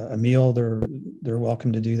or a meal, they're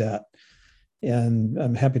welcome to do that. And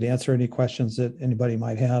I'm happy to answer any questions that anybody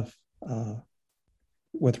might have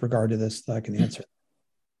with regard to this that I can answer.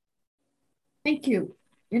 Thank you.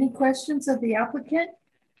 Any questions of the applicant?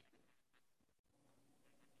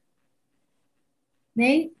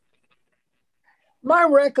 Nate? My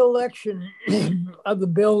recollection of the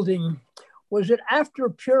building was that after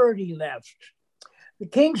Purity left, the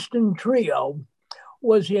Kingston Trio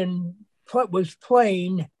was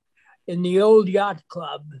playing in the old yacht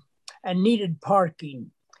club and needed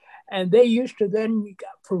parking. And they used to then,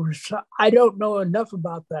 I don't know enough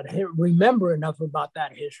about that, remember enough about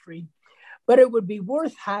that history, but it would be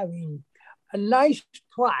worth having a nice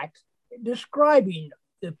plaque describing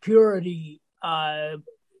the Purity the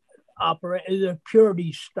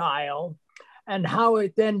Purity style and how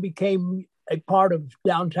it then became a part of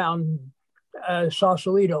downtown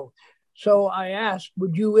Sausalito. So I asked,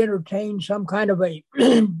 would you entertain some kind of a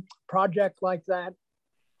project like that?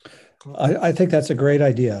 I think that's a great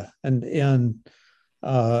idea, and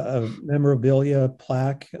a memorabilia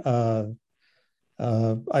plaque. I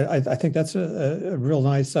think that's a real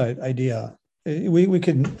nice idea. We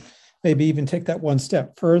could maybe even take that one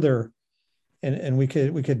step further, and we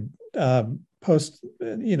could post,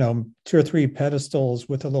 you know, 2 or 3 pedestals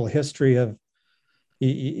with a little history of,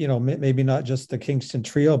 you know, maybe not just the Kingston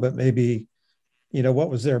Trio, but maybe, you know, what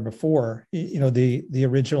was there before, you know, the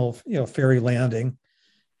original, you know, ferry landing.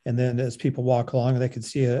 And then as people walk along, they could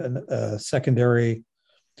see a secondary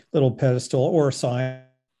little pedestal or a sign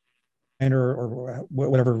or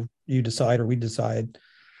whatever you decide or we decide.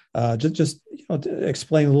 Just you know, to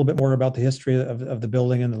explain a little bit more about the history of the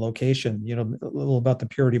building and the location, you know, a little about the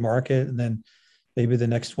Purity Market, and then maybe the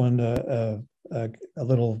next one, a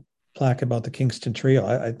little plaque about the Kingston Trio.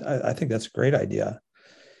 I think that's a great idea.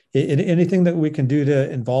 Anything that we can do to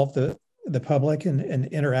involve the public in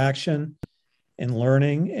interaction and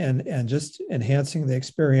learning and just enhancing the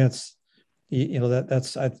experience, you know,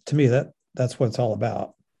 that's to me, that's what it's all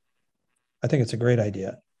about. I think it's a great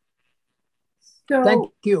idea. So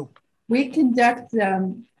thank you. We conduct,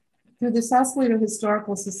 through the Sausalito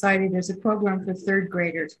Historical Society, there's a program for 3rd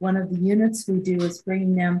graders. One of the units we do is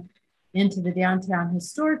bringing them into the downtown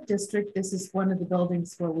historic district. This is one of the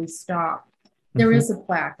buildings where we stop. There is a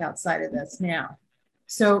plaque outside of this now.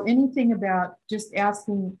 So anything about just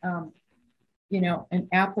asking, you know, an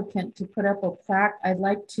applicant to put up a plaque, I'd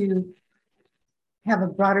like to have a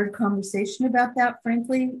broader conversation about that,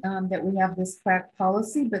 frankly, that we have this plaque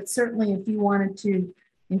policy, but certainly if you wanted to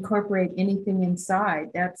incorporate anything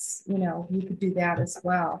inside, that's, you know, you could do that as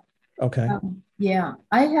well. Okay. Yeah,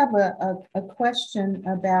 I have a question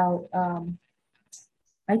about,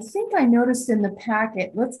 I think I noticed in the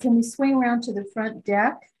packet, can we swing around to the front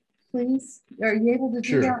deck, please? Are you able to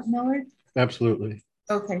do that, Millard? Absolutely.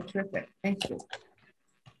 Okay, terrific, thank you.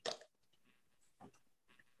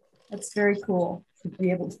 That's very cool to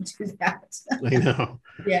be able to do that. I know.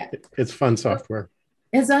 Yeah. It's fun software.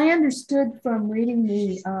 As I understood from reading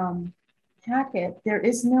the packet, there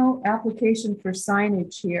is no application for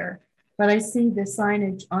signage here, but I see the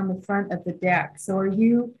signage on the front of the deck. So are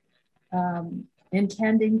you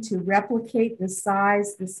intending to replicate the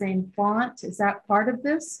size, the same font? Is that part of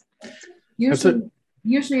this?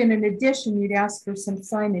 Usually in an addition, you'd ask for some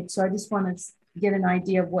signage. So I just want to get an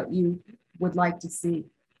idea of what you would like to see.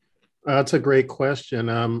 That's a great question.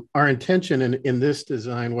 Our intention in this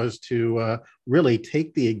design was to really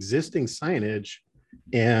take the existing signage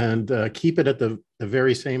and keep it at the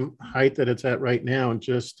very same height that it's at right now, and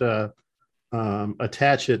just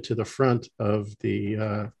attach it to the front of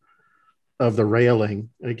the railing.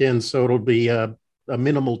 Again, so it'll be a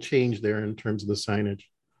minimal change there in terms of the signage.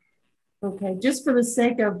 Okay, just for the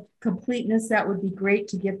sake of completeness, that would be great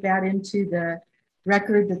to get that into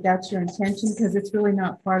record that that's your intention, because it's really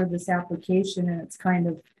not part of this application, and it's kind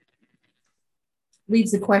of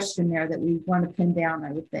leaves a question there that we want to pin down,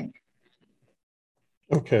 I would think.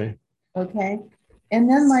 Okay. Okay. And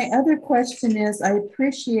then my other question is, I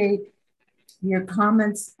appreciate your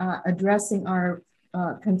comments addressing our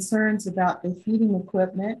concerns about the heating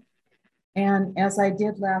equipment. And as I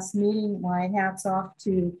did last meeting, my hat's off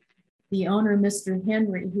to the owner, Mr.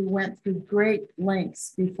 Henry, who went through great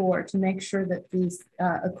lengths before to make sure that these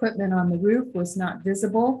equipment on the roof was not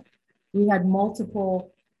visible. We had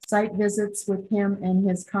multiple site visits with him and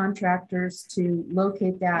his contractors to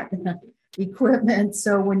locate that equipment.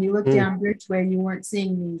 So when you look down Bridgeway, you weren't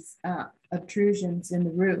seeing these obtrusions in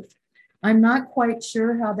the roof. I'm not quite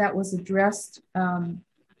sure how that was addressed on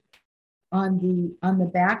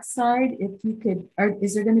the back side. If you could,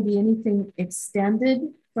 is there going to be anything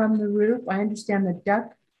extended from the roof? I understand the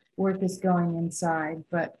duct work is going inside,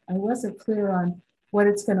 but I wasn't clear on what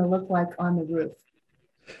it's going to look like on the roof.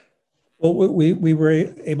 Well, we were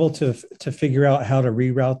able to figure out how to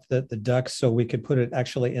reroute the ducts so we could put it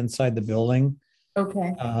actually inside the building.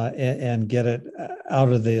 Okay. And get it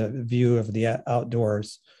out of the view of the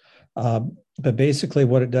outdoors. But basically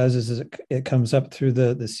what it does is it comes up through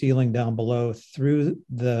the ceiling down below, through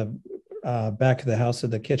the back of the house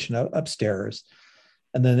of the kitchen upstairs,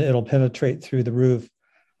 and then it'll penetrate through the roof.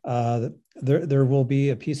 There will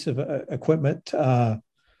be a piece of equipment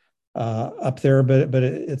up there, but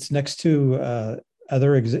it's next to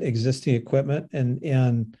other existing equipment,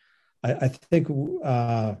 and I think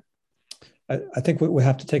I think we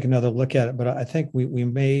have to take another look at it. But I think we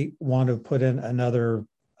may want to put in another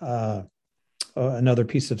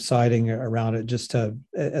piece of siding around it, just to,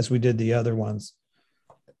 as we did the other ones.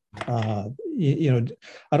 You know,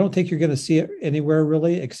 I don't think you're going to see it anywhere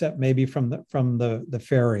really, except maybe from the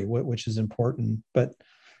ferry, which is important. But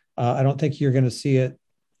I don't think you're going to see it.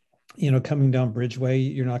 You know, coming down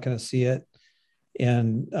Bridgeway, you're not going to see it,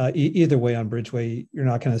 and either way on Bridgeway, you're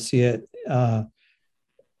not going to see it.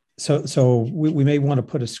 So we may want to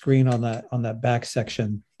put a screen on that back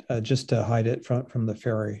section just to hide it from the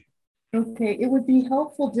ferry. Okay, it would be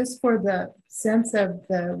helpful just for the sense of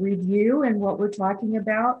the review and what we're talking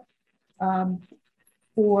about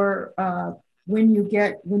for when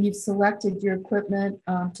you've selected your equipment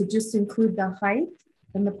to just include the height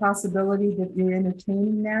and the possibility that you're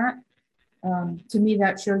entertaining that. To me,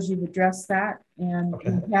 that shows you've addressed that, and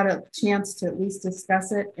you've had a chance to at least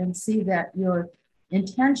discuss it and see that your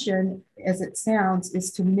intention, as it sounds,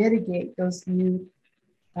 is to mitigate those new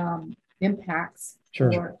impacts.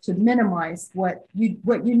 Sure. Or to minimize what you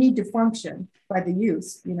need to function by the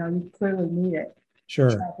use. You know, you clearly need it.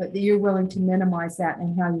 Sure. But you're willing to minimize that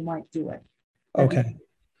and how you might do it. Okay.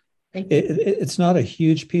 It's not a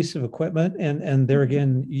huge piece of equipment, and there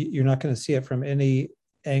again, you're not going to see it from any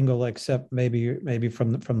angle except maybe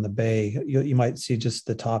from the bay. You might see just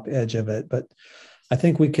the top edge of it, but I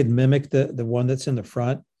think we could mimic the one that's in the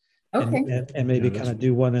front, and maybe kind of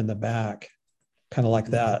do one in the back, kind of like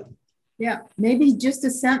that. Yeah, maybe just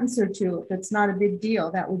a sentence or two if it's not a big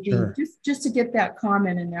deal. That would be just to get that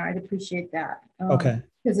comment in there. I'd appreciate that. Okay.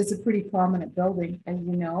 Because it's a pretty prominent building, as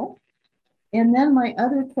you know. And then my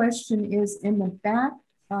other question is in the back,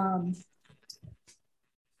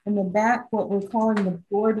 what we're calling the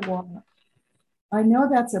boardwalk. I know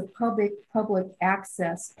that's a public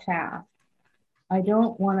access path. I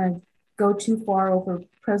don't want to go too far over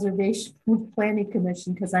Preservation Planning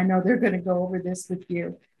Commission because I know they're going to go over this with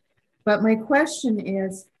you. But my question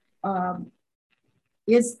is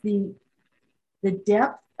the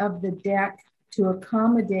depth of the deck to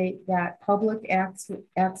accommodate that public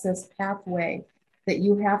access pathway that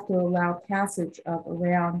you have to allow passage of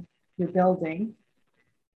around your building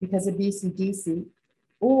because of BCDC,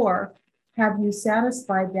 or have you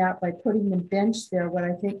satisfied that by putting the bench there,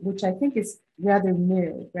 which I think is rather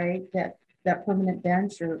new, right? That permanent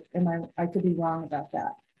bench, or I could be wrong about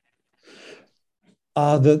that.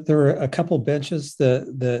 There are a couple benches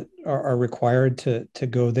that are required to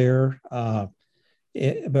go there,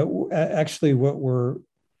 but actually, what we're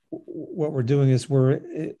doing is we're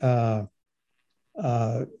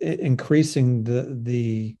increasing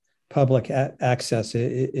the public access,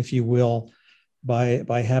 if you will,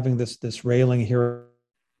 by having this railing here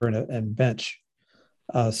and bench.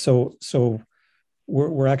 So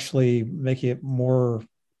we're actually making it more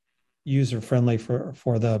user-friendly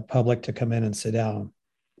for the public to come in and sit down.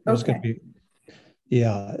 There's going to be,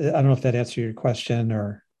 I don't know if that answered your question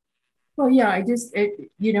or. Well, yeah, I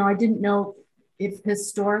didn't know if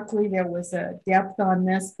historically there was a depth on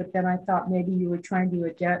this, but then I thought maybe you were trying to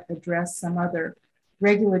address some other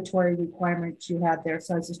regulatory requirements you had there.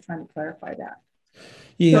 So I was just trying to clarify that.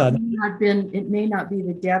 Yeah, So it may not be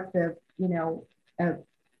the depth of, you know, a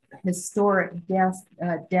historic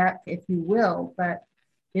deck, if you will, but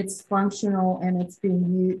it's functional and it's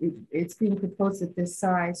being proposed at this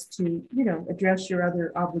size to, you know, address your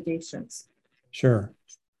other obligations sure.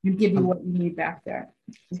 and give you what you need back there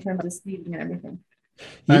in terms of speeding and everything.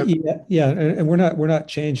 Yeah, and we're not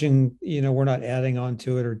changing, you know, we're not adding on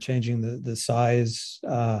to it or changing the size.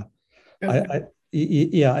 Yeah,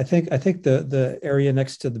 I think the area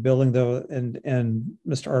next to the building though, and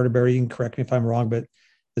Mr. Arterberry, you can correct me if I'm wrong, but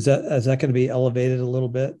is that going to be elevated a little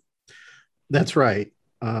bit? That's right.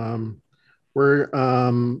 Because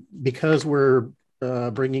we're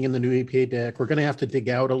bringing in the new EPA deck, we're going to have to dig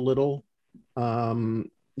out a little,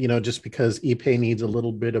 you know, just because EPA needs a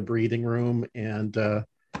little bit of breathing room. And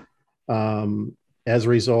as a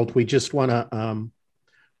result, we just want to,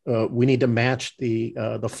 we need to match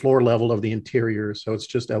the floor level of the interior. So it's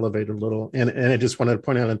just elevated a little. And I just wanted to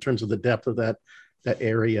point out in terms of the depth of that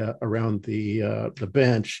area around the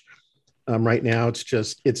bench. Right now,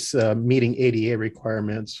 it's meeting ADA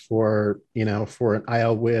requirements for, you know, for an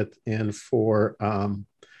aisle width and for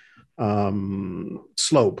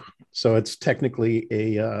slope. So it's technically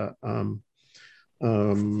what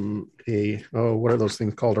are those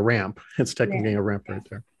things called? A ramp. It's technically a ramp right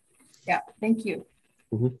there. Yeah, thank you.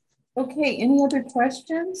 Mm-hmm. Okay, any other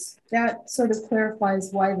questions? That sort of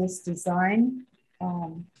clarifies why this design,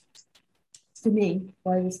 to me,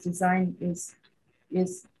 why this design is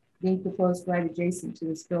being proposed right adjacent to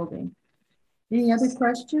this building. Any other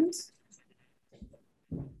questions?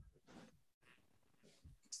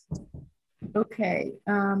 Okay.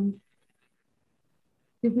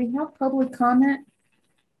 Did we have public comment?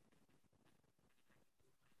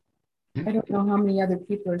 I don't know how many other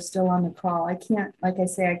people are still on the call. I can't, like I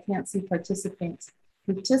say, I can't see participants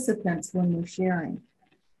when we're sharing.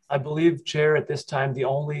 I believe, Chair, at this time, the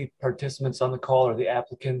only participants on the call are the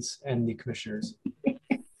applicants and the commissioners.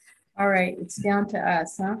 All right, it's down to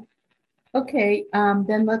us, huh? Okay,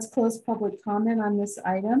 then let's close public comment on this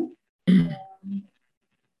item. I'm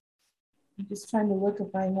just trying to look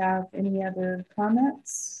if I have any other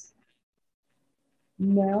comments.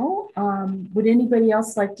 No. Would anybody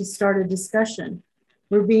else like to start a discussion?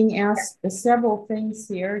 We're being asked several things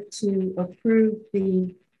here to approve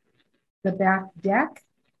the back deck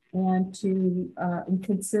and to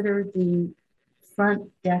consider the front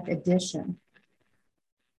deck addition.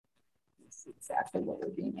 That's exactly what we're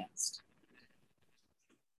being asked.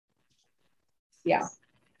 Yeah.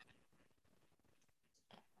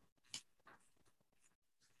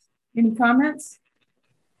 Any comments?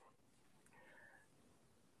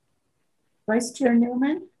 Vice Chair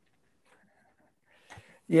Newman?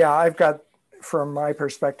 Yeah, I've got, from my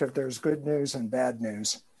perspective, there's good news and bad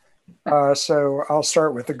news. So I'll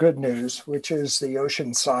start with the good news, which is the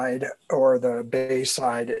ocean side or the bay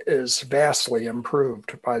side is vastly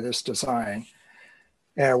improved by this design.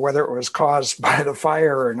 Whether it was caused by the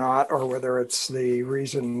fire or not, or whether it's the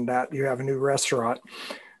reason that you have a new restaurant,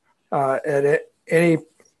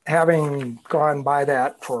 having gone by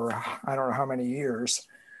that for I don't know how many years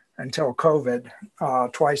until COVID,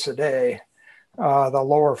 twice a day, the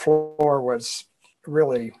lower floor was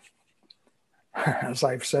really, as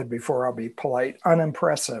I've said before, I'll be polite,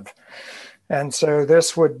 unimpressive. And so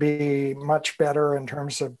this would be much better in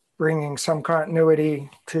terms of bringing some continuity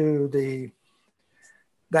to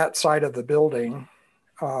that side of the building.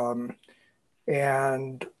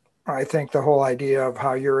 And I think the whole idea of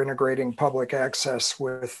how you're integrating public access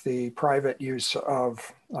with the private use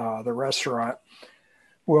of the restaurant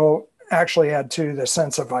will actually add to the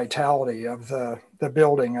sense of vitality of the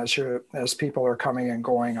building as people are coming and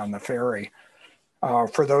going on the ferry.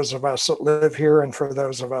 For those of us that live here and for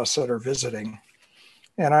those of us that are visiting.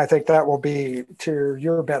 And I think that will be to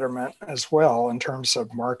your betterment as well in terms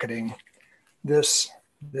of marketing this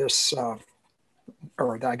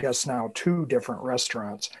or I guess now 2 different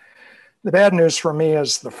restaurants. The bad news for me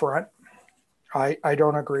is the front. I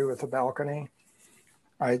don't agree with the balcony.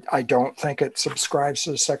 I don't think it subscribes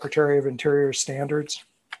to the Secretary of Interior standards.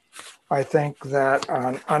 I think that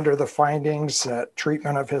under the findings that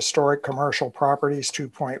treatment of historic commercial properties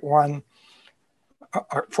 2.1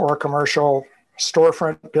 for a commercial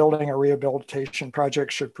storefront building or rehabilitation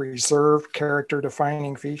project should preserve character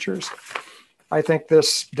defining features. I think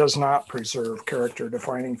this does not preserve character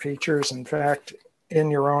defining features. In fact,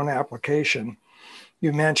 in your own application,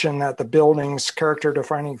 you mentioned that the building's character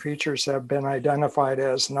defining features have been identified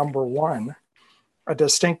as number 1, a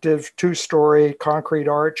distinctive 2-story concrete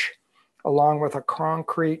arch along with a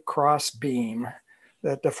concrete cross beam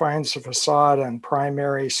that defines the facade and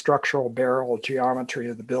primary structural barrel geometry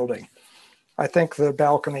of the building. I think the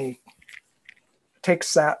balcony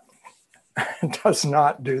takes that, does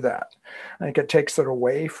not do that. I think it takes it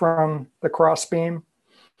away from the crossbeam.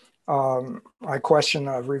 I question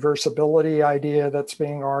the reversibility idea that's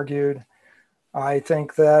being argued. I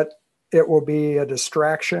think that it will be a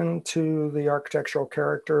distraction to the architectural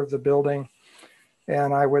character of the building.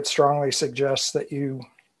 And I would strongly suggest that you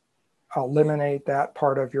eliminate that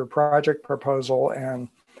part of your project proposal. And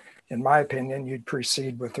in my opinion, you'd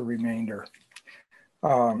proceed with the remainder.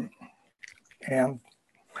 And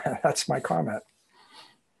that's my comment.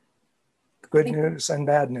 Good news and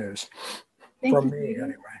bad news from me, David.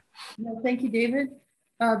 anyway. No, thank you, David.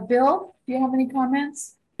 Bill, do you have any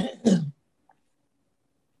comments?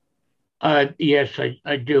 Yes,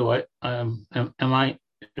 I do. Am I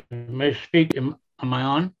speak? Am I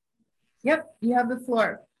on? Yep, you have the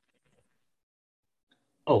floor.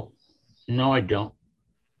 Oh, no, I don't.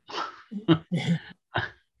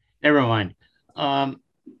 Never mind.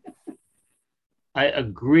 I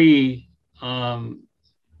agree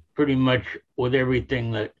pretty much with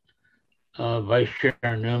everything that Vice Chair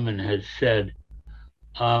Newman has said.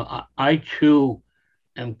 I too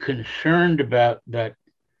am concerned about that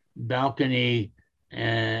balcony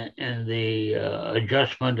and the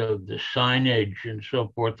adjustment of the signage and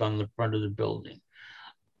so forth on the front of the building.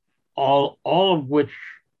 All of which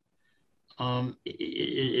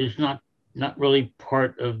is not really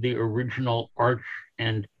part of the original arch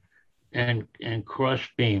and cross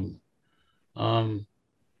beam. And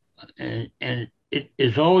it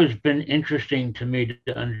has always been interesting to me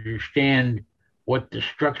to understand what the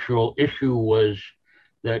structural issue was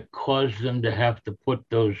that caused them to have to put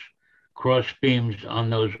those cross beams on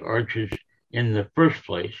those arches in the first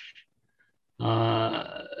place.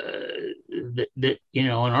 That you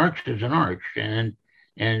know, an arch is an arch, and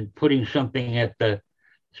putting something at the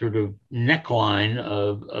sort of neckline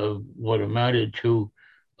of what amounted to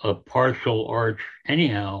a partial arch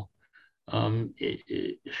anyhow,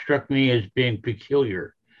 it struck me as being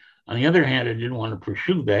peculiar. On the other hand, I didn't want to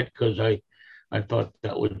pursue that because I thought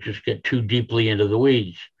that would just get too deeply into the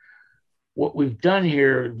weeds. What we've done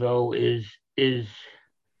here, though, is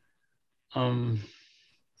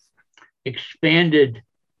expanded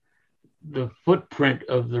the footprint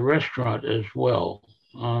of the restaurant as well.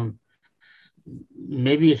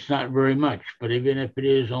 Maybe it's not very much, but even if it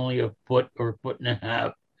is only a foot or a foot and a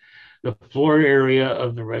half, the floor area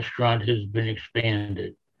of the restaurant has been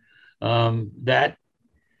expanded. That,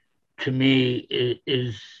 to me,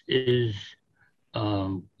 is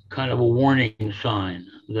kind of a warning sign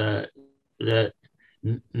that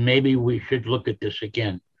maybe we should look at this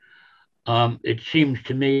again. It seems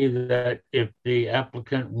to me that if the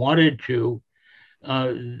applicant wanted to,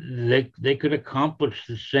 they could accomplish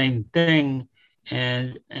the same thing,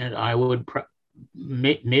 and I would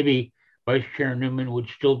maybe Vice Chair Newman would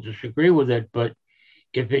still disagree with it, but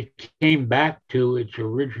if it came back to its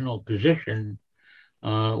original position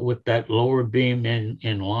with that lower beam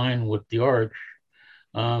in line with the arch,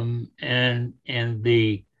 and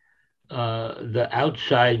the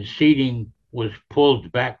outside seating was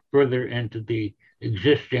pulled back further into the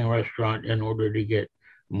existing restaurant in order to get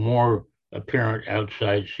more apparent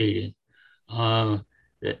outside seating,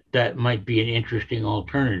 that might be an interesting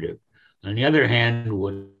alternative. On the other hand,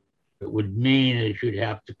 what it would mean is you'd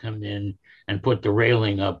have to come in and put the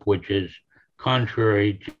railing up, which is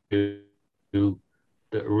contrary to the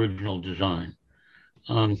original design.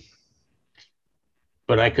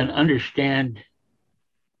 But I can understand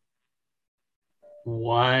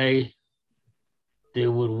why they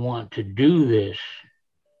would want to do this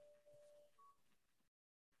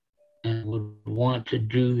and would want to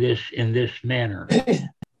do this in this manner.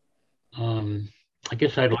 I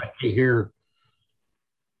guess I'd like to hear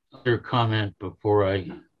other comment before I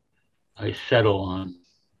settle on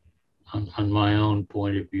my own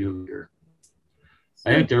point of view here.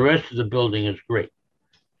 I think the rest of the building is great,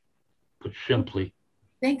 put simply.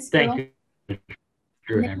 Thanks, Thank Bill. you,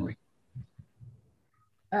 Mr. Henry.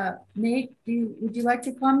 Nate, would you like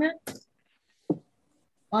to comment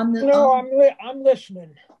on the? No, I'm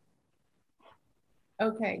listening.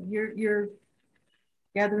 Okay, you're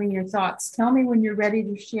gathering your thoughts. Tell me when you're ready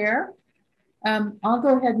to share. I'll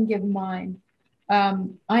go ahead and give mine. I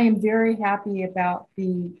am very happy about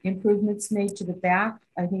the improvements made to the back.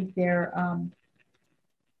 I think they're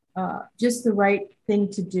just the right thing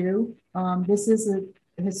to do. This is a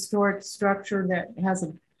historic structure that has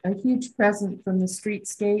a huge presence from the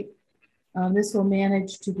streetscape. This will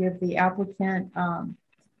manage to give the applicant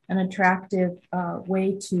an attractive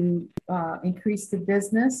way to increase the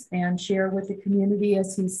business and share with the community.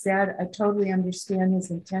 As he said, I totally understand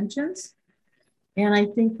his intentions. And I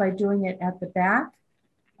think by doing it at the back,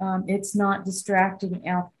 it's not distracting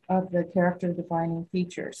of the character defining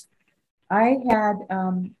features. I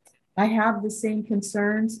have the same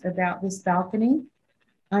concerns about this balcony.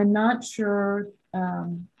 I'm not sure,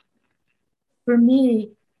 for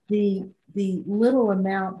me, the little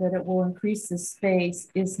amount that it will increase the space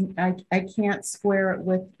is, I can't square it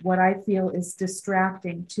with what I feel is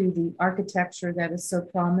distracting to the architecture that is so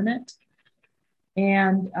prominent.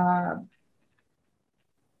 And,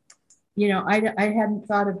 you know, I hadn't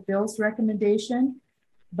thought of Bill's recommendation,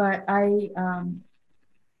 but I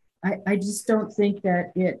just don't think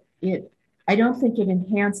that I don't think it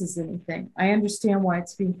enhances anything. I understand why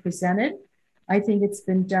it's being presented. I think it's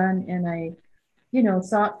been done in a, you know,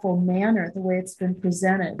 thoughtful manner, the way it's been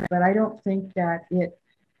presented, but I don't think that it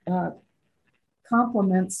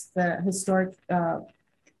complements the historic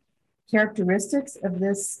characteristics of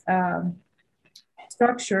this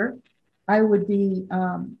structure. I would be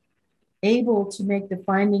able to make the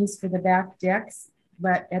findings for the back decks,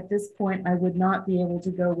 but at this point, I would not be able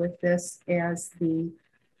to go with this as the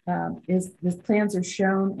plans are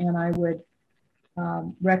shown, and I would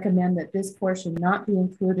recommend that this portion not be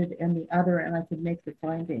included in the other, and I could make the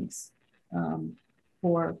findings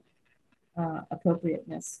for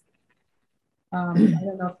appropriateness. I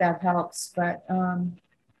don't know if that helps, but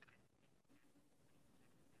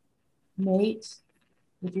Nate,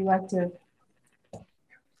 would you like to?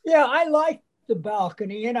 Yeah, I like the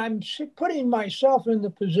balcony, and I'm putting myself in the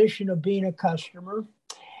position of being a customer.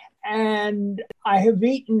 And I have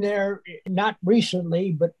eaten there, not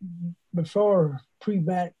recently, but before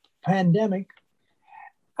pre-pandemic.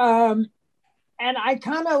 And I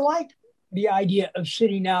kind of like the idea of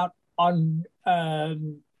sitting out on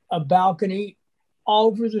a balcony all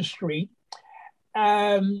over the street.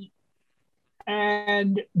 And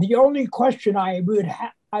the only question I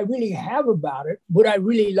really have about it, would I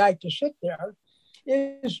really like to sit there,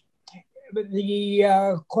 is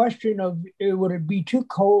the question of would it be too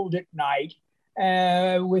cold at night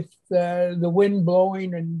with the wind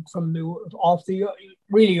blowing and from off the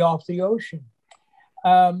ocean.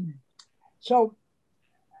 So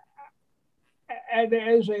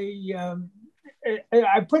as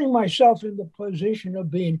I'm putting myself in the position of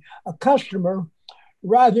being a customer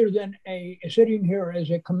rather than sitting here as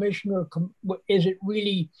a commissioner. Is it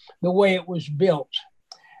really the way it was built?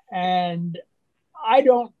 And I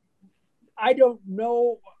don't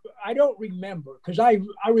know. I don't remember, because I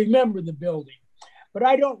remember the building, but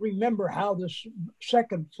I don't remember how this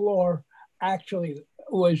second floor actually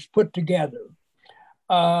was put together.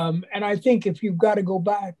 And I think if you've got to go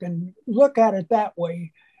back and look at it that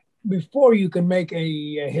way before you can make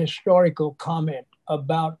a historical comment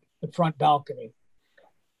about the front balcony.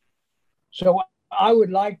 So I would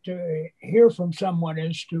like to hear from someone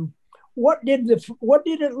as to what did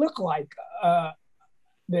it look like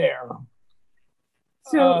there?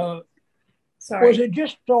 So, sorry. Was it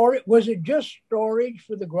just storage? Was it just storage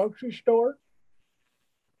for the grocery store,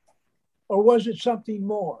 or was it something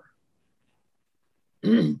more?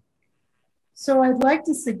 So I'd like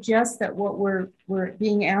to suggest that what we're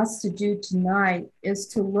being asked to do tonight is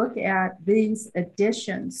to look at these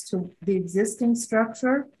additions to the existing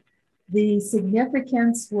structure. The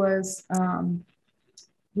significance was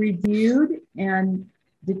reviewed and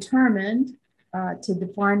determined to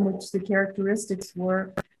define which the characteristics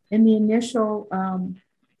were in the initial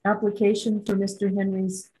application for Mr.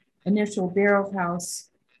 Henry's initial barrel house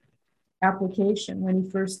application when he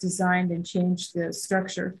first designed and changed the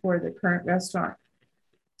structure for the current restaurant.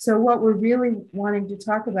 So what we're really wanting to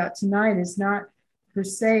talk about tonight is not per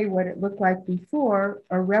se what it looked like before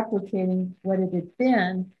or replicating what it had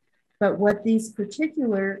been, but what these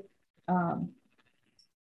particular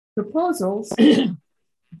proposals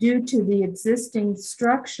due to the existing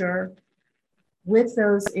structure with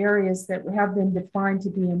those areas that have been defined to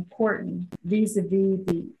be important vis-a-vis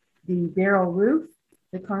the barrel roof,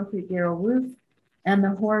 the concrete barrel roof, and the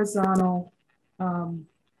horizontal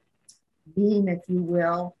beam, if you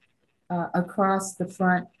will, across the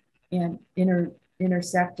front and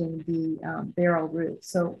intersecting the barrel roof.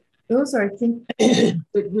 So those are, I think,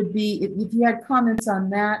 it would be, if you had comments on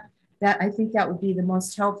that, I think that would be the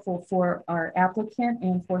most helpful for our applicant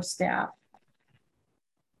and for staff.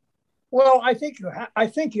 Well, I think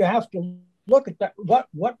you have to look at that.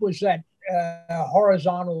 What was that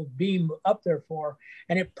horizontal beam up there for?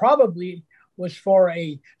 And it probably was for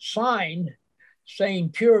a sign saying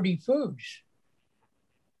Purity Foods.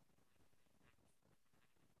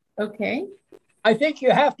 Okay. I think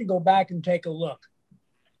you have to go back and take a look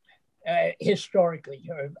historically.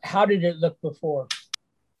 How did it look before?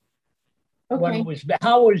 when Okay. it was,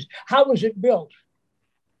 how was it built?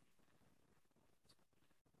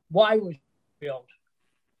 Why was it built?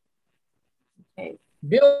 Okay.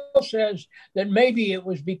 Bill says that maybe it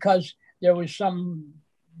was because there was some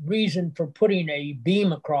reason for putting a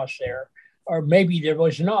beam across there, or maybe there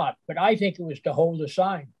was not, but I think it was to hold the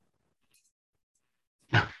sign.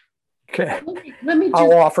 Okay. Let me I'll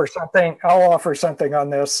just, offer something. I'll offer something on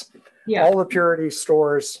this. yeah, All the Purity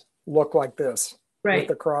stores look like this with right,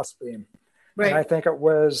 the cross beam. And I right. think it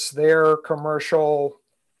was their commercial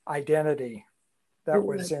identity that It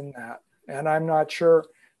was was. in that. And I'm not sure,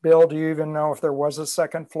 Bill, do you even know if there was a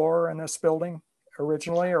second floor in this building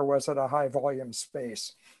originally, or was it a high volume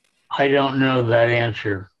space? I don't know that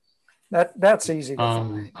answer. That's easy to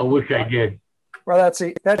find. I wish I did. Well,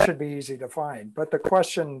 that should be easy to find. But the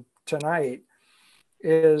question tonight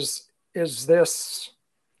is this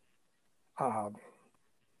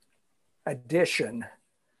addition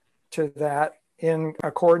to that in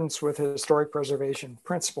accordance with historic preservation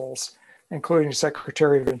principles, including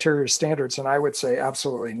Secretary of Interior standards? And I would say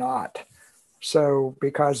absolutely not. So,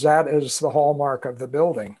 because that is the hallmark of the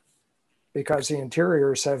building, because the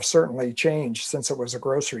interiors have certainly changed since it was a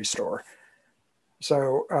grocery store.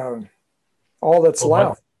 So all that's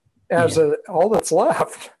left all that's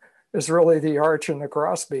left is really the arch and the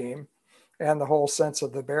crossbeam and the whole sense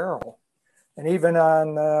of the barrel. And even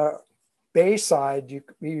on the bay side,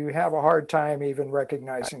 you have a hard time even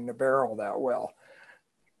recognizing the barrel that well.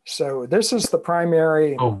 So this is the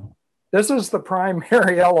primary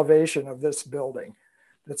elevation of this building.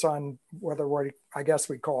 That's on I guess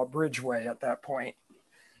we call it Bridgeway at that point.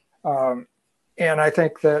 And I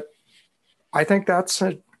think that's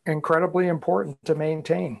incredibly important to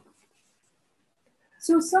maintain.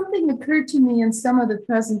 So something occurred to me in some of the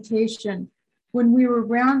presentation when we were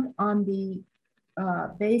around on the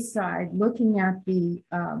bay side looking at the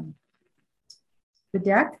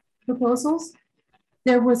deck proposals.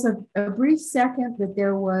 There was a brief second that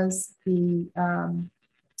there was the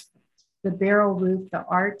barrel roof, the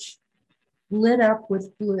arch, lit up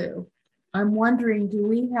with blue. I'm wondering, do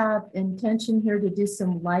we have intention here to do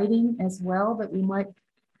some lighting as well that we might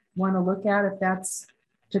want to look at, if that's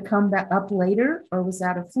to come back up later, or was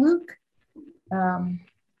that a fluke?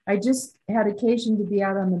 I just had occasion to be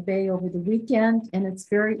out on the bay over the weekend, and it's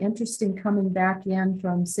very interesting coming back in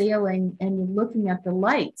from sailing and you're looking at the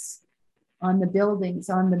lights on the buildings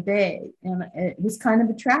on the bay, and it was kind of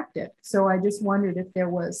attractive. So I just wondered if there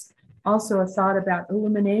was also a thought about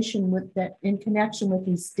illumination with that in connection with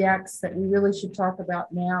these decks that we really should talk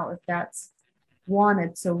about now, if that's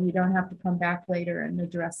wanted, so we don't have to come back later and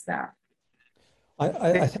address that.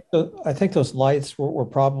 I think those lights were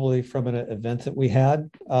probably from an event that we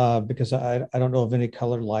had, because I don't know of any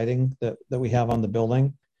colored lighting that we have on the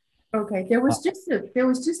building. Okay, there was just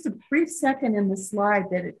a brief second in the slide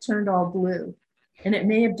that it turned all blue, and it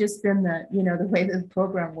may have just been the way the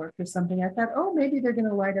program worked or something. I thought, oh, maybe they're going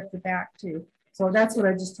to light up the back too. So that's what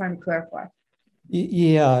I'm just trying to clarify.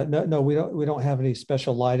 Yeah, no, we don't have any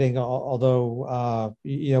special lighting, although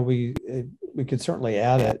we could certainly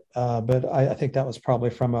add it, but I think that was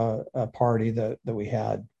probably from a party that we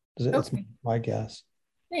had. It's Okay. my guess.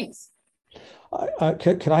 Thanks.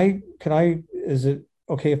 Can I? Is it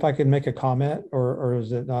okay if I can make a comment, or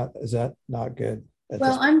is it not? Is that not good?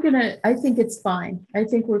 Well, I think it's fine. I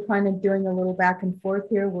think we're kind of doing a little back and forth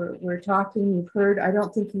here. We're talking. You've heard. I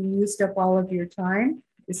don't think you used up all of your time.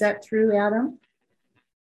 Is that true, Adam?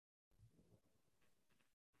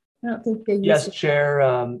 I don't think they used Yes, it.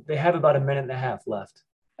 Chair. They have about 1.5 minutes left.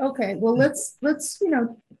 Okay, well, let's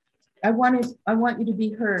I want you to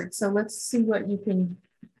be heard. So let's see what you can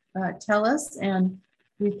tell us, and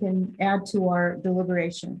we can add to our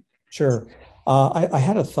deliberation. Sure. I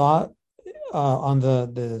had a thought on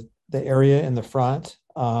the area in the front.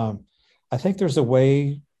 I think there's a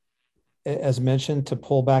way, as mentioned, to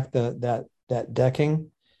pull back that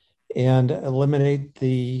decking and eliminate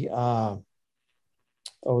the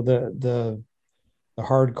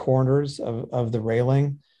hard corners of the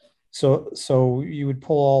railing. So you would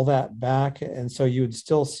pull all that back, and so you would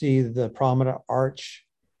still see the prominent arch,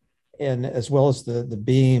 and as well as the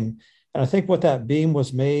beam. And I think what that beam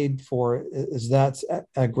was made for is that's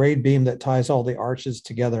a grade beam that ties all the arches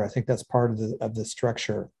together. I think that's part of the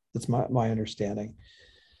structure. That's my understanding.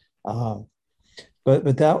 But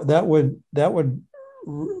that would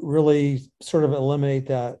really sort of eliminate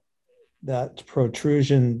that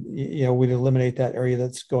protrusion. We'd eliminate that area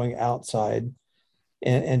that's going outside,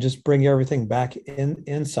 and just bring everything back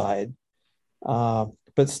inside.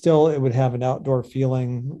 But still, it would have an outdoor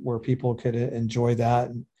feeling where people could enjoy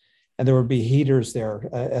that. And there would be heaters there,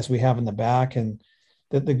 as we have in the back, and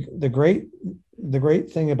the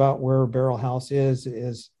great thing about where Barrel House is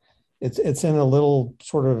it's in a little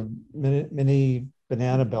sort of mini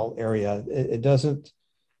banana belt area. It doesn't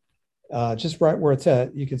just right where it's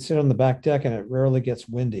at. You can sit on the back deck, and it rarely gets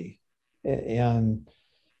windy. And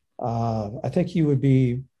I think you would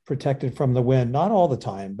be protected from the wind, not all the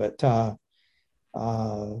time, but I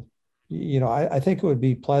think it would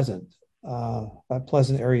be pleasant, a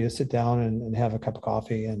pleasant area to sit down and have a cup of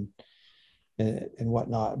coffee and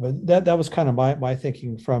whatnot. But that was kind of my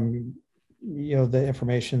thinking from the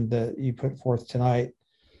information that you put forth tonight.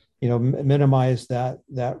 Minimize that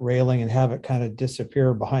railing and have it kind of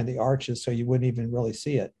disappear behind the arches, so you wouldn't even really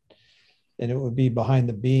see it, and it would be behind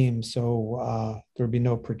the beam, so there would be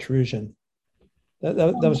no protrusion. That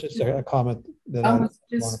was just a comment that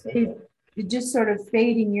just sort of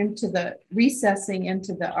fading into the recessing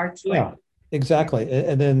into the archway. Yeah, exactly.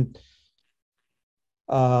 And then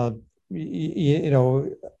so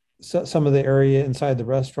some of the area inside the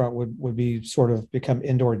restaurant would be sort of become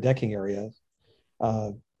indoor decking areas,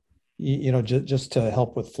 just to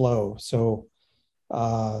help with flow. So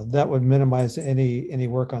that would minimize any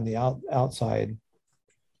work on the outside.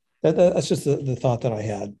 That's just the thought that I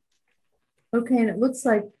had. Okay, and it looks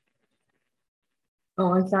like,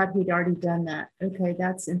 oh, I thought he'd already done that. Okay,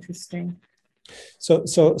 that's interesting. So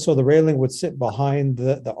the railing would sit behind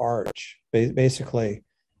the arch, basically,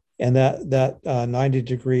 and that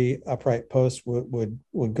 90-degree upright post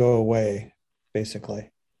would go away,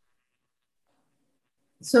 basically.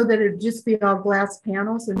 So that it'd just be all glass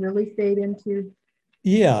panels and really fade into.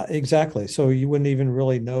 Yeah, exactly. So you wouldn't even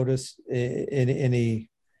really notice any.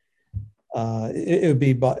 It would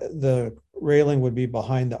be, the railing would be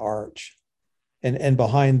behind the arch, and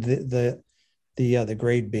behind the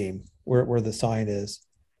grade beam where the sign is.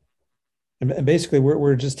 And basically,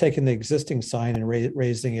 we're just taking the existing sign and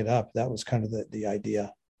raising it up. That was kind of the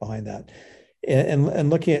idea behind that.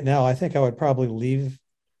 And looking at it now, I think I would probably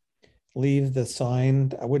leave the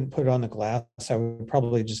sign. I wouldn't put it on the glass. I would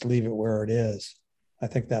probably just leave it where it is. I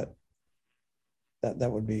think that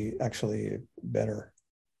would be actually better.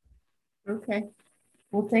 Okay.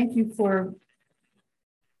 Well, thank you for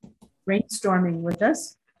brainstorming with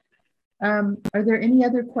us. Are there any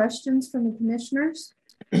other questions from the commissioners?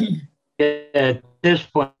 At this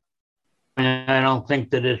point, I don't think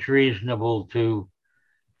that it's reasonable to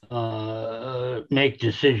make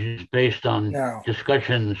decisions based on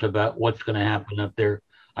discussions about what's going to happen up there.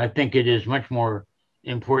 I think it is much more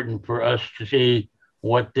important for us to see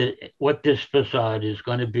what this facade is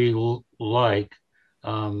going to be like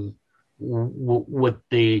with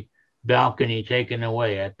the balcony taken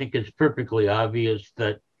away. I think it's perfectly obvious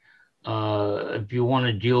that if you want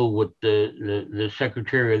to deal with the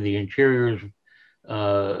Secretary of the Interior's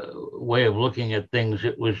way of looking at things,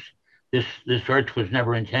 it was this arch was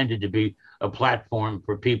never intended to be a platform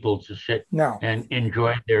for people to sit and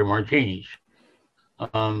enjoy their martinis.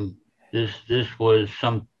 This was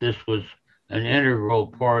an integral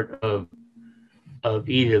part of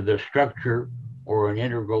either the structure or an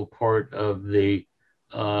integral part of the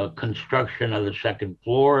construction of the second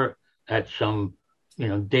floor at some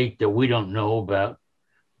date that we don't know about,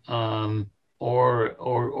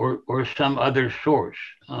 or some other source.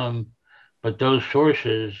 But those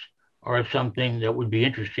sources are something that would be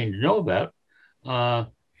interesting to know about.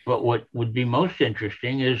 But what would be most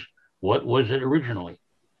interesting is, what was it originally?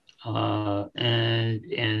 And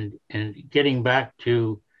getting back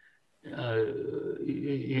to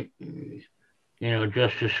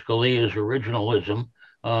Justice Scalia's originalism.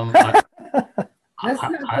 Let's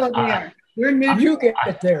not go there. We're new. You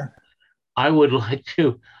get there. I would like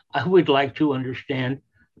to understand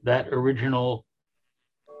that original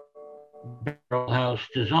Barrel House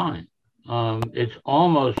design. It's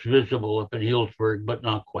almost visible up in Healdsburg, but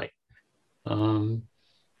not quite.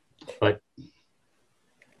 But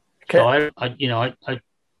so I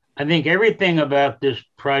think everything about this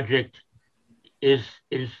project is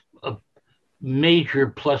a major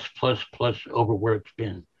plus over where it's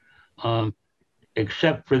been,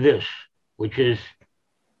 except for this, which is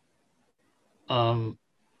a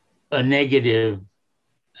negative,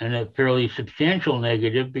 and a fairly substantial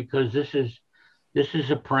negative, because this is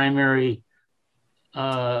a primary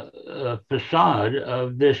facade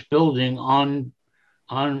of this building on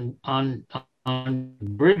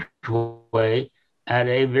Bridgeway at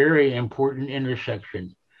a very important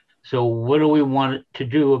intersection. So what do we want to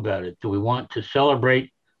do about it? Do we want to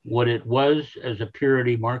celebrate what it was as a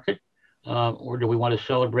purity market, or do we want to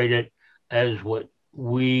celebrate it as what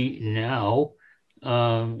we now,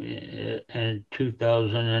 in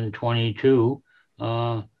 2022,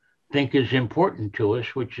 think is important to us,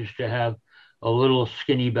 which is to have a little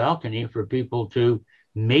skinny balcony for people to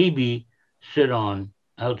maybe sit on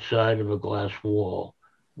outside of a glass wall.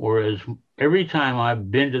 Whereas every time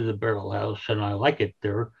I've been to the Barrel House, and I like it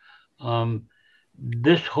there,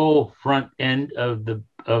 this whole front end of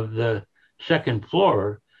the second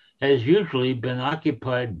floor has usually been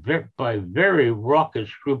occupied by very raucous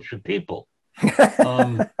groups of people,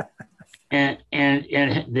 and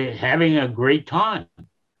they're having a great time.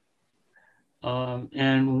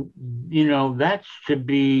 And you know, that's to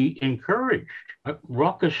be encouraged.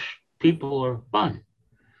 Raucous people are fun,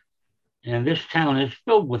 and this town is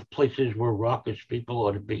filled with places where raucous people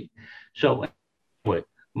ought to be. So, anyway,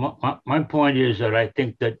 my point is that I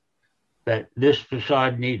think that this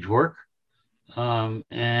facade needs work, and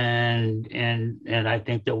I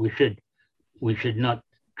think that we should not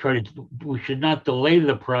delay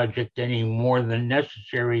the project any more than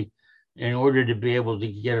necessary in order to be able to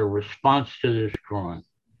get a response to this drawing.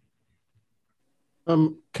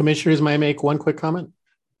 Commissioners, may I make one quick comment?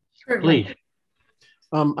 Sure. Please.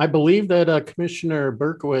 I believe that Commissioner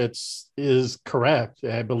Berkowitz is correct.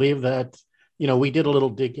 I believe that, you know, we did a little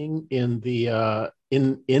digging in the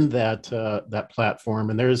in that platform,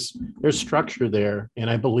 and there's structure there, and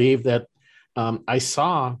I believe that I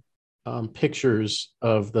saw pictures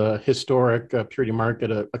of the historic Purity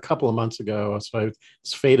Market a couple of months ago, so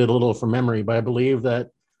it's faded a little from memory, but I believe that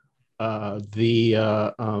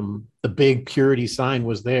the big Purity sign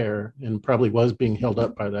was there and probably was being held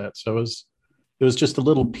up by that. So it was just a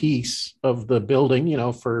little piece of the building, you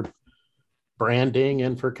know, for branding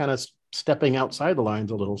and for kind of stepping outside the lines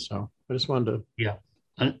a little. So I just wanted to. Yeah,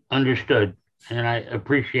 understood. And I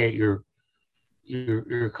appreciate your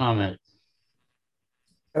comment.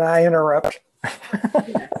 Can I interrupt?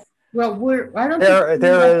 Well, I don't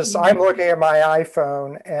there is, I'm looking at my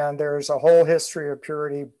iPhone, and there's a whole history of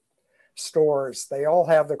Purity stores. They all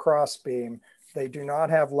have the crossbeam. They do not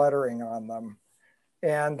have lettering on them.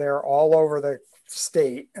 And they're all over the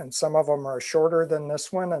state. And some of them are shorter than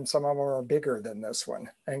this one, and some of them are bigger than this one,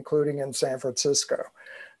 including in San Francisco.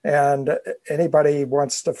 And anybody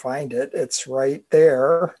wants to find it, it's right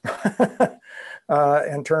there.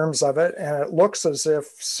 In terms of it. And it looks as if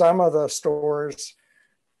some of the stores,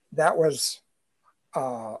 that was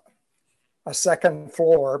a second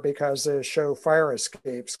floor because they show fire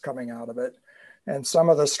escapes coming out of it. And some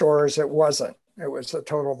of the stores, it wasn't. It was a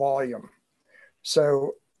total volume.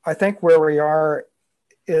 So I think where we are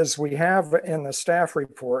is we have in the staff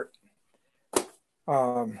report,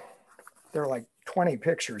 there are like 20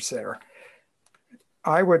 pictures there.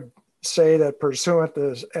 I would say that pursuant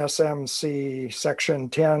to SMC section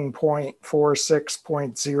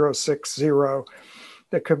 10.46.060,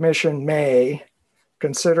 the commission may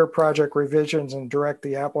consider project revisions and direct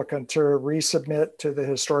the applicant to resubmit to the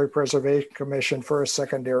Historic Preservation Commission for a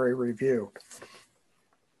secondary review.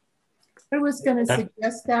 I was going to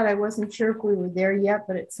suggest that. I wasn't sure if we were there yet,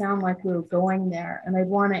 but it sounded like we were going there. And I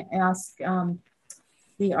want to ask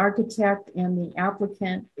the architect and the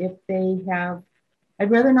applicant if they have, I'd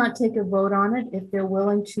rather not take a vote on it if they're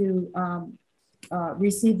willing to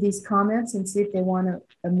receive these comments and see if they want to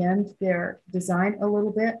amend their design a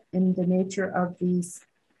little bit in the nature of these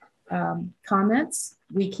comments.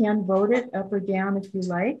 We can vote it up or down if you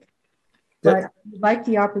like, but I'd like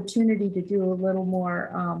the opportunity to do a little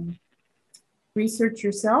more research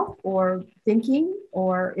yourself or thinking,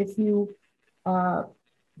 or if you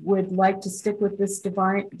would like to stick with this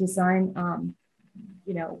design,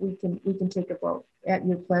 you know, we can take a vote at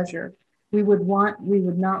your pleasure. We would not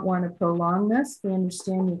want to prolong this. We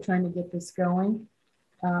understand you're trying to get this going.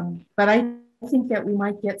 But I think that we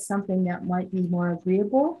might get something that might be more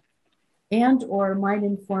agreeable and or might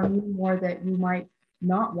inform you more that you might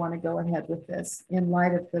not want to go ahead with this in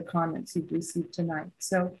light of the comments you've received tonight.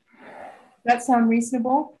 So does that sound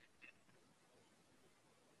reasonable?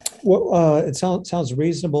 Well, it sounds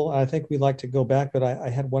reasonable. I think we'd like to go back, but I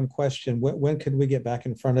had one question. When could we get back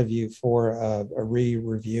in front of you for a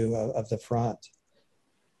re-review of the front?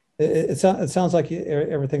 It sounds like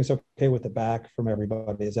everything's okay with the back from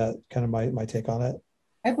everybody. Is that kind of my take on it?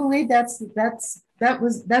 I believe that's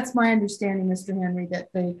my understanding, Mr. Henry,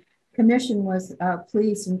 that the commission was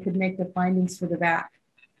pleased and could make the findings for the back.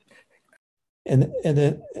 And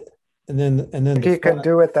then you can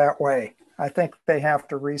do it that way. I think they have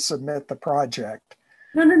to resubmit the project.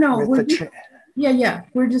 No.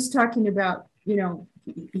 We're just talking about, you know,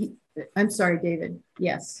 I'm sorry, David.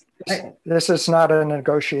 Yes. This is not a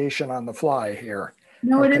negotiation on the fly here.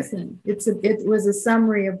 No, okay. It isn't. It was a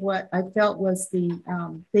summary of what I felt was the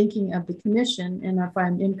thinking of the commission. And if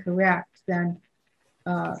I'm incorrect, then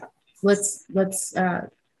let's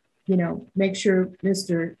you know, make sure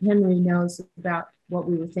Mr. Henry knows about what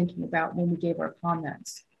we were thinking about when we gave our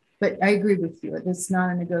comments. But I agree with you. It's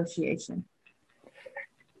not a negotiation.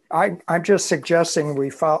 I'm just suggesting we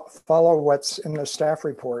follow what's in the staff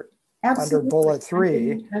report. Absolutely. Under bullet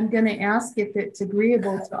 3. I'm going to ask if it's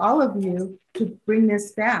agreeable to all of you to bring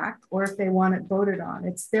this back, or if they want it voted on.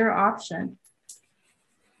 It's their option.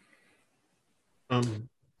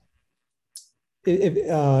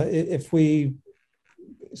 If we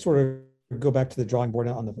sort of go back to the drawing board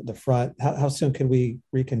on the front, how soon can we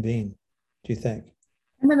reconvene, do you think?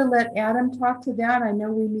 I'm going to let Adam talk to that. I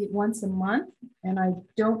know we meet once a month, and I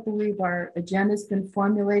don't believe our agenda's been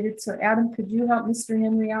formulated. So Adam, could you help Mr.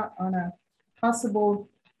 Henry out on a possible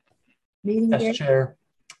meeting date? Yes, Chair.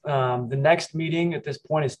 The next meeting at this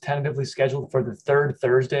point is tentatively scheduled for the third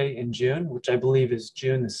Thursday in June, which I believe is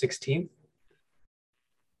June the 16th.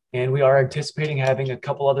 And we are anticipating having a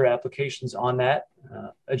couple other applications on that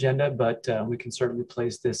agenda, but we can certainly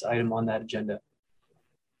place this item on that agenda.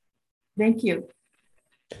 Thank you.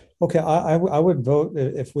 Okay, I would vote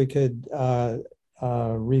if we could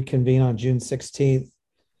reconvene on June 16th.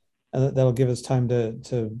 That'll give us time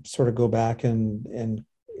to sort of go back and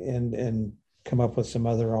come up with some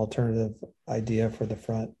other alternative idea for the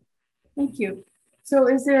front. Thank you. So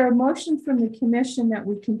is there a motion from the commission that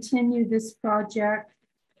we continue this project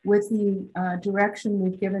with the direction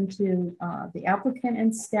we've given to the applicant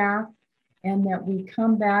and staff, and that we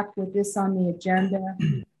come back with this on the agenda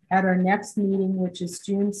at our next meeting, which is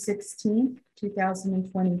June 16th,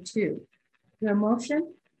 2022. Is there a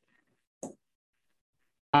motion?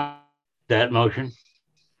 That motion.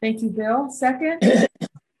 Thank you, Bill. Second?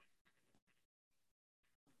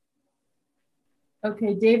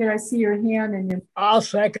 Okay, David, I see your hand and your... I'll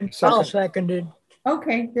second it.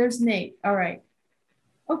 Okay, there's Nate. All right.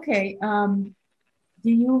 Okay, do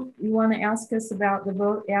you want to ask us about the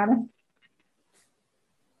vote, Adam?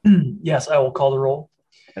 Yes, I will call the roll.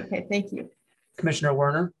 Okay, thank you. Commissioner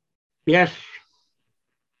Werner, Yes.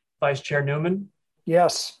 Vice Chair Newman,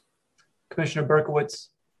 Yes. Commissioner Berkowitz,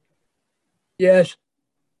 Yes.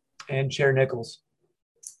 and Chair Nichols.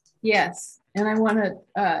 Yes, and I want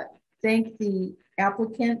to thank the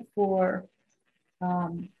applicant for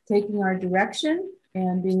taking our direction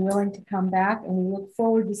and being willing to come back. And we look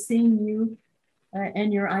forward to seeing you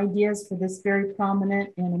and your ideas for this very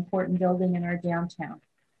prominent and important building in our downtown.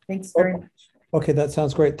 Thanks very much. Okay, that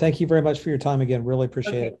sounds great. Thank you very much for your time again. Really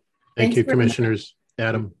appreciate it. Thank Thanks you, very much. Commissioners.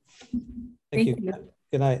 Adam. Thank you.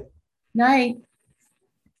 Good night. Night.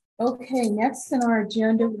 Okay, next on our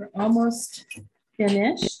agenda, we're almost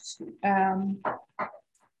finished.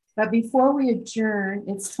 But before we adjourn,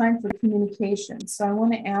 it's time for communication. So I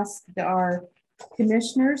want to ask our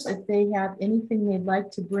commissioners if they have anything they'd like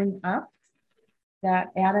to bring up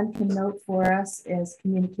that Adam can note for us as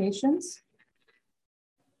communications.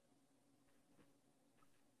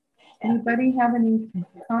 Anybody have any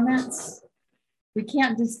comments? We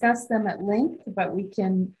can't discuss them at length, but we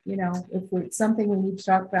can, you know, if it's something we need to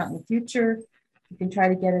talk about in the future, we can try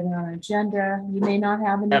to get it on our agenda. You may not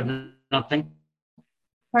have any. Have nothing.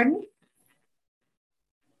 Pardon?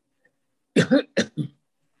 Do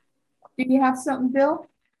you have something, Bill?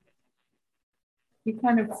 You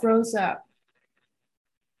kind of froze up.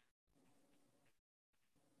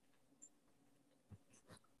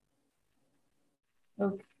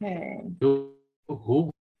 Okay.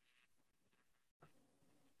 Who?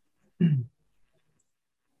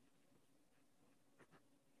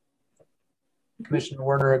 Commissioner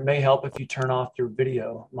Werner, it may help if you turn off your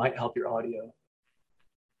video, might help your audio.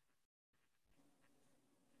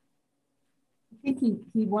 I think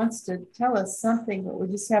he wants to tell us something, but we're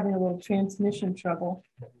just having a little transmission trouble.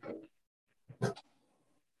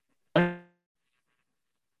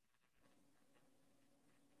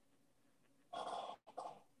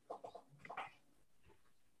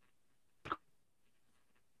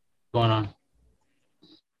 Going on?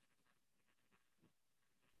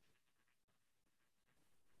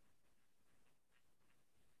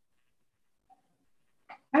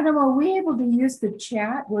 Adam, are we able to use the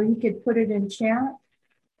chat where you could put it in chat?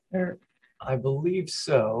 Or I believe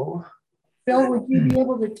so. Bill, would you be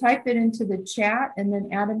able to type it into the chat and then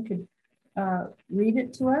Adam could read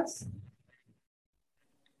it to us?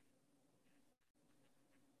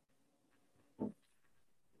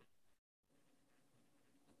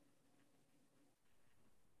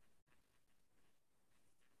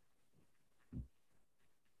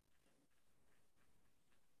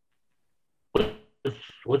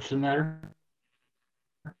 What's the matter?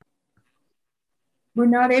 We're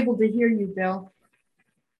not able to hear you, Bill.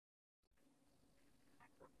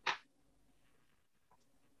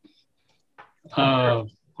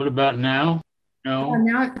 What about now? No.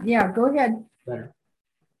 Now, yeah, go ahead. Better.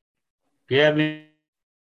 Do you have me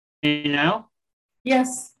now?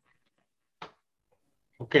 Yes.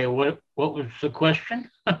 Okay, what was the question?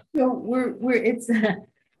 So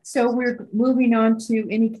we're moving on to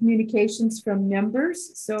any communications from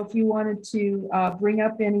members. So if you wanted to bring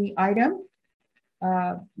up any item,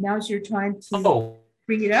 now's your time to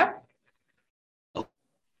bring it up.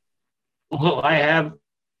 Well,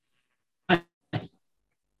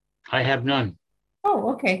 I have none.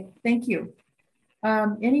 Oh, okay. Thank you.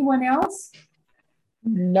 Anyone else?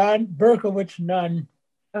 None. Berkowitz, none.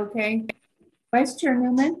 Okay. Vice Chair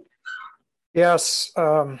Newman? Yes,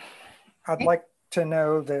 I'd like to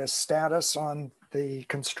know the status on the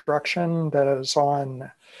construction that is on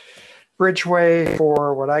Bridgeway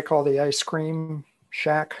for what I call the ice cream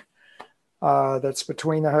shack that's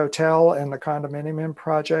between the hotel and the condominium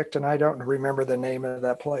project. And I don't remember the name of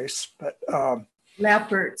that place, but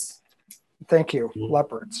Leopards. thank you,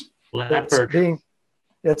 Leopards. Leopard.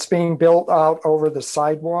 It's being built out over the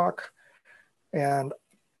sidewalk. And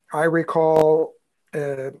I recall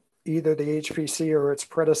either the HPC or its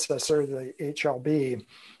predecessor, the HLB,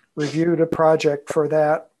 reviewed a project for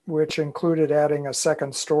that, which included adding a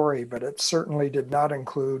second story, but it certainly did not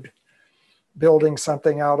include building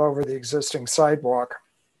something out over the existing sidewalk.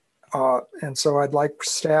 And so I'd like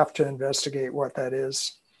staff to investigate what that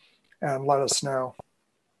is and let us know.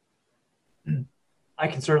 I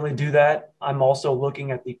can certainly do that. I'm also looking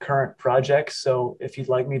at the current project. So if you'd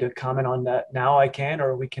like me to comment on that now, I can,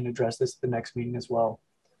 or we can address this at the next meeting as well.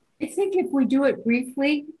 I think if we do it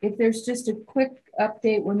briefly, if there's just a quick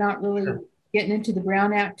update, we're not really getting into the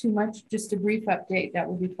Brown Act too much, just a brief update, that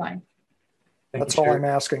would be fine. That's all I'm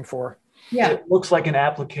asking for. Yeah. It looks like an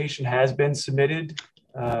application has been submitted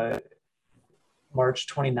March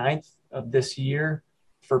 29th of this year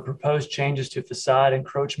for proposed changes to facade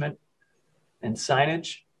encroachment and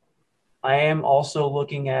signage. I am also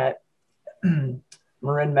looking at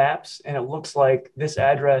Marin maps, and it looks like this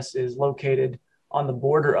address is located on the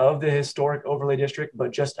border of the historic overlay district,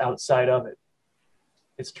 but just outside of it.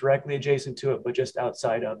 It's directly adjacent to it, but just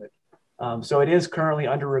outside of it. So it is currently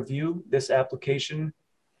under review, this application.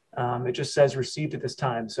 It just says received at this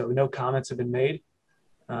time, so no comments have been made.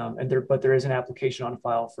 But there is an application on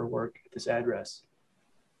file for work at this address.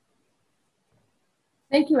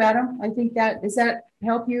 Thank you, Adam. I think does that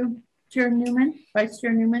help you, Chair Newman, Vice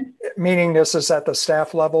Chair Newman? Meaning this is at the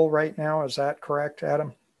staff level right now, is that correct,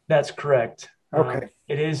 Adam? That's correct. Okay.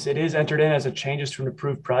 It is entered in as a changes to an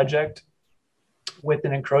approved project with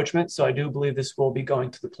an encroachment. So I do believe this will be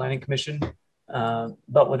going to the Planning Commission,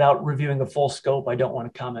 but without reviewing the full scope, I don't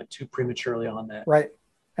want to comment too prematurely on that. Right.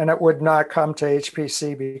 And it would not come to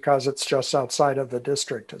HPC because it's just outside of the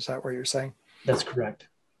district. Is that what you're saying? That's correct.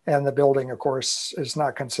 And the building, of course, is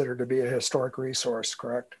not considered to be a historic resource,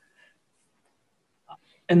 correct?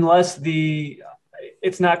 Unless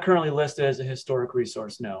it's not currently listed as a historic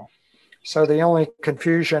resource, no. So the only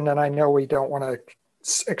confusion, and I know we don't want to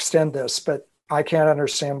extend this, but I can't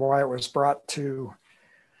understand why it was brought to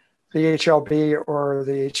the HLB or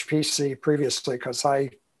the HPC previously, because I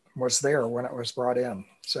was there when it was brought in.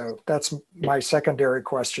 So that's my secondary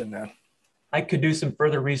question then. I could do some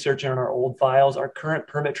further research on our old files. Our current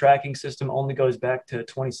permit tracking system only goes back to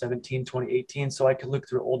 2017, 2018. So I could look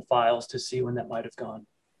through old files to see when that might have gone.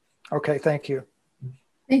 Okay, thank you.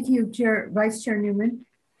 Thank you, Vice Chair Newman.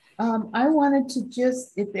 I wanted to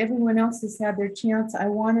just, if everyone else has had their chance, I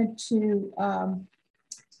wanted to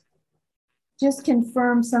just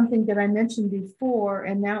confirm something that I mentioned before,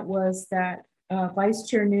 and that was that Vice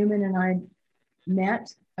Chair Newman and I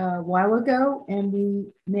met a while ago, and we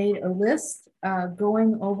made a list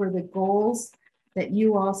going over the goals that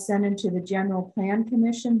you all sent into the General Plan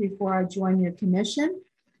Commission before I joined your commission.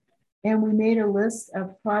 And we made a list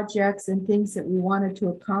of projects and things that we wanted to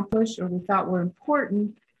accomplish or we thought were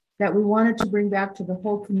important that we wanted to bring back to the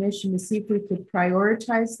whole commission to see if we could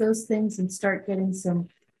prioritize those things and start getting some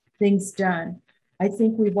things done. I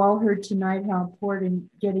think we've all heard tonight how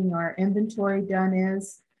important getting our inventory done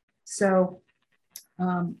is. So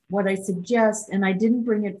what I suggest, and I didn't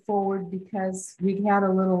bring it forward because we had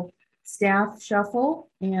a little staff shuffle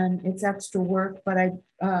and it's extra work, but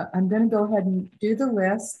I'm going to go ahead and do the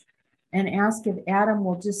list and ask if Adam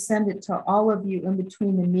will just send it to all of you in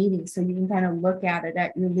between the meetings so you can kind of look at it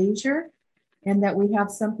at your leisure, and that we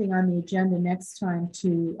have something on the agenda next time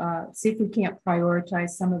to see if we can't prioritize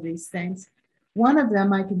some of these things. One of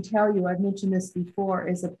them, I can tell you, I've mentioned this before,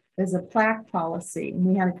 is a plaque policy. And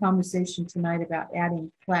we had a conversation tonight about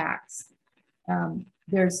adding plaques.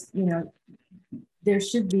 There's, there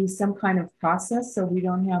should be some kind of process so we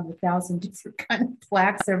don't have 1,000 different kind of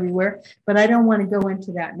plaques everywhere. But I don't want to go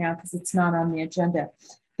into that now because it's not on the agenda.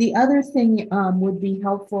 The other thing would be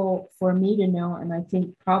helpful for me to know, and I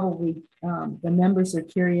think probably the members are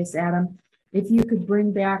curious, Adam, if you could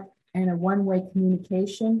bring back in a one-way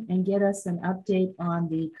communication and get us an update on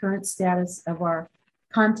the current status of our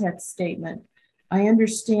context statement. I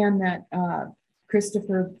understand that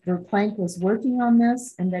Christopher Verplank was working on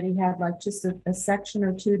this and that he had like just a section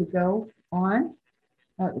or two to go on,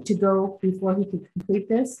 before he could complete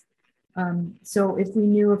this. So if we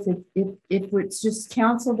knew if it's just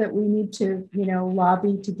council that we need to,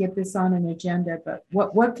 lobby to get this on an agenda, but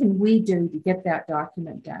what can we do to get that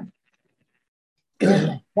document done?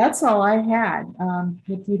 And that's all I had.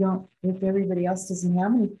 If everybody else doesn't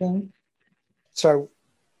have anything. So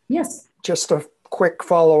yes, just a quick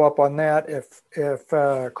follow up on that. If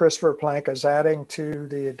Christopher Plank is adding to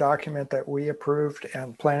the document that we approved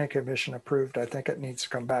and Planning Commission approved, I think it needs to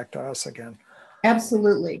come back to us again.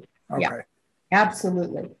 Absolutely. Okay. Yeah,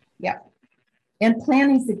 absolutely. Yeah. And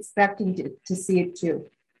planning's expecting to see it too.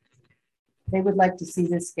 They would like to see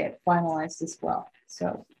this get finalized as well.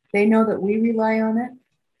 So they know that we rely on it,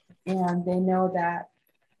 and they know that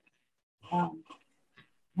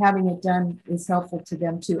having it done is helpful to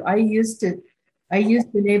them too. I used the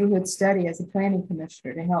neighborhood study as a planning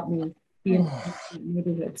commissioner to help me be in the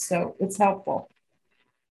neighborhood. So it's helpful.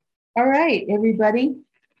 All right, everybody.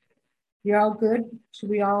 You're all good? Should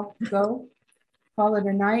we all go? Call it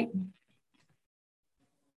a night?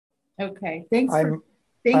 Okay, thanks.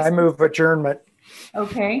 I move adjournment.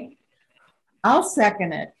 Okay, I'll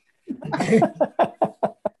second it.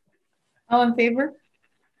 All in favor?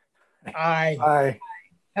 Aye. Aye.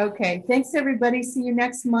 Okay, thanks everybody. See you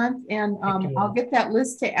next month. And I'll get that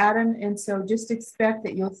list to Adam. And so just expect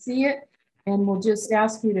that you'll see it. And we'll just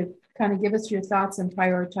ask you to kind of give us your thoughts and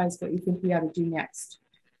prioritize what you think we ought to do next.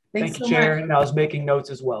 Thanks Thank you, so Chair. much. And I was making notes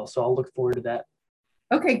as well, so I'll look forward to that.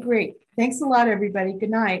 Okay, great. Thanks a lot, everybody. Good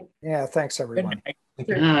night. Yeah, thanks everyone. Good night.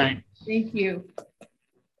 Good night. Thank you.